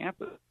on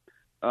campus,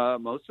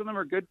 most of them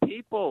are good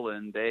people,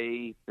 and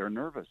they're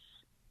nervous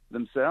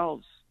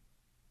themselves.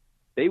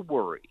 They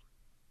worry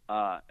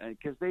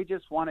because they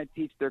just want to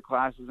teach their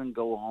classes and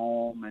go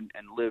home and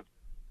live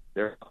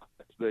their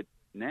lives. But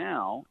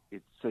now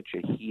it's such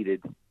a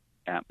heated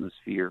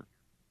atmosphere.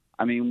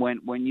 I mean,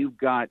 when you've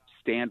got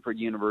Stanford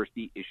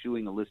University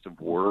issuing a list of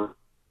words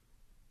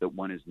that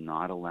one is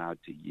not allowed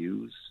to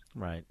use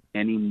right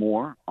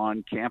anymore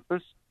on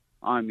campus.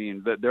 I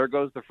mean, there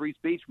goes the free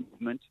speech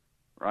movement,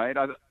 right?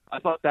 I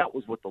thought that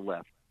was what the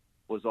left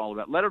was all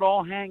about. Let it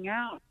all hang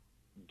out.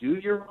 Do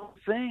your own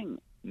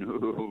thing.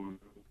 No.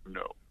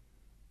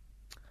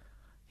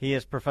 He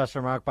is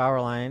Professor Mark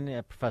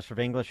Bauerlein, professor of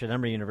English at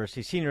Emory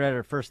University, senior editor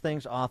at First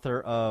Things,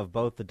 author of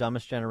both The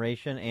Dumbest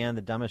Generation and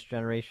The Dumbest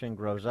Generation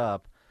Grows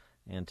Up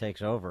and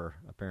Takes Over,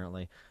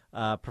 apparently.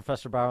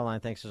 Professor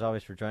Bauerlein, thanks as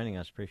always for joining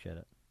us. Appreciate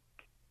it.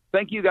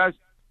 Thank you, guys.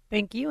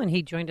 Thank you, and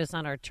he joined us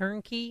on our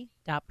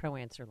turnkey.pro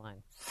answer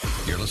line.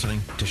 You're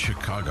listening to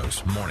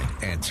Chicago's Morning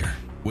Answer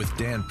with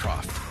Dan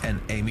Proft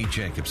and Amy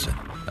Jacobson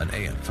on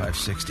AM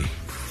 560.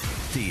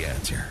 The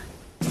Answer.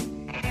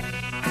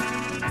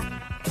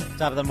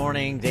 Top of the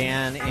morning,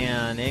 Dan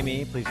and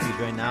Amy. Please be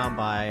joined now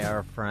by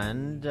our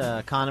friend,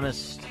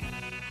 economist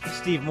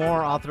Steve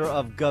Moore, author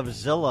of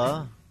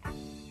Govzilla.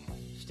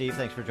 Steve,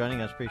 thanks for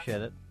joining us.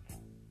 Appreciate it.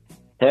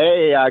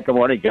 Hey, good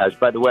morning, guys.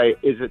 By the way,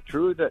 is it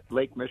true that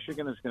Lake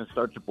Michigan is going to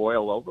start to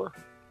boil over?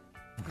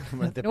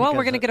 Well,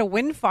 we're going to get a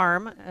wind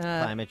farm.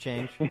 Climate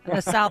change. On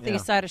the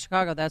southeast side of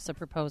Chicago. That's the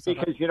proposal.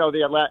 Because,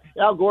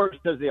 Al Gore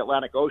says the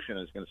Atlantic Ocean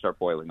is going to start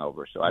boiling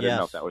over, so I didn't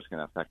know if that was going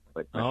to affect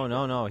Lake Michigan.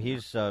 Oh, no.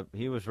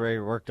 He was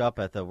very worked up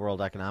at the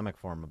World Economic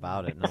Forum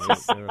about it. No,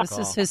 this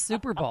is his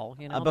Super Bowl.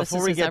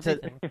 Before we get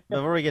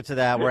to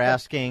that, we're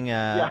asking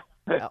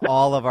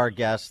all of our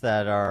guests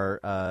that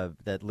are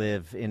that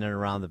live in and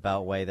around the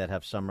Beltway that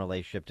have some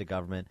relationship to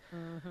government.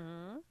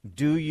 Mm-hmm.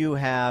 Do you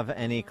have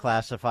any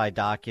classified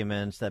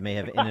documents that may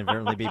have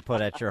inadvertently been put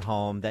at your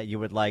home that you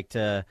would like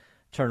to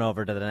turn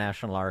over to the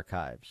National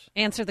Archives?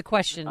 Answer the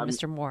question,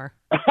 Mr. Moore.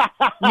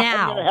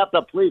 Now. I'm going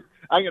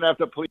to have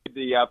to plead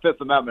the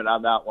Fifth Amendment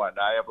on that one.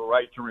 I have a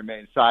right to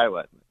remain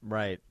silent.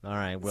 Right. All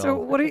right. Well, so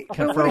what do you,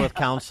 confer with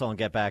counsel and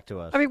get back to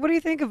us. I mean, what do you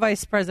think of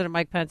Vice President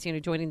Mike Pence,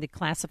 joining the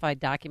classified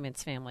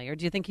documents family? Or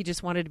do you think he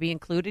just wanted to be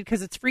included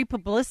because it's free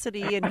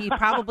publicity and he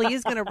probably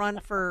is going to run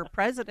for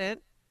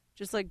president,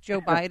 just like Joe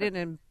Biden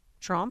and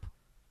Trump?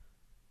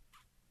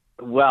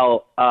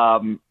 Well,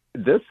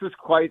 this is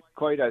quite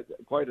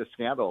a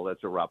scandal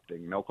that's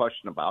erupting, no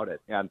question about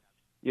it. And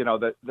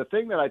the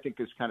thing that I think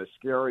is kind of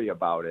scary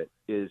about it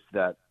is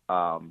that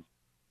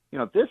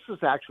this is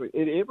actually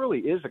it really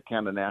is a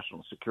kind of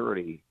national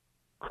security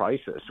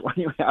crisis when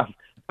you have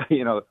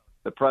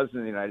the president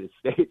of the United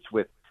States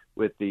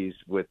with these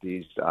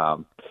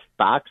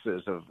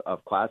boxes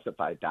of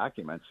classified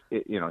documents,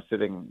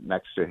 sitting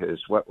next to his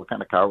what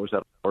kind of car was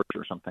that, a Porsche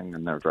or something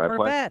in their driveway?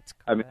 Corvette.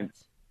 I mean,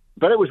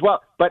 but it was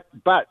but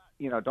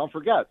don't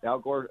forget Al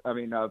Gore.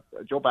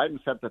 Joe Biden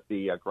said that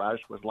the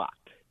garage was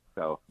locked.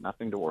 So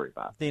nothing to worry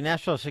about. The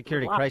national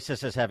security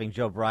crisis is having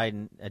Joe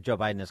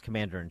Biden as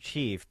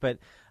commander-in-chief. But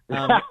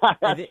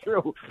that's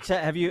true. So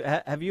have you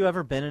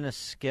ever been in a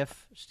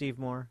skiff, Steve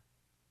Moore?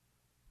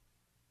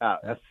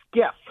 A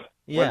skiff.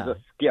 Yeah. What is a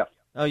skiff?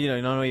 Oh, you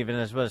don't know even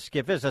what a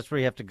skiff is. That's where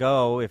you have to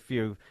go if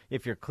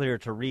you're clear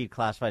to read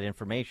classified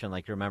information,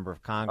 like you're a member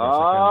of Congress.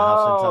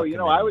 Oh,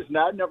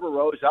 I never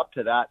rose up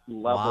to that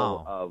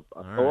level of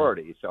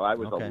authority. Right. So I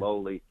was a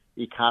lowly.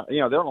 There aren't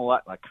a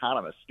lot of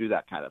economists do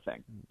that kind of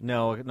thing.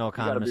 No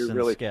economists in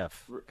the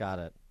skiff. Got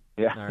it.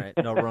 Yeah. All right.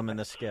 No room in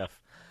the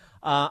skiff.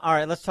 All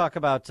right. Let's talk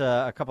about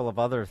a couple of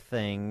other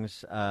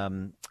things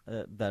that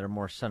are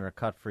more center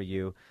cut for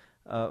you.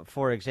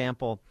 For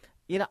example,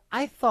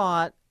 I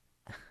thought,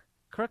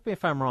 correct me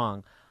if I'm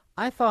wrong,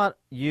 I thought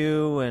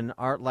you and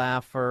Art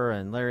Laffer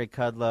and Larry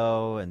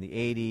Kudlow and the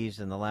 80s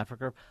and the Laffer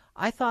curve,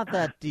 I thought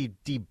that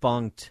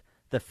debunked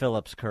the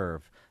Phillips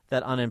curve,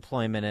 that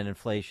unemployment and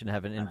inflation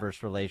have an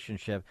inverse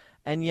relationship,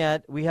 and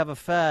yet we have a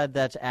Fed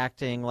that's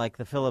acting like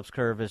the Phillips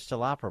curve is still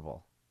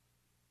operable.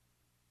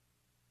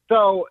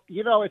 So,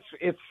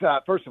 it's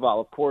first of all,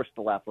 of course,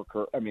 the Laffer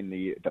curve,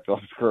 the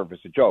Phillips curve is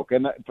a joke.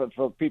 And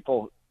for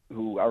people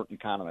who aren't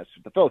economists,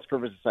 the Phillips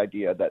curve is this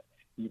idea that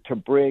to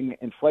bring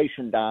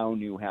inflation down,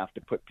 you have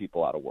to put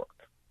people out of work.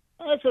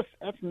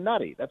 That's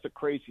nutty. That's a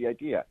crazy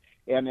idea.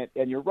 And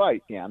you're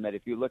right, Dan, that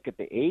if you look at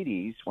the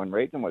 80s when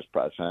Reagan was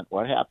president,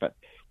 what happened?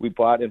 We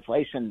brought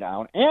inflation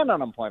down and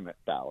unemployment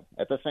down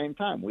at the same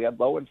time. We had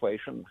low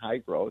inflation, high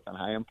growth, and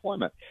high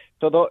employment.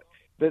 So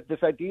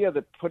this idea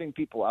that putting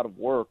people out of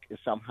work is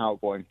somehow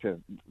going to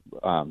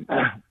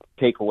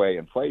take away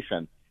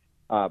inflation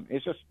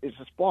is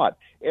just flawed.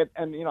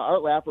 And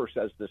Art Laffer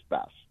says this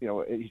best.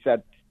 He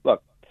said,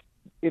 look,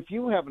 if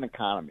you have an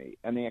economy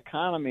and the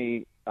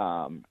economy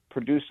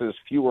produces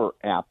fewer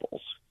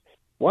apples,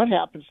 what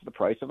happens to the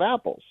price of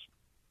apples?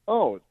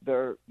 Oh,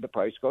 the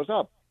price goes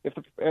up. If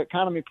the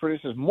economy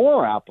produces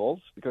more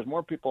apples because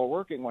more people are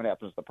working, what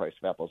happens to the price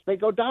of apples? They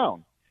go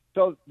down.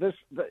 So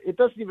it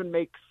doesn't even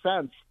make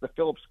sense, the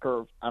Phillips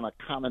curve, on a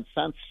common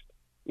sense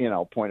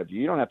point of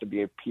view. You don't have to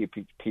be a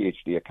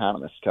PhD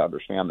economist to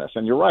understand this.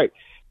 And you're right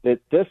that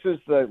this is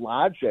the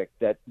logic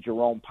that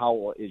Jerome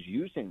Powell is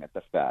using at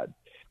the Fed,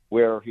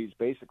 where he's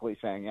basically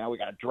saying, we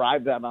got to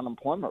drive that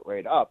unemployment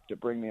rate up to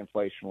bring the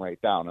inflation rate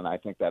down. And I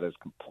think that is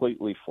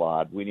completely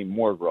flawed. We need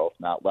more growth,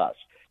 not less.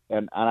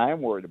 And I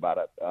am worried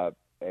about a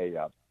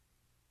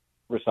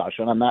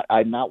recession.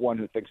 I'm not one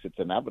who thinks it's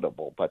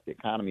inevitable, but the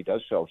economy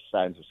does show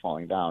signs of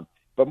slowing down.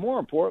 But more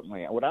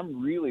importantly, what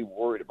I'm really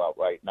worried about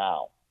right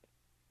now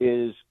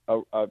is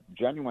a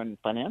genuine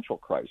financial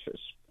crisis.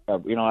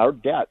 Our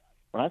debt.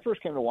 When I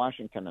first came to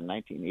Washington in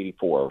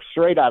 1984,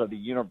 straight out of the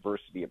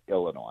University of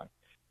Illinois,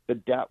 the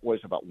debt was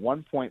about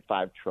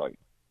 $1.5 trillion.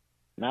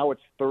 Now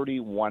it's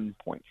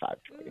 $31.5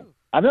 trillion.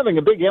 I'm having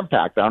a big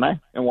impact, aren't I,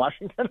 in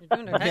Washington?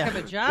 You're doing a heck of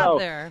a job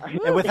there.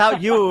 And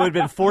without you, it would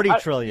have been $40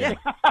 trillion.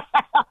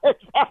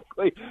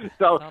 Exactly.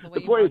 So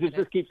the point is, it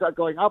just keeps on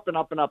going up and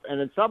up and up.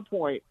 And at some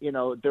point,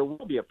 there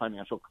will be a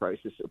financial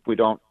crisis if we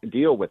don't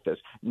deal with this.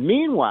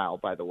 Meanwhile,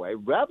 by the way,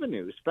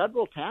 revenues,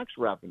 federal tax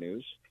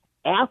revenues,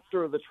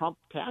 after the Trump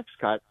tax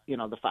cut,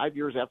 the 5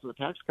 years after the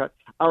tax cut,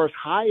 are as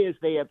high as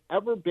they have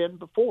ever been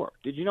before.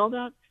 Did you know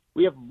that?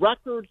 We have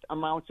record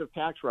amounts of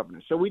tax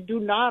revenue. So we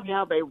do not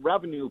have a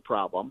revenue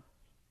problem.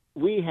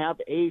 We have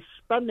a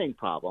spending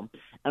problem.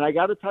 And I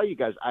got to tell you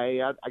guys,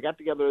 I got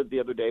together the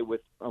other day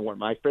with one of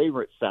my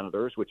favorite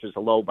senators, which is a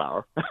low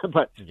bar,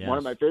 but yes. One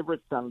of my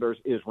favorite senators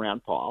is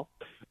Rand Paul.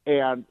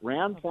 And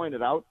Rand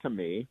pointed out to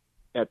me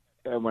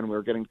when we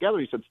were getting together,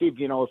 he said, Steve,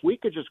 if we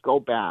could just go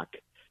back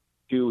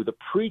to the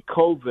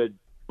pre-COVID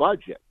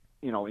budget,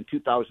 in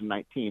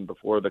 2019,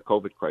 before the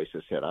COVID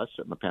crisis hit us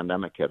and the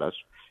pandemic hit us,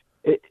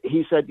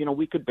 he said,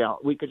 we could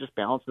just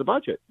balance the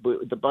budget.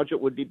 The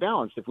budget would be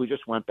balanced if we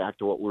just went back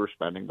to what we were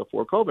spending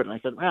before COVID. And I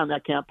said, man,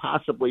 that can't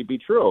possibly be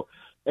true.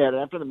 And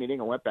after the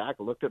meeting, I went back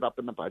and looked it up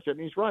in the budget,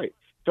 and he's right.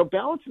 So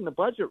balancing the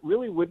budget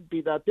really wouldn't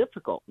be that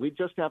difficult. We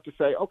just have to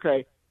say,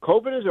 okay,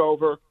 COVID is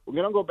over. We're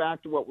going to go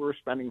back to what we were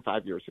spending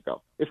 5 years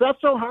ago. Is that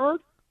so hard?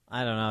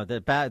 I don't know.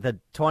 The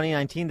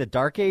 2019, the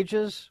dark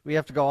ages, we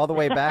have to go all the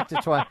way back to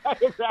 20.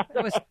 Exactly.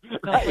 It was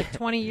like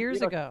 20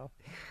 years ago.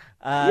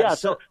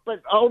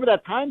 But over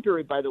that time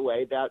period, by the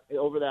way,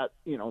 over that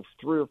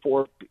 3 or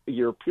 4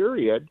 year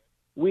period,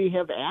 we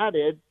have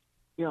added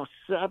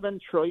 $7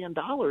 trillion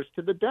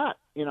to the debt.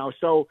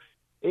 So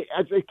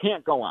it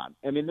can't go on.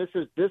 I mean, this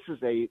is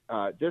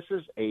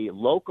a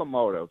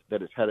locomotive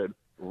that is headed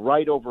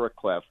right over a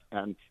cliff.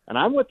 And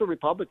I'm with the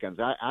Republicans.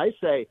 I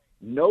say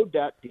no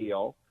debt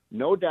deal,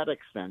 no debt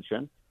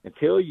extension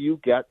until you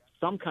get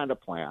some kind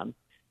of plan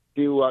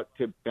to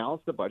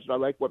balance the budget. I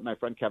like what my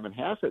friend Kevin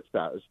Hassett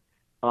says.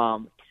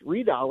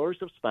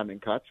 $3 of spending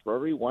cuts for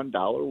every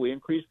 $1 we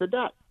increase the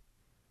debt.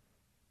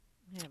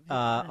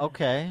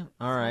 Okay,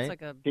 all right. Like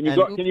can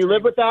you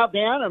live with that,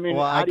 Dan? I mean,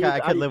 well, I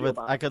could live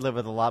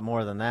with a lot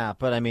more than that.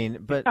 But I mean,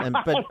 but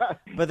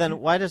then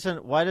why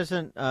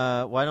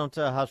don't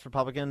House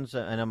Republicans?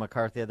 I know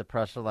McCarthy had the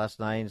presser last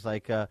night. He's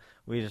like,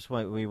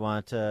 we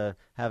want to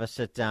have a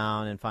sit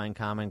down and find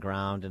common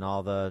ground and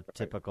all the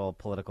typical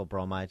political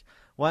bromides.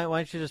 Why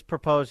don't you just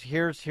propose?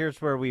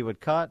 Here's where we would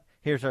cut.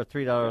 Here's our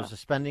 $3 of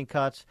spending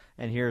cuts,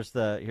 and here's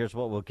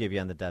what we'll give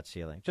you on the debt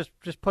ceiling.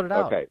 Just put it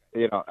out. Okay,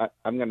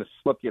 I'm going to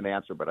slip you an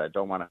answer, but I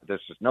don't want to.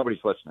 Nobody's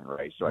listening,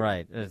 right? So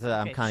right.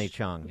 I'm Connie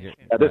Chung.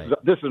 This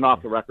is an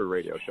off-the-record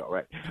radio show,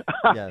 right?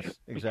 Yes,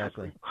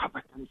 exactly.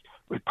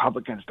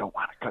 Republicans don't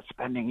want to cut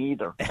spending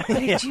either. What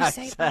did you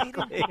say,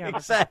 exactly.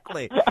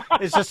 Exactly.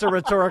 It's just a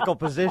rhetorical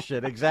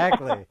position.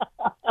 Exactly.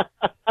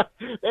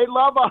 They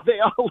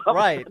all love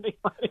right,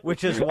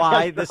 which is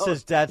why this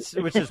is debts.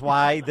 Which is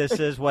why this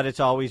is what it's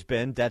always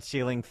been: debt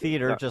ceiling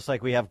theater. Just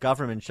like we have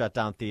government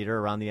shutdown theater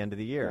around the end of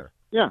the year.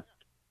 Yeah,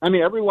 I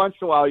mean, every once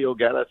in a while you'll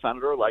get a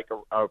senator like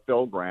a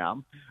Phil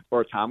Gramm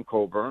or a Tom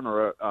Coburn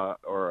or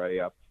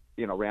a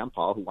Rand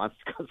Paul who wants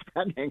to cut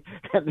spending,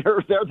 and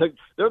they're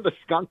the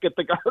skunk at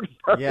the garden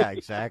party. Yeah,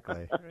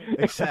 exactly,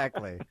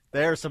 exactly.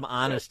 There's some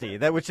honesty,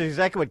 which is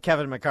exactly what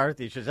Kevin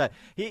McCarthy should say.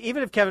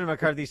 Even if Kevin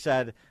McCarthy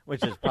said,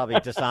 which is probably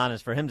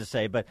dishonest for him to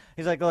say, but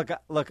he's like,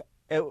 look.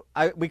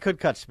 We could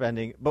cut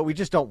spending, but we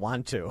just don't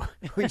want to.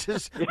 We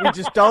just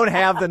don't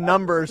have the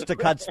numbers to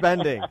cut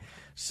spending.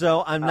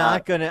 So I'm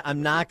not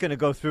gonna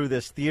go through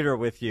this theater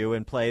with you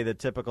and play the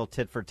typical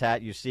tit for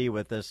tat you see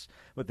with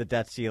the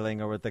debt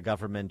ceiling or with the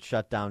government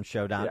shutdown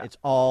showdown. Yeah. It's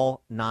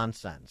all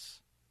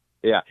nonsense.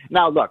 Yeah.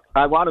 Now look,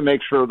 I want to make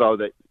sure though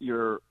that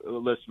your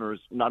listeners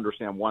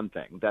understand one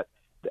thing, that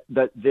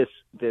this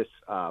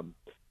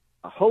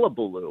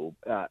hullabaloo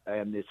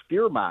and this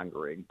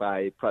fear-mongering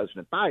by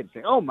President Biden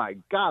saying, "Oh my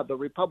God, the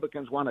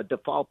Republicans want to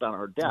default on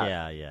our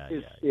debt."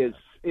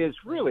 Is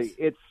really,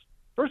 it's,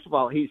 first of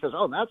all, he says,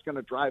 "Oh, that's going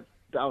to drive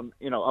down,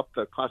 up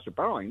the cost of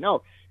borrowing."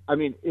 No, I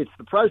mean, it's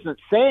the president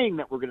saying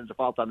that we're going to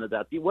default on the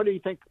debt. What do you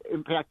think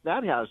impact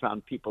that has on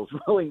people's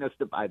willingness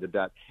to buy the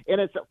debt? And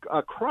it's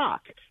a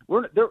crock.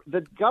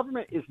 The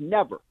government is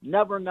never.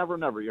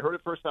 You heard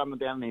it first on the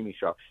Dan Mamie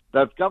show.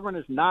 The government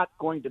is not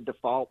going to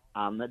default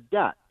on the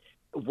debt.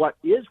 What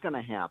is going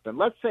to happen,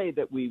 let's say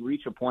that we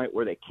reach a point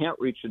where they can't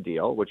reach a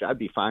deal, which I'd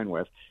be fine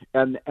with,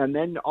 and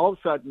then all of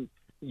a sudden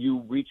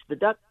you reach the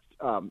debt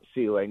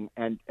ceiling,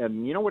 and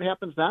you know what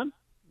happens then?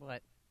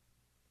 What?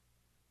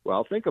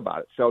 Well, think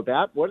about it. So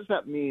what does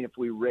that mean if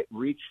we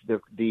reach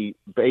the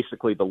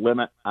basically the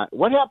limit?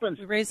 What happens?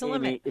 We raise the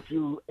limit. If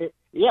you,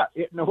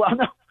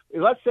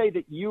 let's say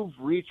that you've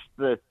reached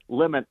the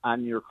limit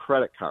on your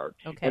credit card,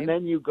 and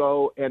then you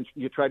go and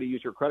you try to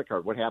use your credit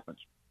card. What happens?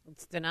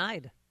 It's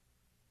denied.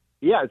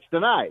 Yeah, it's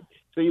denied.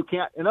 So you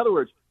can't. In other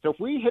words, so if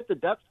we hit the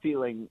debt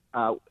ceiling,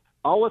 all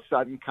of a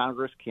sudden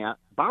Congress can't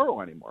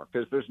borrow anymore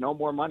because there's no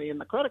more money in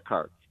the credit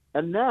card.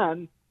 And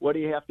then what do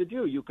you have to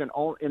do? You can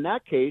in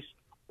that case,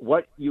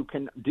 what you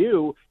can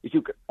do is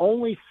you can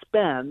only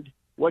spend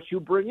what you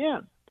bring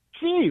in.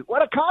 Gee,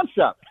 what a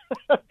concept.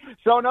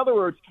 So in other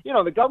words,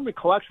 the government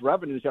collects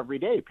revenues every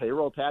day,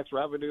 payroll tax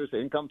revenues,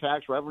 income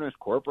tax revenues,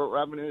 corporate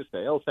revenues,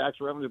 sales tax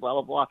revenues, blah,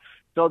 blah, blah.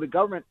 So the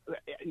government,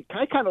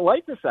 I kind of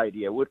like this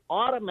idea, would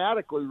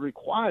automatically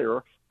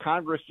require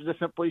Congress to just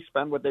simply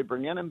spend what they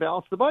bring in and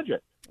balance the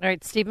budget. All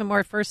right, Stephen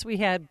Moore, first we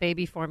had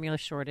baby formula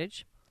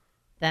shortage.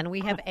 Then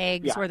we have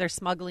eggs where they're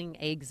smuggling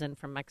eggs in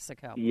from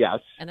Mexico. Yes.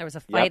 And there was a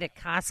fight at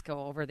Costco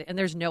over there. And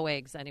there's no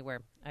eggs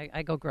anywhere.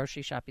 I go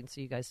grocery shopping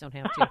so you guys don't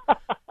have to.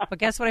 But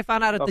guess what I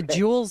found out at the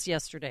Jewels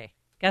yesterday?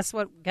 Guess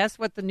what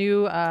the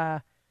new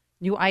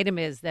item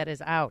is that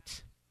is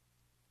out?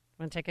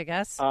 Want to take a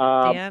guess?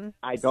 Dan?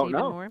 I don't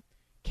Stephen know. Moore?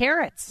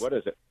 Carrots. What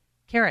is it?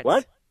 Carrots.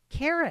 What?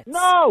 Carrots.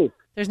 No.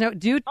 There's no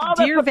dear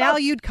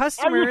valued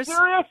customers.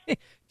 Are you serious?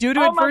 Due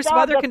to adverse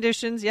weather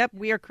conditions,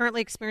 we are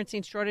currently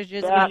experiencing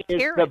shortages of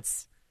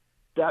carrots.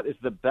 That is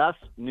the best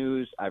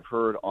news I've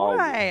heard all week.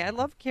 Why? I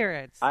love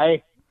carrots.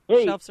 I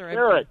hate Shelves are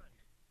carrots.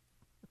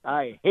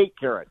 I hate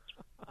carrots.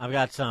 I've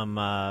got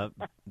some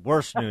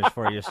worse news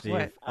for you,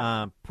 Steve.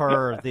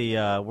 Per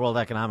the World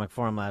Economic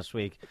Forum last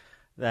week,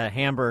 the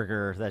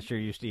hamburger that you're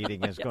used to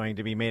eating is going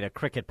to be made of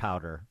cricket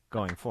powder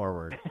going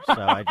forward.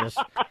 So I just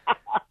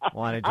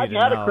wanted you to know.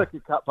 I've had a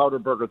cricket powder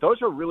burger.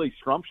 Those are really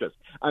scrumptious.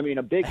 I mean,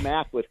 a Big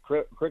Mac with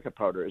cricket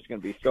powder is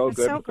going to be so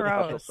good. So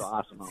gross. With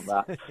sauce and all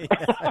that.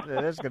 Yeah,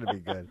 it is going to be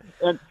good.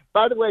 And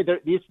by the way,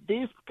 these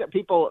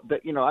people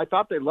that I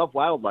thought they love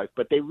wildlife,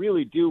 but they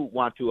really do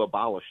want to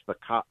abolish the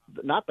cow,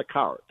 not the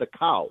cow, the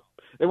cow.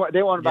 They want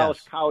to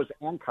abolish cows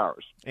and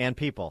cars and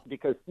people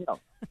because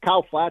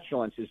cow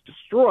flatulence is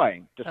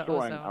destroying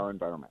our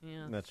environment.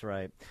 Yeah. That's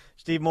right.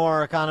 Steve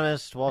Moore,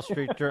 economist, Wall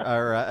Street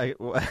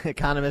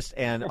economist,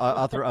 and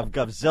author of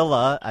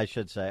Govzilla. I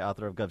should say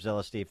author of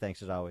Govzilla. Steve,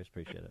 thanks as always.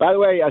 Appreciate it. By the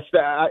way,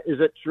 is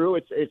it true?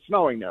 It's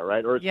snowing there,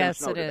 right? Or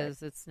yes, it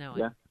is. It's snowing.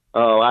 Yeah.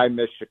 Oh, I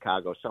miss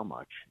Chicago so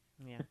much.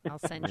 Yeah, I'll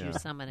send you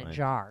some in a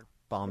jar.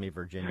 Balmy,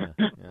 Virginia.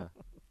 Yeah.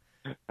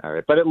 All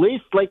right, but at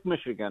least Lake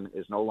Michigan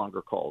is no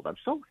longer cold. I'm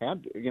so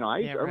happy.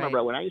 I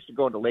remember when I used to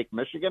go into Lake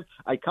Michigan,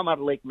 I'd come out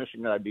of Lake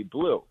Michigan, I'd be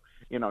blue.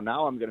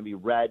 Now I'm going to be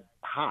red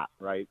hot,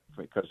 right,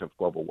 because of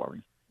global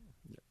warming.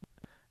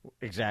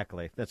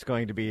 Exactly. That's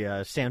going to be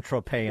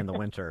Saint-Tropez in the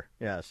winter.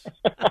 Yes.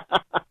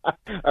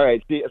 All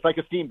right. It's like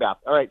a steam bath.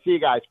 All right. See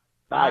you guys.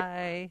 Bye.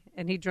 Bye.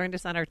 And he joined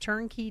us on our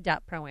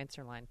turnkey.pro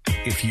answer line.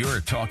 If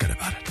you're talking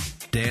about it,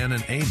 Dan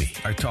and Amy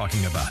are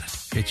talking about it.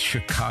 It's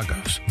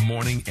Chicago's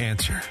Morning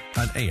Answer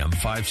on AM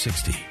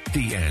 560.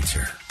 The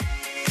Answer.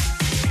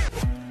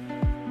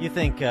 You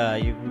think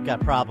you've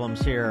got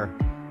problems here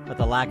with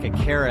the lack of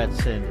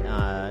carrots in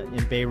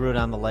Beirut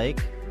on the lake?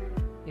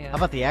 Yeah. How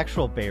about the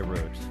actual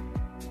Beirut?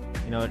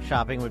 You know what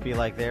shopping would be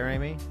like there,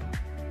 Amy?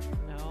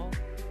 No.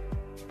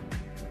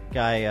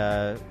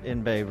 Guy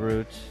in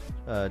Beirut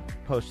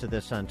posted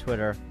this on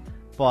Twitter.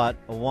 Bought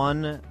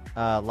one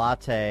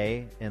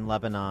latte in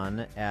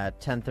Lebanon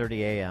at 10:30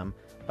 a.m.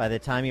 By the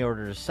time he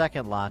ordered a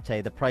second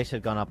latte, the price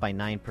had gone up by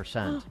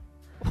 9%.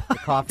 The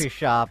coffee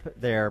shop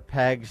there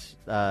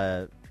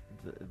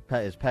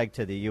is pegged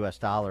to the U.S.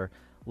 dollar.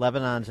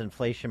 Lebanon's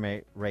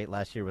inflation rate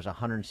last year was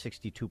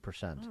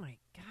 162%. Oh my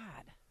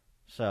God!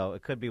 So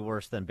it could be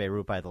worse than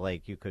Beirut by the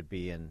lake. You could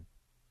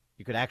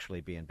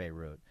actually be in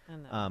Beirut.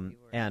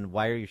 And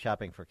why are you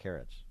shopping for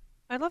carrots?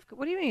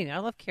 What do you mean? I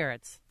love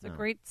carrots. It's a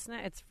great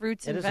snack. It's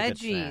fruits and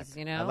veggies,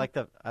 I like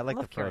the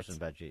frozen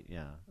veggie.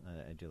 Yeah,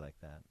 I do like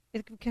that.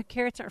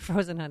 Carrots aren't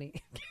frozen,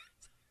 honey.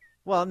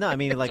 Well, no, I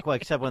mean,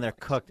 except when they're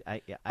cooked.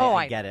 I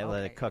get it.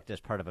 They're cooked as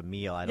part of a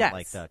meal. I don't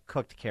like the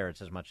cooked carrots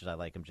as much as I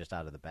like them just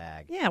out of the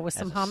bag. Yeah, with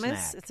some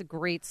hummus. It's a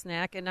great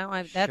snack, and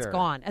now that's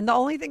gone. And the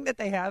only thing that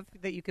they have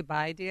that you could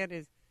buy, Dan,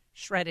 is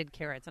shredded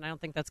carrots, and I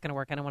don't think that's going to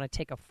work. I don't want to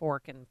take a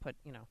fork and put,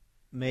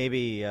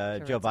 Maybe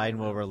Joe Biden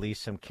will release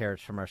some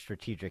carrots from our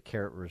strategic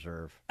carrot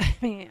reserve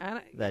you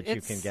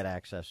can get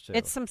access to.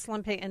 It's some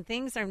slim pig, and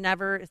things are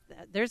never.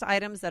 There's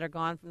items that are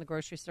gone from the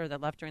grocery store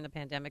that left during the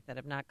pandemic that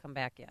have not come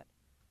back yet.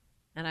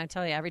 And I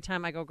tell you, every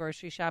time I go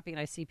grocery shopping,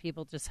 I see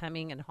people just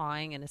hemming and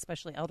hawing, and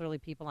especially elderly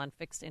people on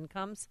fixed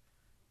incomes.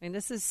 I mean,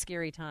 this is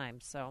scary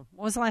times. So,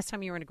 when was the last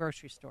time you were in a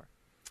grocery store?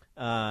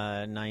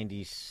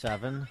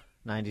 97,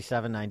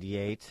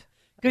 98.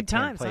 Good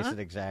times, place it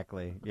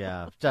exactly.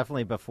 Yeah,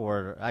 definitely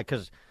before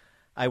because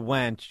I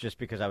went just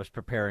because I was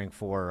preparing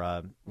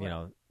for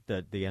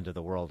the end of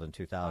the world in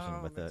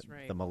 2000 with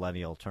the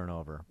millennial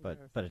turnover, but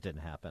it didn't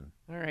happen.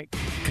 All right.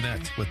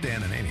 Connect with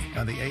Dan and Amy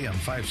on the AM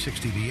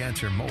 560 The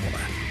Answer mobile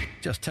app.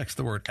 Just text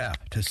the word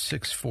app to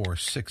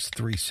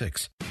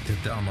 64636 to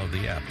download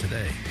the app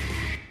today.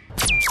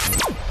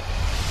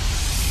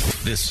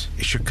 This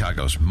is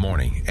Chicago's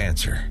Morning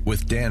Answer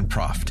with Dan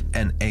Proft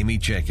and Amy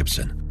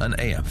Jacobson on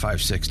AM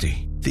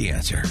 560. The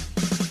Answer.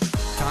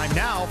 Time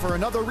now for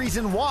another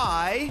reason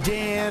why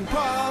Dan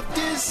Proft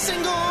is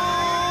single.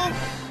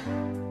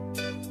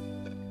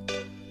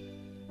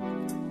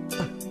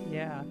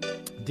 Yeah.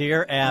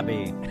 Dear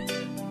Abby,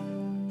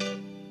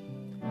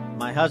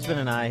 my husband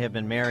and I have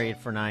been married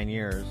for 9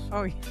 years.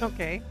 Oh,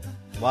 okay.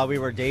 While we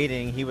were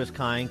dating, he was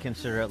kind,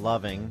 considerate,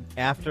 loving.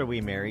 After we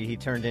married, he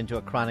turned into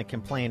a chronic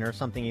complainer,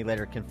 something he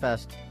later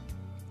confessed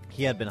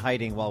he had been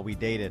hiding while we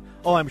dated.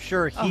 Oh, I'm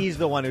sure he's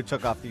the one who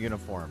took off the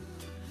uniform.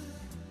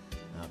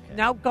 Okay.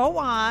 Now go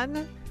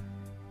on.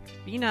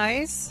 Be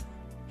nice.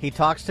 He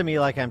talks to me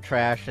like I'm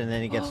trash, and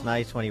then he gets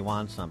nice when he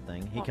wants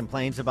something. He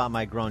complains about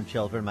my grown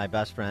children, my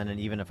best friend, and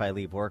even if I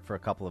leave work for a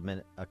couple of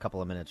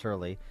minutes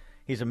early.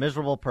 He's a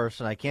miserable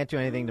person. I can't do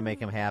anything to make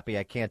him happy.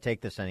 I can't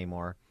take this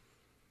anymore.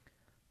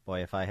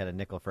 Boy, if I had a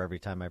nickel for every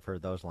time I've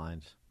heard those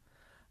lines.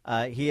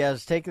 He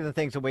has taken the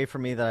things away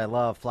from me that I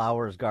love: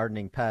 flowers,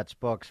 gardening, pets,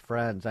 books,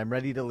 friends. I'm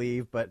ready to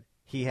leave, but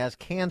he has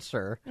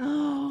cancer,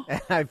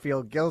 and I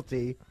feel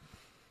guilty.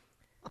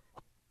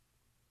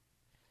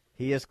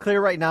 He is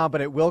clear right now, but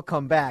it will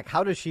come back.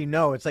 How does she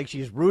know? It's like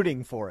she's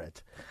rooting for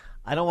it.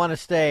 I don't want to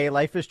stay.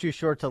 Life is too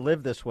short to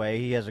live this way.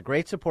 He has a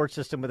great support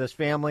system with his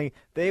family.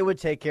 They would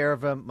take care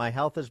of him. My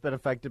health has been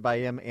affected by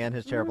him and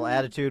his terrible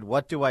attitude.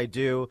 What do I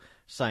do?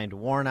 Signed,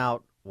 worn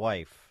out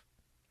wife.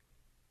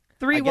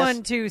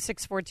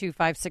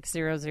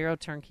 312-642-5600,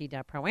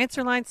 turnkey.pro.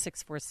 Answer line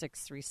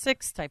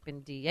 64636. Type in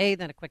DA,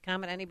 then a quick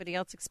comment. Anybody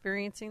else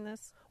experiencing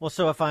this? Well,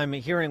 so if I'm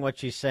hearing what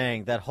she's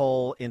saying, that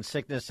whole in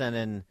sickness and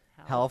in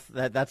health,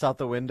 that's out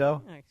the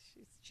window?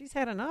 She's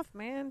had enough,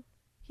 man.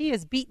 He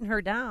has beaten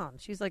her down.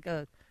 She's like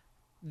a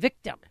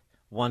victim.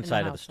 One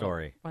side of the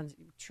story.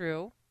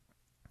 True.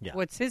 Yeah.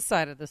 What's his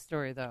side of the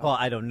story, though? Well,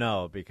 I don't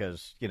know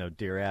because,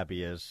 Dear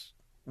Abby is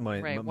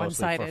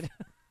one-sided.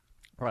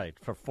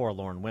 For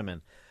forlorn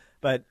women.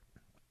 But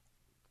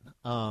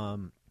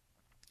the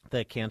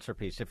cancer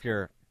piece, if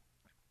you're,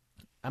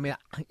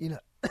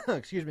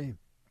 excuse me.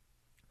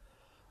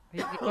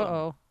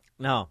 Uh-oh.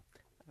 No.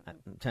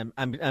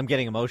 I'm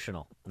getting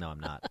emotional. No,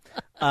 I'm not.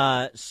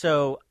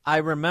 So I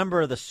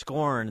remember the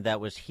scorn that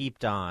was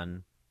heaped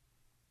on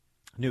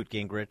Newt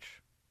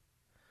Gingrich,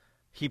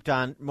 heaped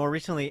on, more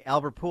recently,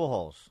 Albert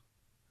Pujols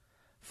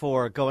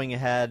for going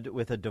ahead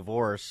with a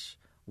divorce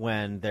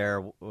when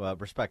their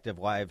respective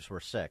wives were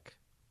sick.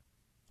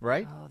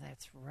 Right? Oh,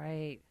 that's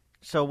right.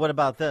 So what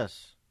about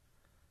this?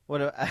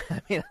 I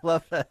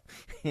love that.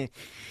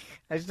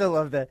 I still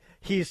love that.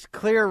 He's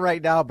clear right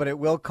now, but it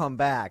will come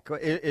back.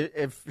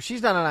 If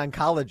she's not an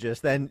oncologist,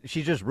 then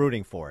she's just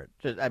rooting for it.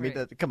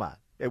 Come on.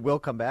 It will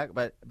come back.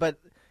 But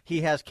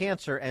he has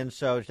cancer, and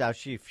so now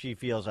she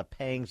feels a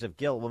pangs of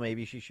guilt. Well,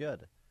 maybe she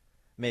should.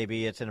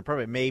 Maybe it's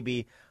inappropriate.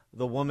 Maybe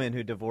the woman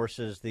who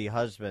divorces the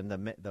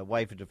husband, the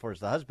wife who divorces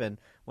the husband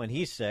when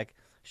he's sick,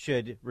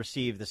 should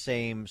receive the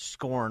same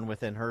scorn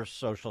within her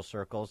social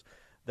circles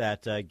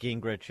that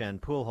Gingrich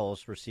and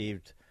Pujols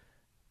received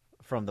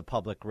from the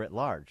public writ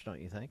large,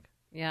 don't you think?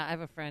 Yeah, I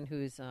have a friend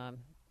whose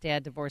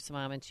dad divorced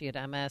mom, and she had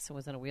MS and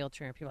was in a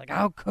wheelchair, and people were like,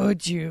 how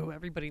could you?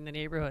 Everybody in the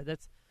neighborhood,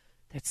 that's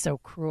so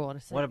cruel.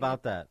 And what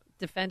about that?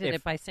 Defended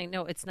it by saying,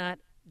 no, it's not.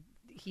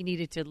 He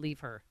needed to leave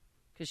her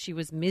because she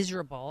was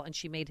miserable, and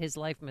she made his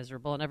life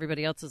miserable and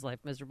everybody else's life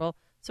miserable,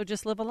 so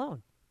just live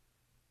alone.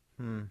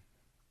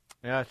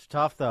 Yeah, it's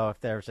tough, though, if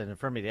there's an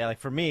infirmity. Like,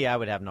 for me, I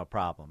would have no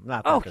problem.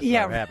 Not that this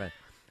ever happened.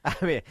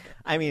 I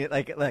mean,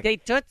 like they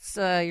toots,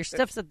 your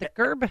stuff's at the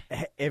curb.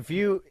 If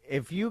you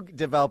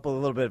develop a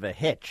little bit of a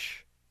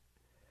hitch,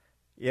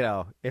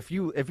 if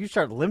you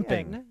start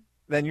limping,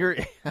 then you're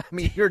done.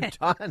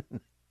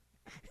 You're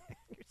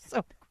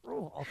so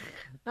cruel.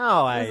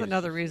 No, that's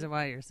another reason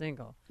why you're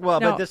single. Well,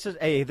 but this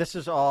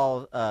is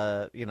all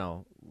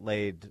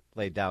laid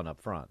down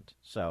up front.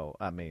 So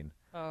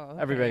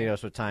everybody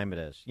knows what time it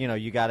is.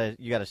 You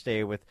gotta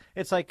stay with.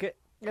 It's like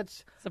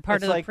it's a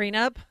part of the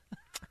prenup.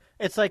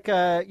 It's like,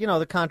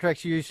 the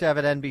contracts you used to have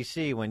at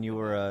NBC when you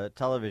were a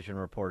television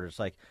reporter. It's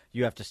like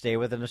you have to stay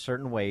within a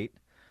certain weight.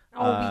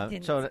 Oh, we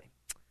didn't. So,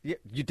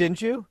 you didn't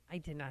you? I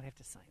did not have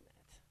to sign that.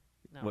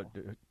 No. What,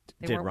 did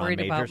Ron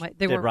Majors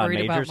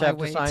have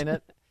to sign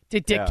it?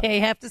 Did Dick Kay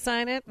have to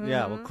sign it? Mm-hmm.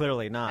 Yeah, well,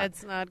 clearly not.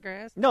 That's not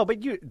grass. No, but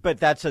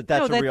that's a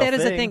real thing. That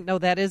is a thing. No,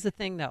 that is a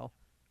thing, though.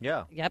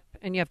 Yeah. Yep.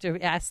 And you have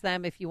to ask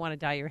them if you want to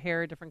dye your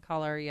hair a different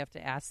color. You have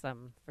to ask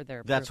them for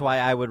their That's approval. why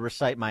I would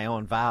recite my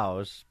own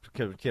vows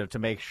to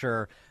make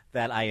sure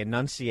that I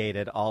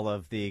enunciated all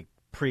of the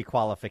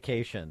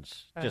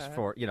pre-qualifications just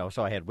for,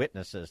 so I had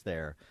witnesses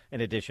there,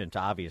 in addition to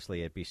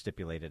obviously it be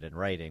stipulated in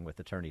writing with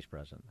attorneys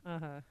present.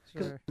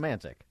 Sure.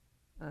 Romantic.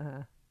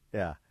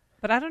 Yeah.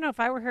 But I don't know if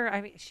I were her.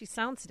 I mean, she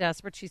sounds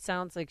desperate. She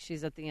sounds like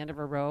she's at the end of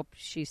her rope.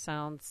 She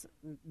sounds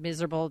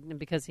miserable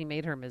because he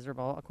made her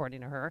miserable,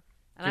 according to her.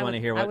 And you want to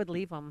hear what? I would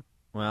leave him.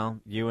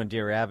 Well, you and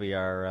Dear Abby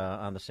are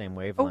on the same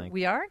wavelength. Oh,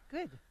 we are?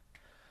 Good.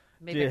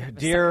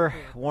 Dear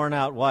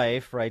worn-out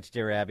wife, writes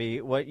Dear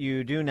Abby, what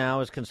you do now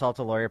is consult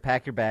a lawyer,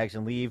 pack your bags,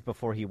 and leave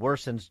before he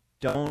worsens.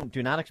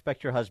 Do not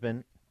expect your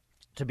husband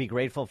to be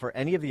grateful for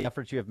any of the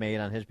efforts you have made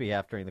on his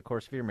behalf during the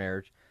course of your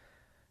marriage.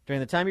 During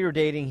the time you were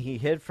dating, he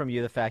hid from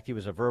you the fact he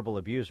was a verbal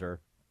abuser.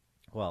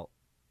 Well,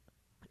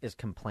 is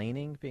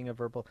complaining being a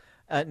verbal?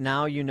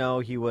 Now you know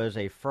he was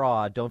a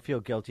fraud. Don't feel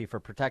guilty for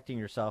protecting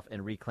yourself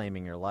and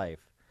reclaiming your life.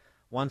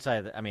 One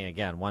side of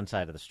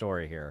the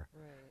story here.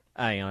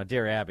 Right.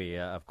 Dear Abby,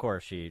 of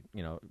course, she,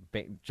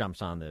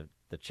 jumps on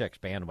the chick's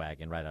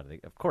bandwagon right out of the.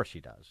 Of course she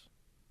does.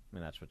 I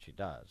mean, that's what she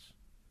does.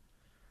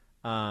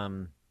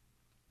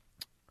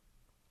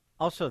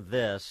 Also,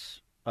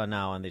 this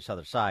now on this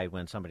other side,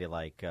 when somebody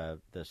like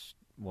this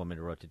woman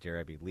who wrote to Dear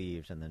Abby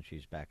leaves, and then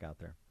she's back out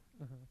there.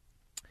 Mm-hmm.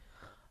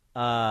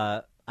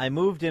 I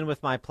moved in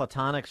with my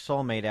platonic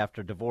soulmate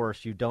after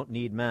divorce. You don't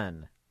need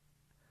men.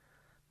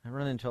 I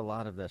run into a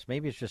lot of this.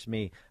 Maybe it's just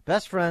me.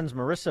 Best friends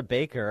Marissa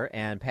Baker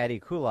and Patty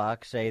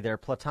Kulak say they're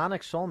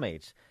platonic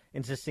soulmates,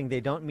 insisting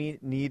they don't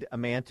need a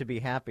man to be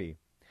happy.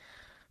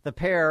 The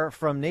pair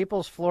from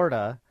Naples,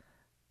 Florida,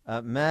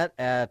 met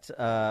at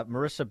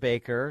Marissa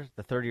Baker,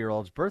 the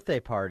 30-year-old's birthday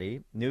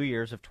party, New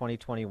Year's of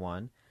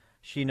 2021.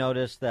 She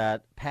noticed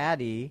that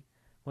Patty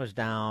was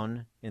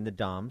down in the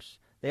dumps.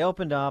 They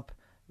opened up,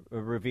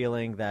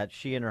 revealing that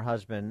she and her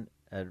husband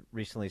had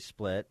recently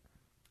split,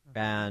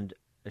 and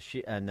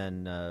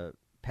then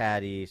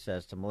Patty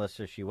says to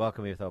Melissa, she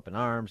welcomed me with open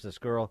arms. This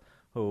girl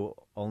who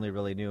only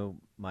really knew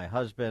my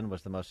husband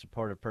was the most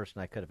supportive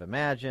person I could have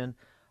imagined.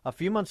 A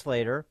few months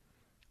later,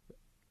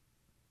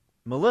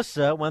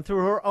 Melissa went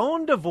through her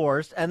own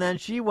divorce, and then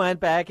she went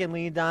back and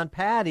leaned on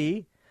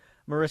Patty.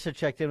 Marissa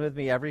checked in with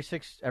me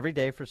every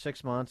day for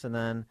 6 months, and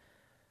then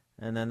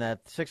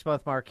that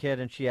 6-month mark hit,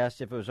 and she asked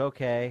if it was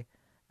okay.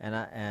 And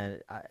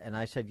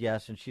I said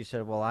yes, and she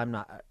said, well, I'm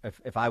not,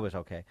 if I was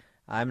okay.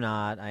 I'm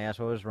not. I asked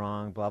what was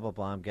wrong, blah, blah,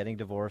 blah. I'm getting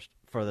divorced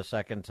for the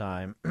second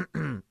time.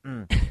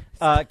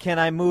 Can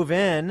I move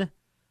in?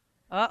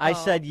 Uh-oh. I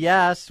said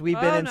yes. We've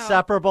been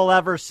inseparable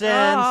ever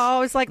since.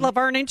 Oh, it's like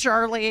Laverne and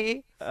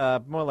Shirley.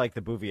 More like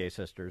the Bouvier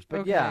sisters. But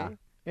okay.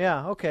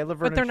 Yeah, okay,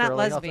 Laverne and Shirley. But they're not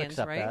lesbians,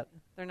 right? That.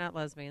 They're not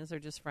lesbians. They're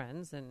just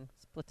friends, and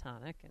it's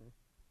platonic. And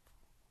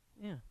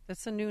yeah,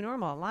 that's a new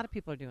normal. A lot of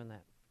people are doing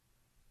that.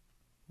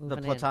 The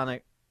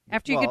platonic...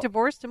 After you get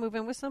divorced to move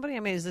in with somebody? I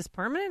mean, is this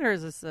permanent or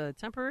is this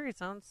temporary? It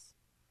sounds...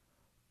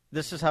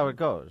 This is how it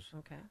goes.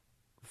 Okay.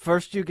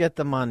 First you get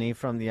the money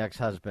from the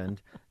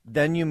ex-husband,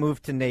 then you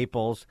move to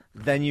Naples,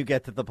 then you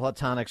get to the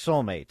platonic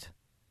soulmate,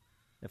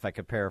 if I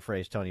could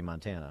paraphrase Tony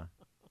Montana.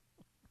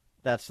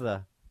 That's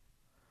the...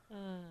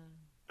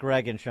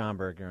 Greg and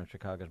Schaumburg, you're on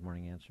Chicago's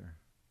Morning Answer.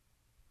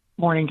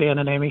 Morning, Dan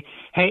and Amy.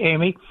 Hey,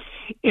 Amy,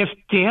 if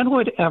Dan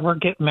would ever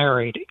get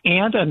married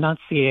and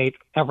enunciate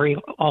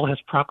all his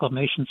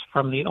proclamations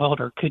from the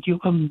altar, could you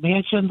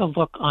imagine the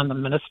look on the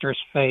minister's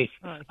face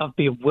of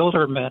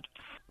bewilderment,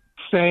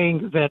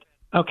 saying that,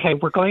 okay,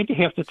 we're going to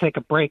have to take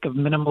a break of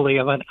minimally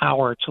of an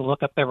hour to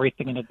look up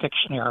everything in a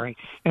dictionary,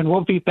 and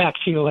we'll be back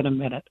to you in a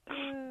minute.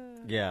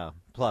 Yeah,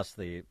 plus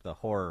the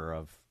horror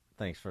of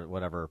thanks for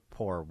whatever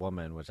poor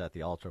woman was at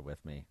the altar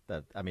with me.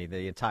 The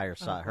entire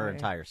side, her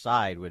entire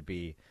side would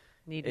be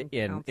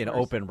in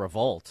open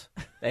revolt.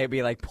 They'd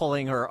be like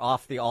pulling her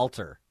off the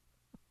altar.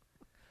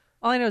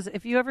 All I know is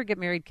if you ever get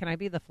married, can I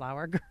be the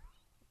flower girl?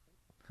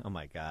 Oh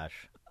my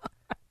gosh.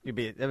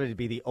 That would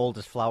be the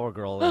oldest flower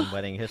girl in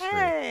wedding history.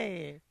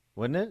 Hey.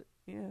 Wouldn't it?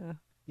 Yeah.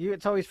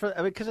 It's always for,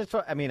 because it's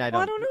for, I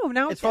don't know.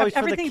 Now it's always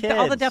everything, for the kids.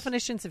 All the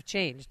definitions have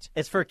changed.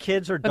 It's for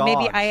kids or but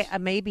dogs.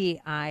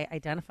 Maybe I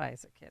identify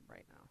as a kid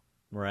right now.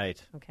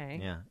 Right. Okay.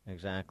 Yeah,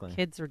 exactly.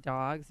 Kids or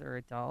dogs or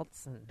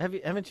adults. And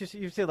haven't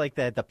you seen like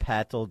that? The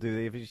pet will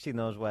do. Have you seen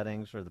those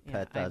weddings where the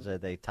pet does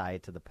it? They tie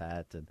it to the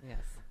pet, and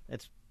yes,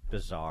 it's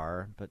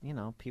bizarre. But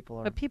people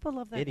are. But people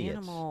love that idiots.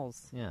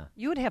 Animals. Yeah.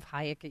 You would have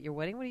Hayek at your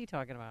wedding. What are you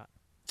talking about?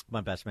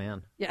 My best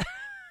man. Yeah.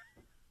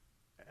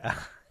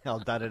 He'll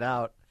dud it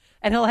out.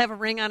 And he'll have a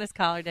ring on his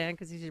collar, Dan,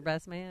 because he's your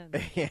best man.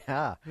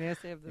 Yeah.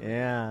 Yes, have the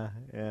yeah.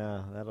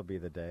 That'll be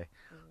the day.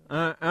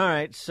 All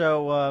right.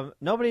 So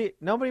nobody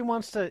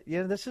wants to.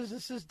 This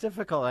is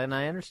difficult, and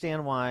I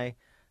understand why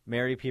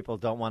married people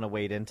don't want to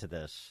wade into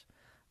this.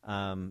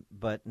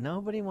 But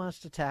nobody wants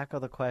to tackle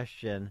the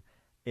question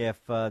if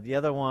the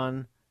other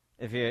one,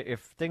 if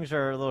things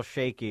are a little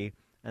shaky,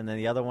 and then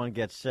the other one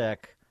gets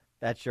sick,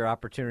 that's your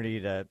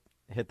opportunity to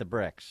hit the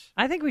bricks.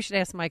 I think we should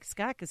ask Mike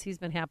Scott because he's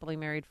been happily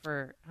married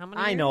for how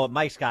many years? I know what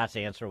Mike Scott's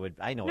answer would.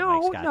 I know what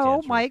Mike Scott's answer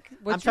would. Mike.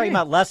 I'm talking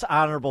about less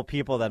honorable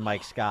people than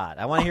Mike Scott.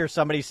 I want to hear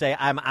somebody say,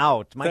 "I'm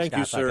out." Mike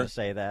Scott's not going to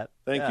say that.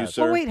 Thank you,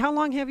 sir. Well, wait, how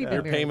long have you been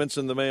Your married? payments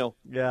in the mail.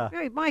 Yeah.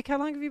 Wait, Mike, how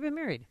long have you been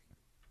married?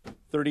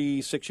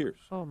 36 years.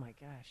 Oh my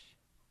gosh.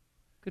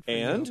 Good for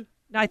and you.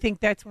 I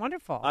think that's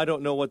wonderful. I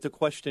don't know what the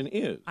question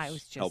is. I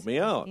was just help me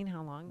out.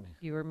 How long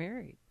you were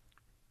married?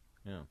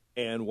 Yeah.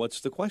 And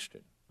what's the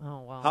question?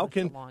 Oh well. How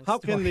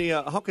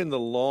can the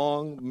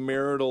long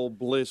marital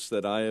bliss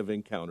that I have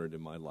encountered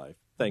in my life,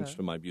 thanks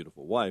to my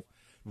beautiful wife,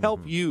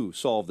 help you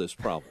solve this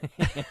problem?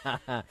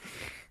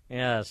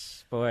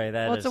 Yes, boy,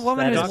 that well, is... it's a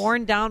woman that who's is-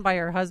 worn down by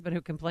her husband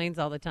who complains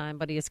all the time,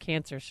 but he has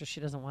cancer, so she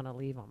doesn't want to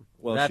leave him.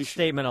 Well, that she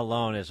statement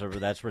alone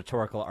that's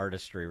rhtorical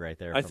artistry right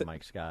there I from thi-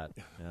 Mike Scott.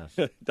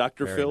 Yes.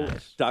 Dr. Very Phil,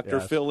 nice. Dr.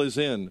 Yes. Phil is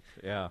in.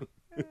 Yeah.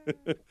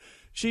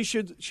 She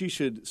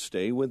should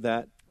stay with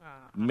that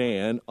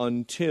man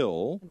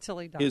until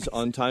he dies. his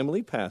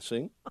untimely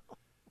passing,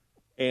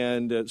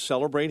 and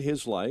celebrate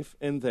his life,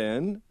 and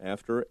then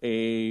after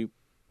a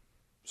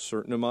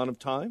certain amount of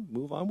time,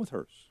 move on with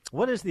hers.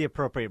 What is the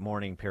appropriate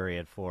mourning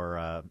period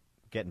for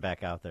getting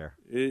back out there?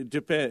 It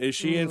depends. Is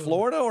she in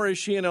Florida or is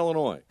she in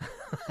Illinois?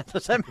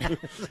 Does that matter?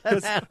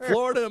 Because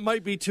Florida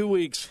might be 2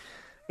 weeks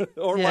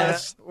or Yeah.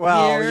 less.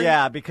 Well,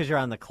 yeah, because you're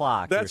on the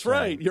clock. That's you're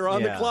right. saying. You're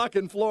on Yeah. the clock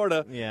in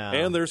Florida, Yeah.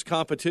 and there's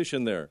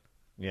competition there.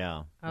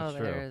 Yeah. Oh, that's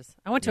there true. is.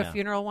 I went to Yeah. a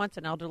funeral once.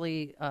 An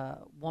elderly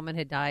woman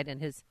had died,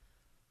 and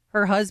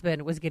her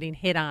husband was getting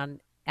hit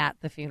on at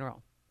the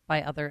funeral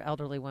by other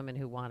elderly women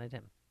who wanted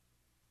him.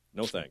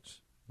 No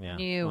thanks. Yeah.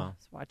 You Well,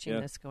 was watching yeah.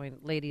 this going,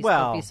 ladies,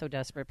 Well, don't be so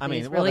desperate. Please. I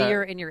mean, well, really, that-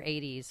 you're in your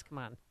 80s. Come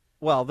on.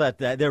 Well, that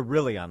they're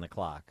really on the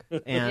clock,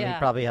 and Yeah. he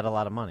probably had a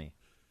lot of money.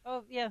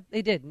 Oh, yeah,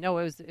 they did. No,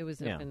 it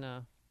was Yeah. up in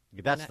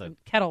That's in, the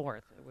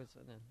Kettleworth. It was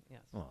yes.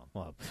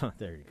 well,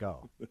 there you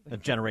go. The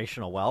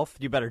generational wealth.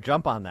 You better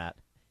jump on that.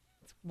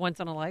 It's once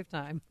in a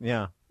lifetime.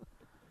 Yeah.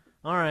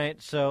 All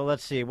right. So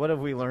let's see. What have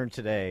we learned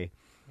today?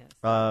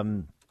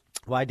 Yes.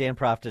 Why Dan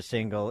Proft is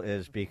single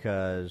is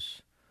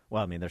because,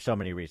 well, I mean, there's so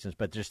many reasons,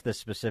 but just this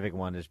specific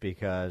one is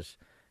because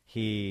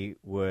he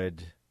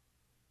would,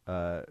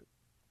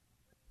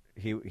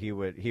 he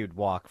would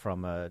walk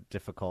from a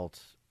difficult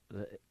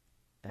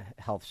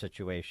health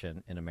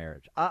situation in a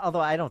marriage. Although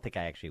I don't think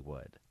I actually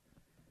would.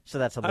 So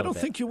that's a I little don't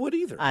bit- think you would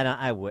either.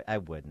 I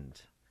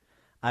wouldn't.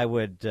 I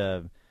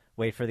would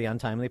wait for the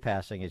untimely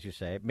passing, as you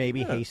say. Maybe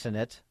Yeah. hasten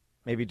it.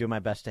 Maybe do my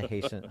best to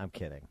hasten. I'm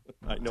kidding.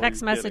 I know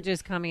Text you're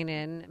messages coming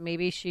in.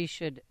 Maybe she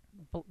should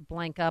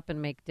blank up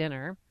and make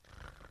dinner.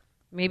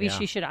 Maybe Yeah.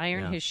 she should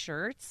iron Yeah. his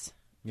shirts.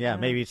 Yeah,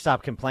 maybe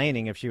stop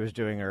complaining if she was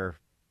doing her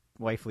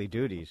wifely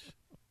duties.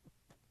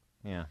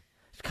 Yeah.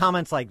 It's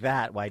comments like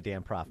that why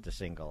Dan Proft is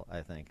single,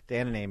 I think.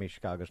 Dan and Amy,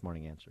 Chicago's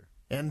Morning Answer.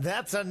 And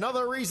that's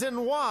another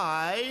reason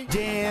why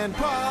Dan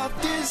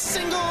Proft is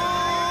single.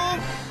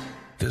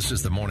 This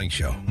is the morning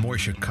show more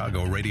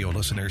Chicago radio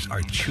listeners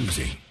are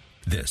choosing.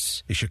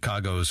 This is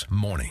Chicago's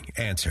Morning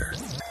Answer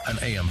on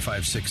AM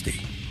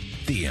 560.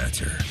 The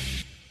Answer.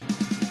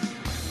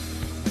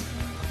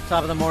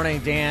 Top of the morning,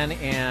 Dan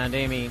and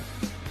Amy.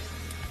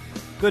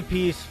 Good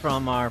piece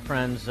from our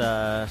friends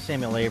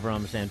Samuel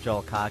Abrams and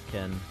Joel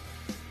Kotkin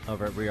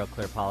over at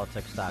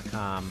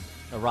RealClearPolitics.com.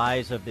 The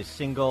rise of the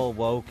single,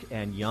 woke,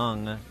 and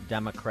young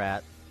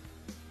Democrat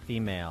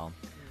female.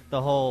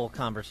 The whole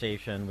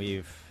conversation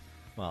we've,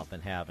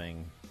 been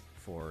having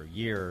for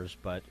years,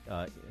 but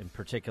in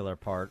particular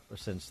part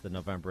since the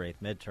November 8th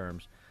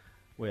midterms,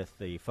 with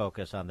the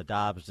focus on the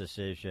Dobbs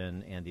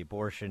decision and the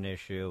abortion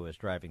issue is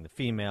driving the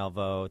female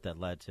vote that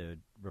led to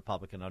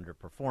Republican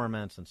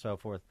underperformance and so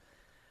forth.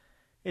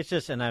 It's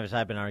just, and as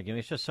I've been arguing,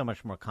 it's just so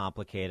much more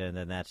complicated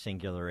than that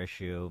singular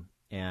issue,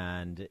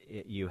 and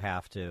you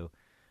have to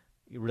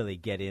really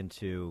get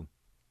into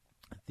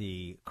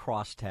the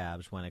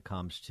crosstabs when it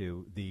comes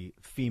to the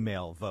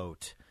female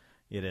vote.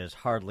 It is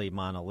hardly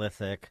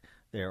monolithic.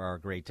 There are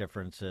great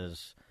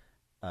differences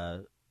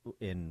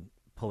in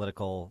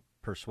political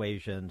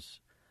persuasions,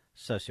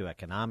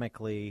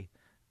 socioeconomically,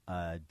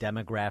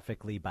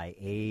 demographically, by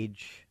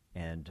age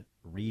and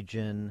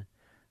region.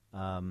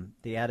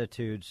 The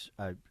attitudes,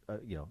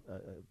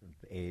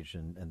 age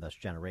and thus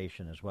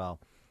generation as well.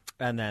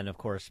 And then, of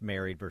course,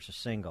 married versus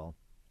single.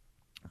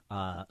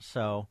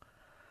 So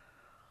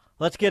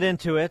let's get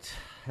into it,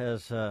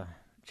 as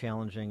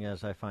challenging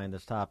as I find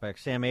this topic.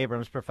 Sam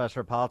Abrams, professor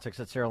of politics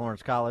at Sarah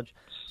Lawrence College,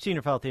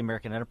 senior fellow at the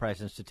American Enterprise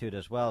Institute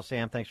as well.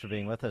 Sam, thanks for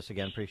being with us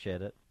again.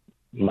 Appreciate it.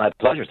 My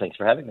pleasure. Thanks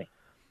for having me.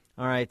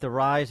 All right, the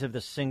rise of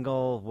the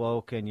single,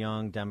 woke, and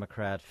young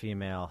Democrat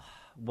female.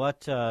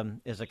 What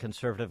is a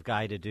conservative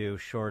guy to do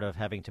short of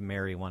having to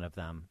marry one of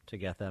them to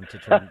get them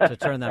to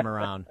turn them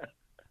around?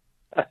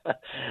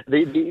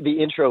 The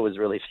intro was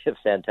really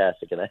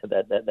fantastic, and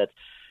that's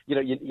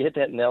you hit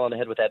that nail on the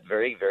head with that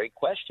very, very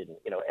question.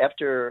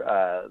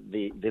 After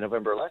the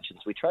November elections,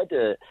 we tried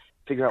to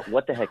figure out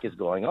what the heck is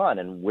going on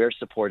and where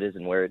support is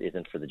and where it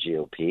isn't for the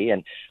GOP.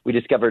 And we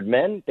discovered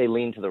men, they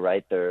lean to the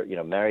right. They're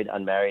married,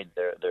 unmarried.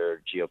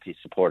 They're GOP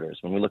supporters.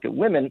 When we look at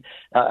women,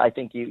 I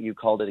think you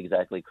called it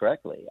exactly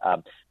correctly.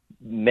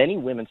 Many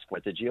women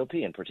support the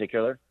GOP, in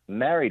particular,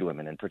 married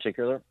women, in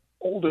particular,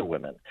 older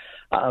women.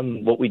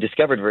 What we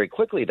discovered very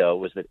quickly, though,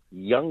 was that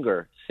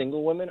younger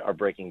single women are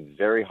breaking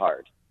very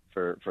hard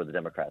for the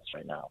Democrats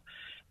right now.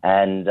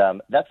 And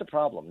that's a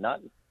problem,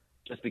 not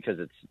just because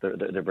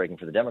they're breaking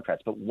for the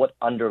Democrats, but what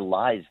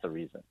underlies the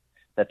reason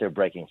that they're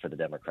breaking for the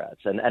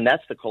Democrats. And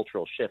that's the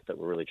cultural shift that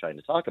we're really trying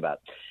to talk about.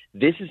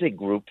 This is a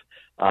group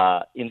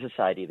in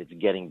society that's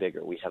getting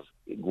bigger. We have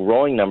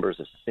growing numbers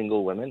of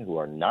single women who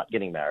are not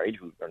getting married,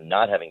 who are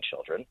not having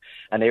children,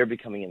 and they are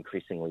becoming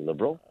increasingly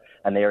liberal,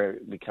 and they are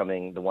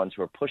becoming the ones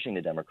who are pushing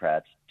the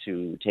Democrats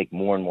to take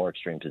more and more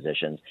extreme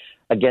positions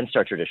against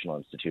our traditional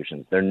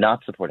institutions. They're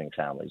not supporting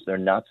families. They're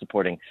not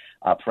supporting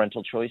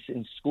parental choice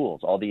in schools,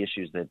 all the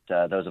issues that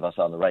those of us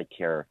on the right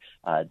care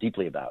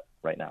deeply about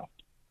right now.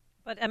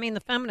 But, I mean,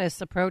 the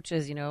feminist approach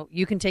is,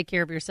 you can take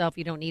care of yourself.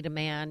 You don't need a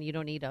man. You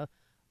don't need a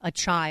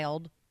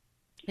child.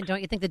 And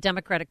don't you think the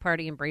Democratic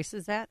Party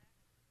embraces that?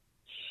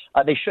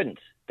 They shouldn't.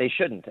 They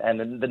shouldn't.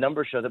 And the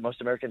numbers show that most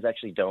Americans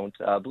actually don't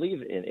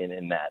believe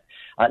in that.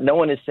 No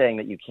one is saying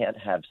that you can't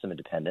have some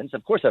independence.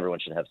 Of course, everyone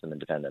should have some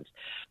independence.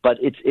 But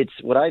it's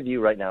what I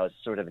view right now as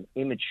sort of an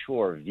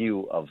immature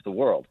view of the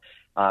world.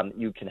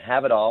 You can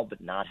have it all,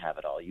 but not have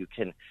it all. You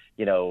can,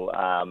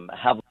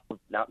 have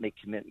not make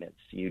commitments.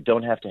 You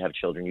don't have to have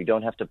children. You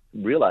don't have to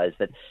realize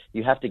that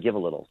you have to give a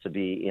little to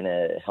be in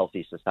a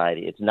healthy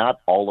society. It's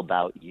not all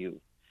about you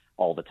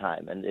all the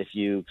time. And if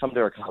you come to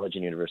our college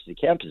and university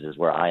campuses,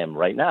 where I am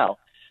right now,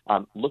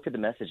 look at the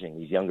messaging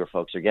these younger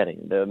folks are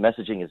getting. The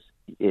messaging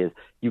is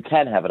you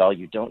can have it all.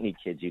 You don't need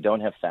kids. You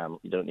don't have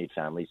you don't need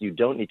families. You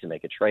don't need to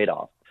make a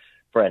trade-off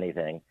for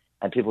anything.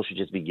 And people should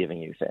just be giving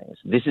you things.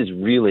 This is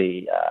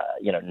really,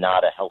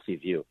 not a healthy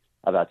view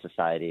about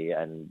society,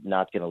 and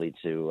not going to lead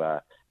to,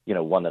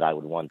 one that I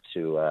would want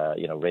to,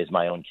 raise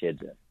my own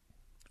kids in.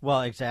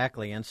 Well,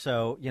 exactly. And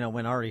so,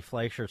 when Ari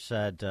Fleischer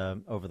said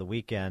over the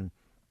weekend,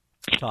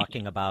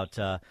 talking about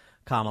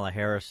Kamala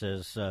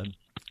Harris's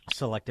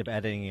selective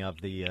editing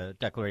of the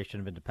Declaration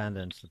of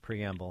Independence, the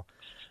preamble,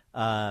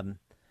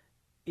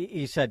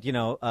 he said,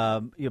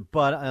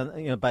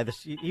 by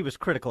this, he was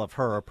critical of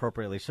her,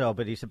 appropriately so,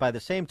 but he said, by the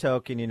same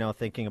token,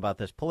 thinking about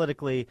this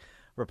politically,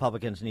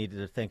 Republicans needed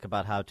to think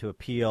about how to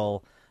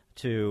appeal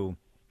to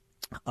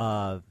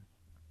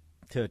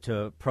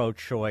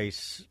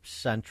pro-choice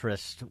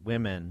centrist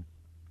women.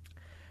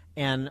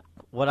 And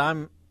what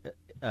I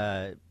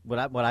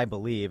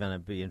believe, and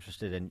I'd be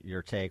interested in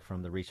your take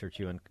from the research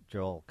you and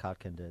Joel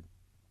Kotkin did,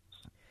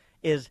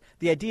 is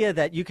the idea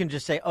that you can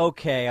just say,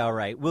 okay, all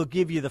right, we'll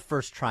give you the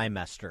first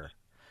trimester,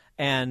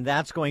 and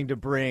that's going to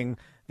bring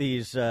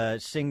these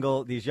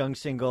young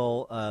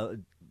single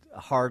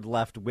hard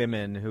left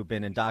women who've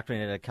been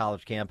indoctrinated at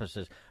college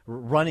campuses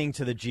running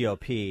to the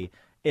GOP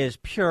is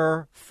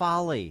pure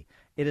folly.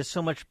 It is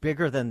so much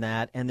bigger than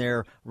that, and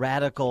their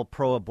radical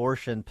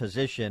pro-abortion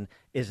position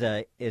is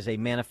a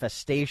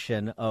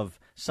manifestation of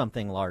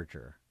something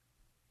larger.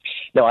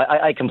 No,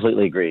 I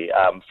completely agree.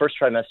 First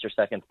trimester,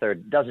 second,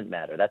 third, doesn't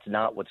matter. That's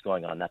not what's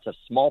going on. That's a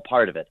small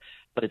part of it,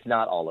 but it's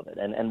not all of it.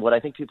 And what I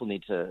think people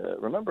need to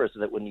remember is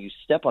that when you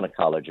step on a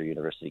college or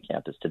university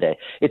campus today,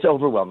 it's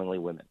overwhelmingly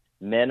women.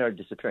 Men are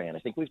disappearing, and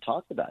I think we've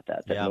talked about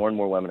that more and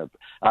more women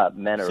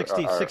men are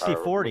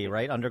 60-40,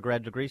 right?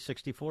 Undergrad degree,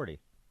 60-40.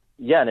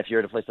 Yeah, and if you're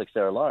at a place like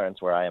Sarah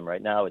Lawrence, where I am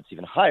right now, it's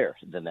even higher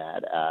than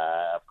that.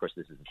 Of course,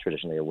 this is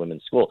traditionally a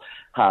women's school.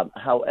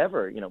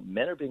 However,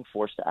 men are being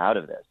forced out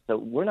of this. So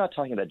we're not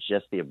talking about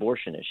just the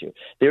abortion issue.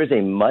 There is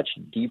a much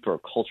deeper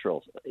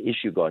cultural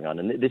issue going on,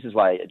 and this is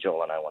why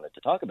Joel and I wanted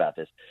to talk about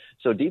this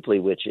so deeply,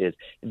 which is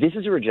this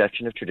is a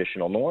rejection of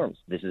traditional norms.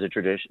 This is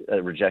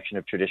a rejection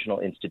of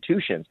traditional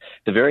institutions,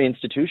 the very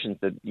institutions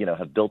that,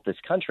 have built this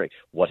country.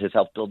 What has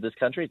helped build this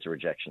country? It's a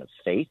rejection of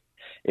faith.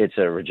 It's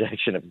a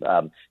rejection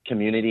of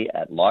community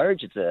at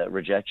large. It's a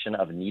rejection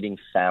of needing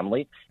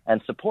family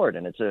and support.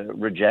 And it's a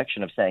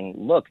rejection of saying,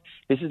 look,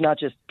 this is not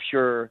just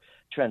pure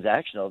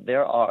transactional.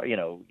 There are,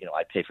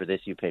 I pay for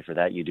this, you pay for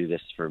that, you do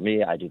this for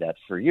me, I do that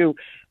for you.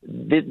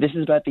 This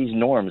is about these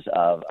norms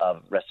of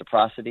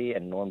reciprocity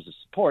and norms of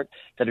support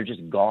that are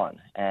just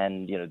gone.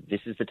 And,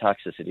 this is the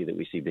toxicity that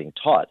we see being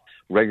taught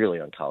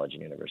regularly on college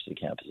and university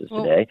campuses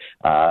today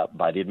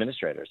by the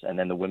administrators. And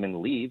then the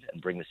women leave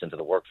and bring this into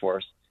the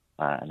workforce.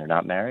 And they're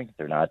not marrying.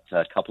 They're not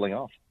coupling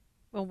off.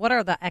 Well, what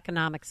are the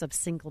economics of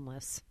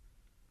singleness?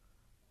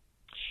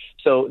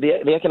 So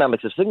the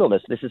economics of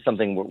singleness, this is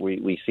something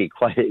we see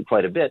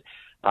quite a bit,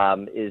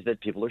 is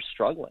that people are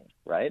struggling,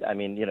 right? I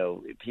mean,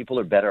 people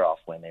are better off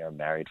when they are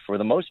married for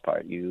the most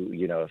part.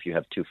 If you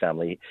have two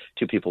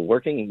people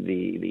working,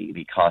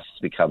 the costs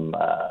become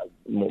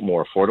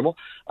more affordable.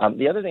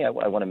 The other thing I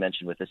want to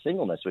mention with the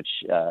singleness, which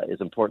is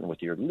important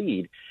with your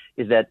lead,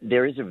 is that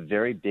there is a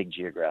very big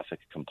geographic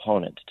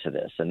component to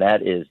this, and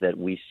that is that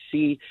we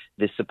see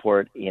this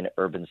support in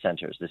urban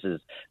centers. This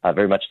is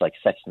very much like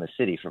Sex and the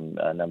City from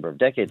a number of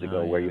decades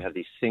ago, where you have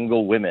these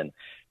single women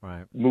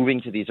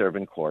moving to these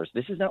urban cores.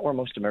 This is not where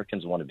most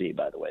Americans want to be,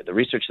 by the way. The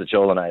research that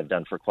Joel and I have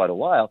done for quite a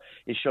while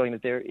is showing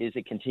that there is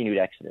a continued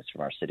exodus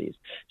from our cities.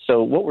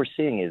 So what we're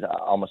seeing is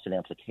almost an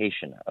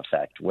amplification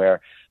effect, where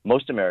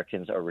most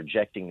Americans are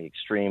rejecting the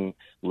extreme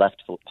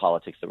left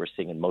politics that we're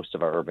seeing in most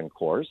of our urban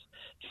cores.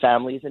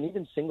 Families and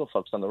even single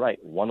folks on the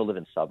right want to live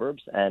in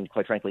suburbs and,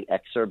 quite frankly,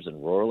 exurbs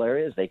and rural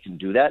areas. They can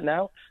do that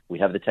now. We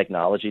have the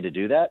technology to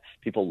do that.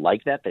 People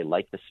like that. They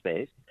like the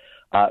space.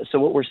 So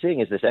what we're seeing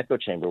is this echo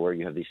chamber where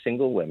you have these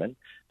single women.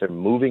 They're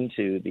moving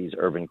to these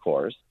urban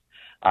cores.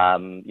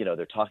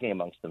 They're talking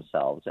amongst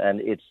themselves,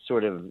 and it's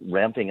sort of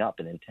ramping up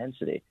in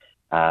intensity.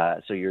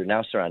 So you're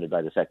now surrounded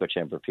by this echo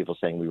chamber of people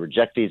saying, we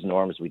reject these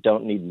norms. We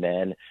don't need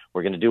men.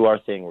 We're going to do our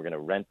thing. We're going to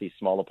rent these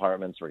small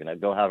apartments. We're going to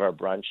go have our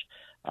brunch,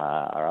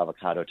 our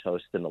avocado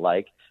toast and the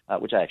like,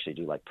 which I actually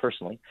do like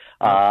personally.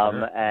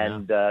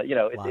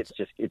 It's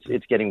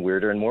getting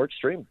weirder and more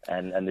extreme.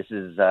 And this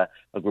is a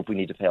group we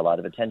need to pay a lot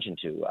of attention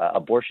to.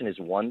 Abortion is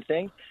one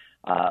thing.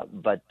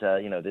 It's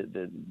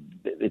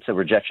a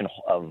rejection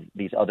of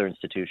these other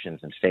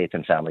institutions and faith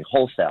and family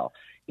wholesale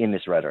in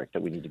this rhetoric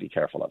that we need to be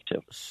careful of, too.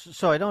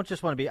 So I don't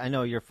just want to be, I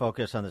know your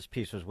focus on this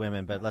piece was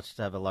women, but let's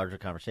have a larger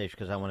conversation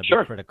because I want to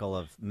Sure. be critical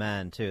of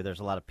men, too.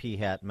 There's a lot of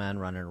P-hat men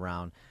running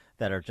around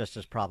that are just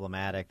as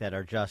problematic, that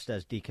are just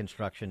as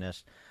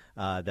deconstructionist,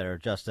 that are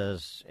just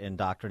as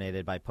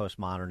indoctrinated by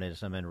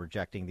postmodernism and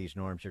rejecting these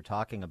norms you're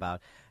talking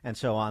about. And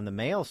so on the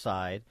male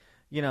side,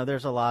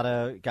 there's a lot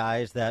of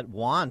guys that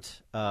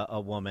want a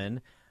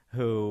woman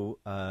who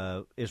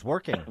is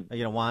working,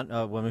 want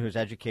a woman who's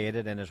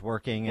educated and is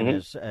working and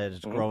is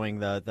growing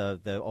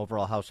the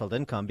overall household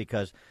income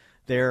because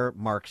they're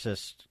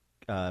Marxist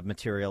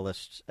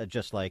materialists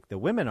just like the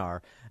women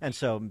are. And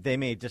so they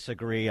may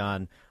disagree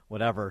on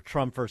whatever,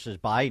 Trump versus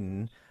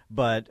Biden,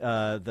 but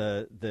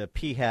the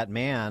P-hat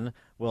man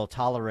will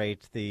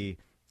tolerate the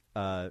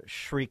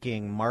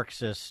shrieking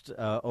Marxist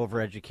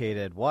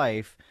overeducated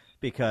wife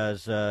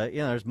because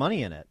there's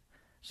money in it.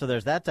 So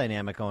there's that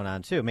dynamic going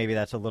on too. Maybe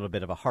that's a little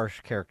bit of a harsh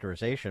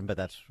characterization, but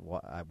that's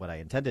what I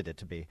intended it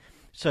to be.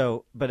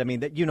 So, but I mean,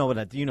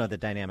 the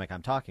dynamic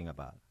I'm talking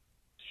about.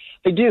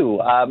 I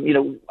do.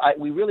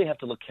 We really have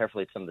to look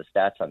carefully at some of the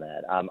stats on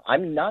that.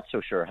 I'm not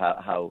so sure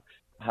how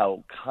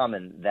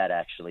common that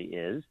actually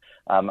is.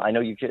 I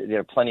know there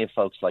are plenty of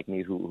folks like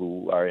me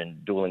who are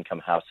in dual income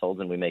households,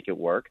 and we make it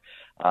work.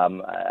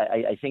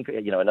 I think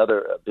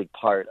another big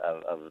part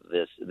of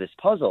this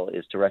puzzle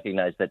is to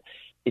recognize that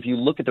if you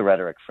look at the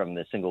rhetoric from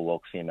the single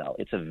woke female,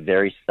 it's a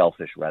very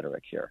selfish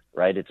rhetoric here,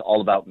 right? It's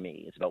all about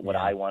me. It's about what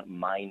I want,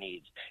 my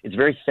needs. It's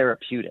very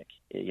therapeutic.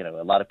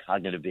 A lot of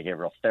cognitive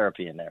behavioral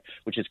therapy in there,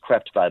 which has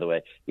crept, by the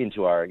way,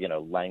 into our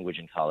language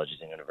in colleges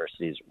and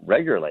universities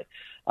regularly.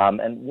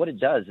 And what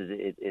it does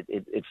is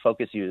it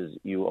focuses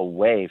you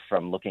away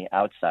from looking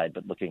outside,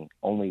 but looking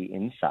only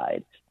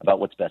inside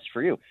about what's best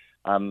for you.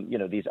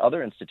 These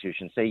other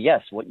institutions say,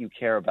 yes, what you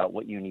care about,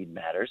 what you need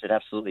matters. It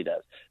absolutely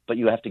does. But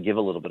you have to give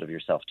a little bit of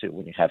yourself, too.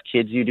 When you have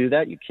kids, you do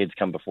that. Your kids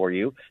come before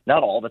you.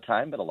 Not all the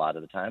time, but a lot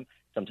of the time.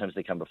 Sometimes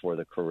they come before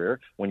the career.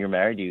 When you're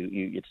married,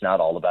 it's not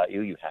all about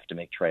you. You have to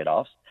make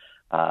trade-offs.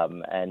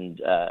 The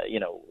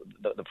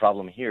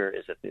problem here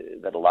is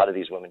that a lot of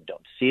these women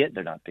don't see it.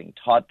 They're not being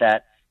taught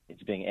that.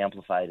 It's being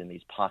amplified in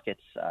these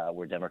pockets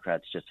where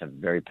Democrats just have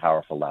very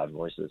powerful, loud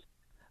voices.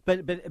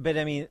 But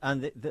I mean,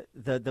 on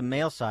the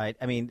male side,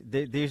 I mean,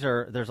 there's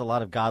a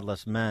lot of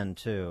godless men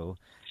too,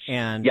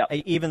 and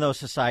even though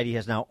society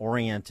has now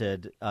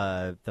oriented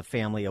the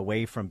family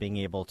away from being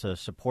able to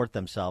support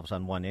themselves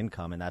on one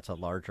income, and that's a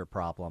larger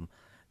problem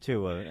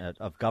too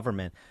of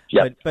government.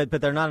 Yep.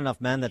 But there are not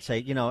enough men that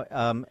say,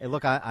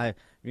 look, I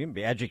you can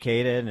be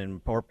educated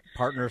and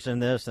partners in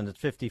this, and it's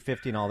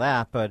 50-50 and all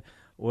that, but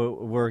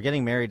we're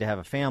getting married to have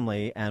a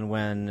family, and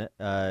when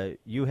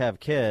you have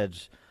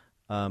kids.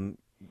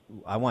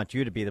 I want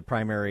you to be the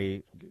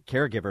primary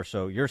caregiver,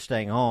 so you're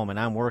staying home and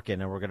I'm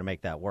working, and we're going to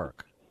make that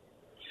work.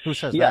 Who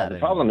says that? Yeah, the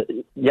problem is,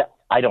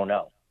 I don't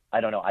know.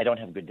 I don't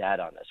have good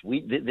data on this.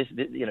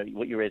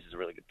 What you raise is a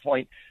really good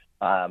point.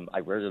 I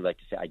rarely like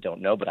to say I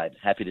don't know, but I'm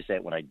happy to say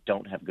it when I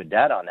don't have good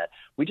data on that.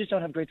 We just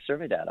don't have great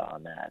survey data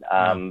on that.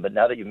 But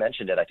now that you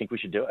mentioned it, I think we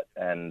should do it,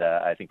 and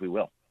I think we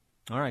will.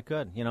 All right,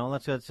 good.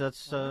 Let's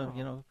workshop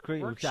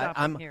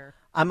here.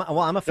 I'm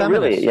a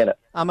feminist. Really,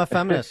 I'm a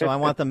feminist, so I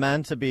want the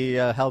men to be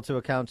held to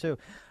account too.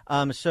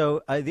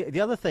 So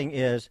the other thing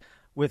is,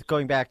 with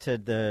going back to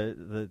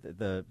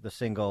the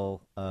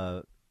single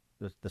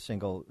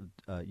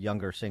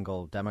younger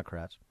single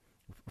Democrats,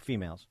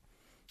 females.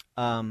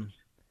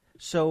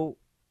 So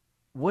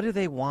what do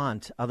they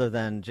want other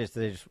than just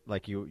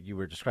like you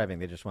were describing?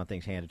 They just want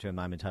things handed to them.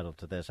 I'm entitled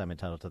to this. I'm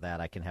entitled to that.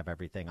 I can have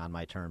everything on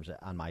my terms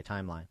on my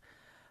timeline.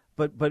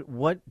 But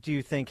what do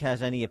you think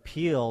has any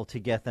appeal to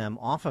get them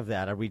off of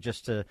that? Are we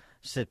just to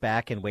sit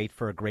back and wait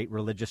for a great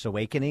religious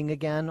awakening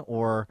again,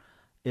 or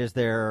is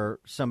there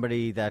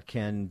somebody that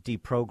can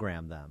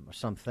deprogram them or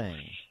something?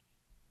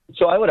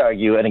 So I would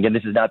argue, and again,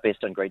 this is not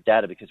based on great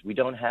data because we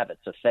don't have it.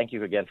 So thank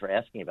you again for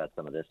asking about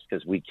some of this,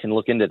 because we can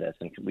look into this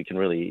and we can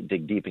really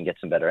dig deep and get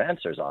some better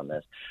answers on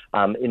this.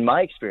 In my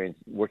experience,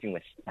 working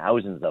with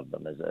thousands of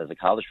them as a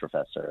college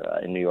professor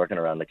in New York and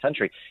around the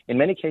country, in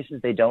many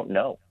cases they don't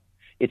know.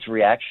 It's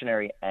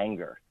reactionary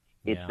anger.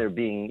 It's there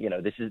being,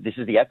 this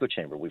is the echo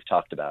chamber we've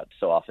talked about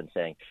so often,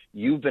 saying,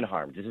 you've been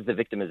harmed. This is the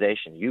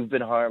victimization. You've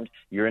been harmed.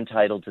 You're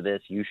entitled to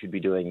this. You should be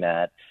doing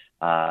that.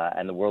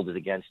 And the world is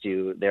against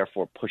you.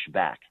 Therefore, push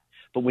back.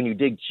 But when you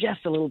dig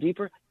just a little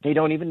deeper, they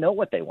don't even know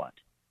what they want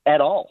at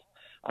all.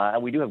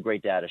 And we do have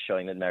great data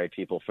showing that married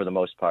people, for the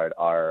most part,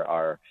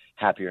 are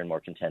happier and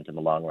more content in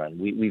the long run.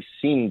 We've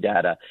seen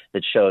data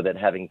that show that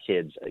having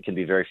kids can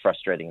be very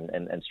frustrating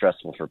and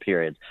stressful for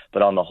periods,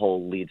 but on the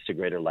whole leads to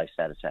greater life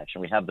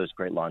satisfaction. We have those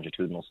great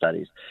longitudinal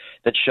studies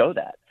that show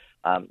that.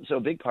 So a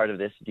big part of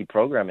this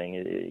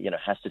deprogramming,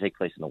 has to take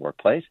place in the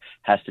workplace,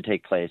 has to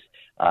take place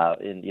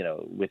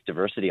with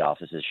diversity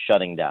offices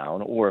shutting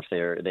down, or if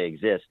they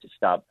exist,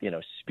 stop,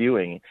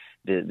 spewing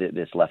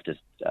this leftist,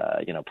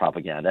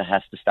 propaganda.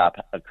 Has to stop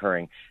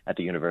occurring at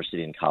the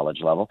university and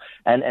college level,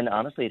 and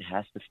honestly, it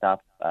has to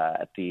stop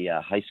at the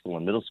high school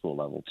and middle school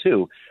level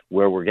too,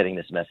 where we're getting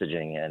this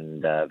messaging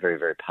and very,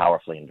 very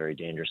powerfully and very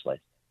dangerously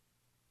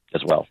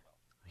as well.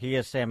 He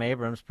is Sam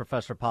Abrams,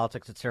 professor of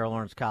politics at Sarah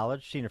Lawrence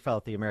College, senior fellow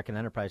at the American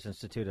Enterprise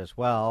Institute as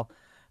well.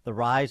 The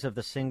Rise of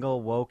the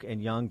Single, Woke,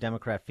 and Young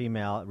Democrat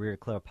Female at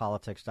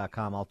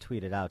RearClearPolitics.com. I'll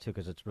tweet it out, too,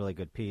 because it's a really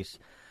good piece.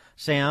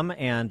 Sam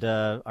and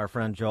our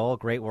friend Joel,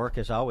 great work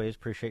as always.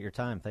 Appreciate your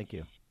time. Thank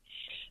you.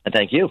 And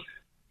thank you.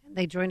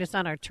 They joined us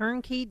on our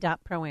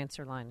turnkey.pro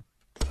answer line.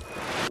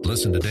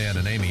 Listen to Dan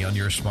and Amy on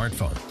your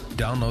smartphone.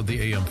 Download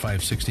the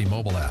AM560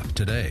 mobile app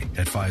today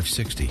at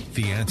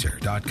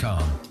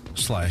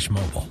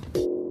 560theanswer.com/mobile.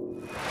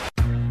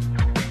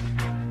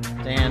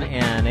 Dan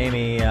and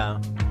Amy,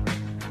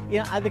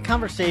 the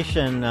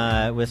conversation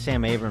with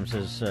Sam Abrams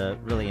is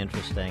really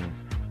interesting,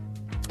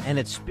 and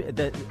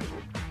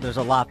there's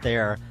a lot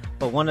there.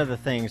 But one of the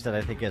things that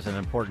I think is an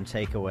important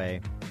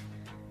takeaway,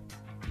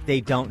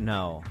 they don't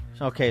know.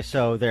 Okay,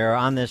 so they're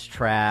on this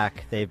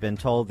track. They've been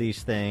told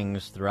these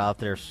things throughout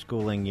their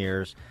schooling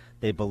years.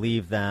 They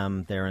believe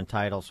them. They're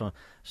entitled.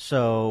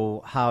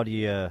 So how do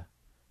you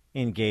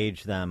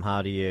engage them?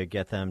 How do you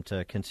get them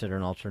to consider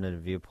an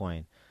alternative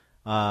viewpoint?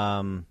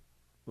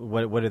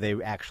 What do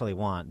they actually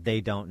want? They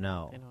don't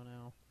know. They don't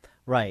know.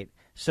 Right.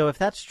 So if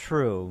that's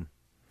true,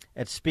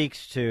 it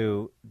speaks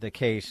to the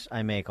case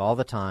I make all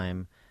the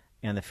time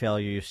and the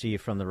failure you see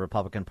from the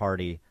Republican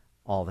Party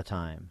all the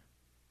time.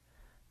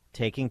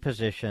 Taking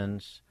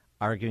positions,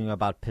 arguing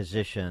about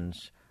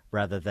positions,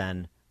 rather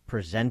than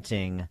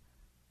presenting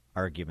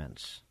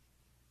arguments.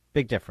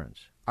 Big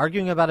difference.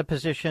 Arguing about a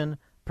position,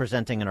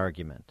 presenting an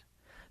argument.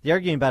 The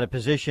arguing about a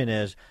position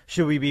is,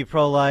 should we be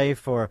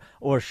pro-life or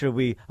should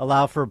we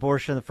allow for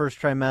abortion in the first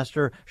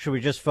trimester? Should we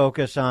just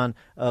focus on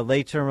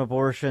late-term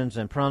abortions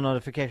and parental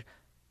notification?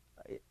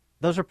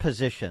 Those are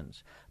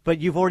positions. But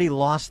you've already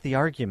lost the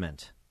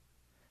argument.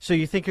 So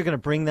you think you're going to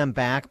bring them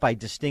back by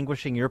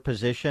distinguishing your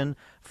position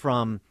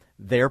from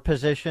their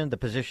position, the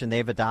position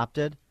they've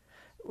adopted?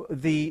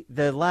 The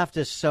left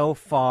is so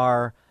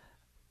far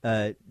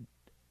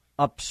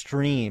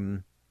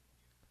upstream,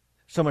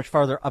 so much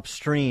farther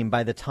upstream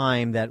by the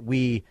time that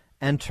we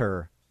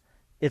enter,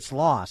 it's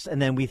lost. And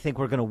then we think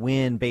we're going to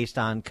win based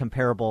on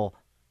comparable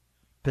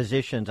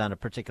positions on a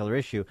particular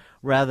issue,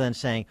 rather than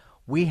saying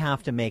we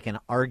have to make an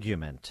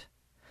argument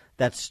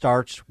that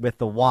starts with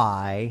the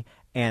why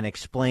and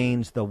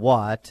explains the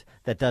what,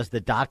 that does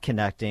the dot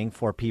connecting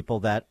for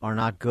people that are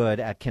not good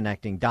at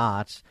connecting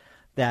dots,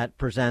 that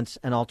presents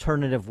an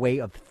alternative way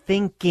of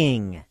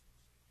thinking,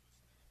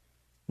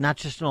 not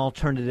just an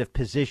alternative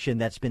position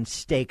that's been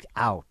staked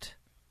out.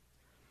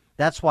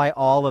 That's why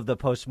all of the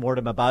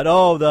postmortem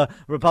about, the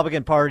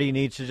Republican Party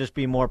needs to just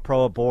be more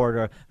pro-abort,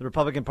 or the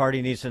Republican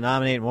Party needs to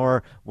nominate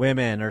more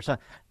women, or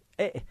something.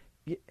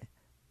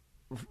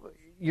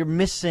 You're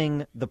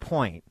missing the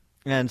point.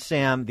 And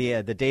Sam,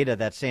 the data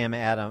that Sam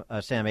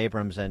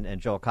Abrams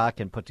and Joel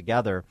Kotkin put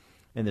together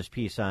in this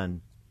piece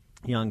on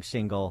young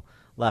single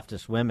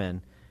leftist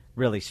women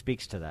really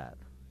speaks to that.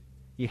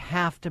 You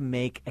have to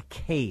make a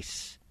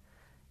case.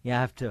 You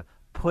have to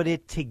put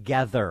it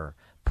together,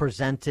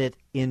 present it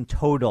in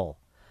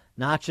total,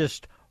 not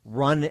just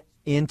run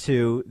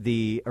into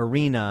the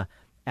arena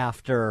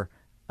after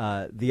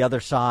the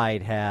other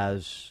side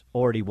has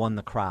already won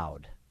the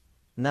crowd.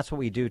 And that's what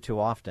we do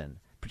too often,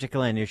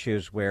 particularly in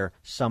issues where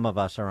some of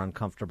us are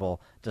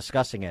uncomfortable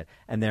discussing it,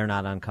 and they're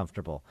not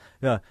uncomfortable.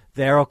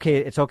 They're okay.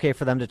 It's okay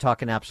for them to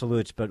talk in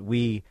absolutes, but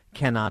we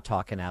cannot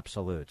talk in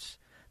absolutes.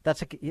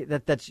 That's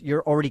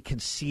you're already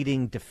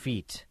conceding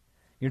defeat.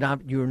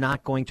 You're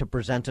not going to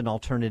present an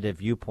alternative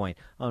viewpoint,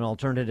 an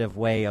alternative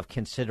way of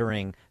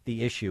considering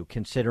the issue,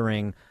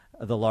 considering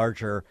the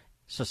larger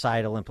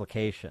societal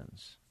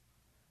implications.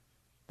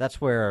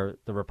 That's where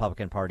the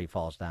Republican Party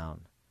falls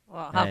down.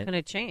 Well, how can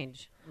it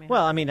change?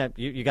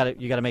 You got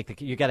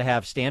to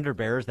have standard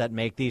bearers that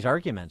make these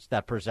arguments,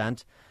 that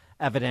present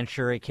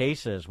evidentiary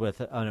cases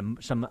with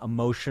some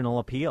emotional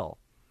appeal.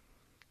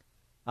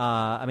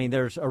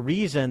 There's a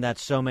reason that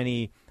so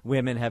many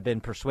women have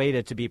been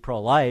persuaded to be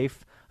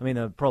pro-life.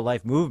 The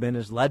pro-life movement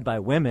is led by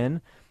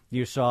women.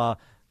 You saw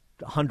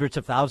hundreds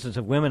of thousands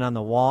of women on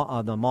the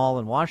mall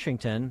in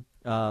Washington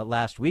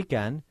last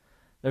weekend.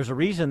 There's a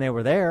reason they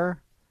were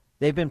there.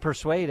 They've been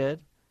persuaded.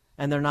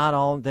 And they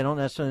don't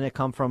necessarily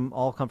come from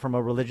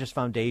a religious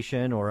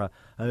foundation or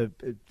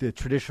the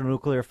traditional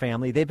nuclear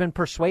family. They've been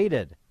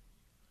persuaded.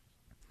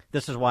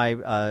 This is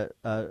why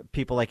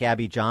people like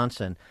Abby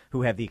Johnson,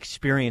 who have the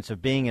experience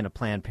of being in a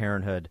Planned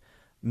Parenthood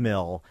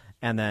mill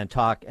and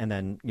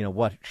then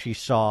what she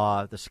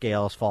saw, the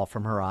scales fall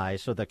from her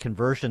eyes. So the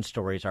conversion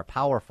stories are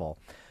powerful.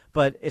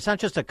 But it's not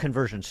just a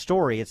conversion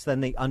story. It's then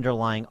the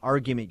underlying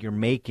argument you're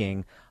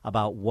making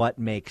about what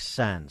makes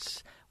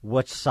sense.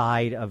 What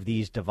side of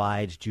these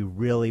divides do you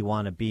really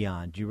want to be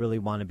on? Do you really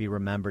want to be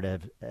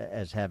remembered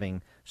as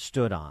having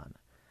stood on?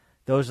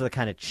 Those are the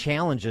kind of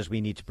challenges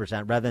we need to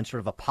present rather than sort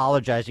of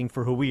apologizing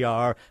for who we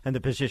are and the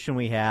position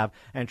we have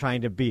and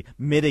trying to be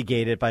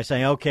mitigated by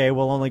saying, okay,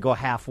 we'll only go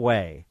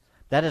halfway.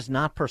 That is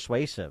not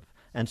persuasive,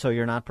 and so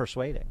you're not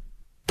persuading.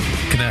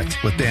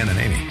 Connect with Dan and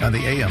Amy on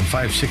the AM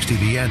 560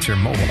 The Answer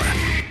mobile app.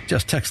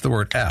 Just text the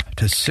word app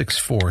to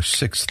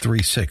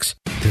 64636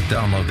 to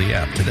download the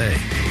app today.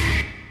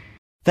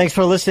 Thanks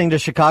for listening to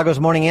Chicago's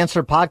Morning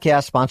Answer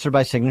podcast, sponsored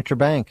by Signature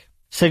Bank.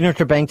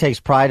 Signature Bank takes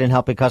pride in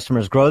helping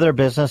customers grow their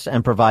business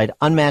and provide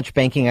unmatched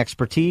banking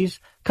expertise,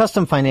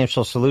 custom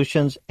financial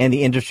solutions, and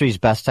the industry's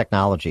best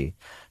technology.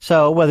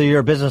 So whether you're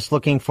a business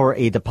looking for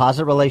a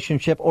deposit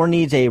relationship or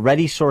needs a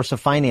ready source of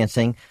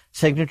financing,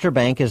 Signature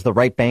Bank is the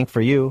right bank for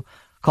you.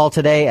 Call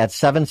today at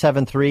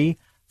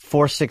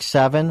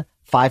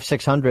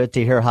 773-467-5600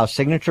 to hear how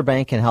Signature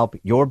Bank can help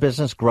your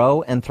business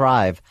grow and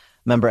thrive.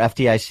 Member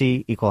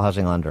FDIC, Equal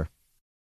Housing Lender.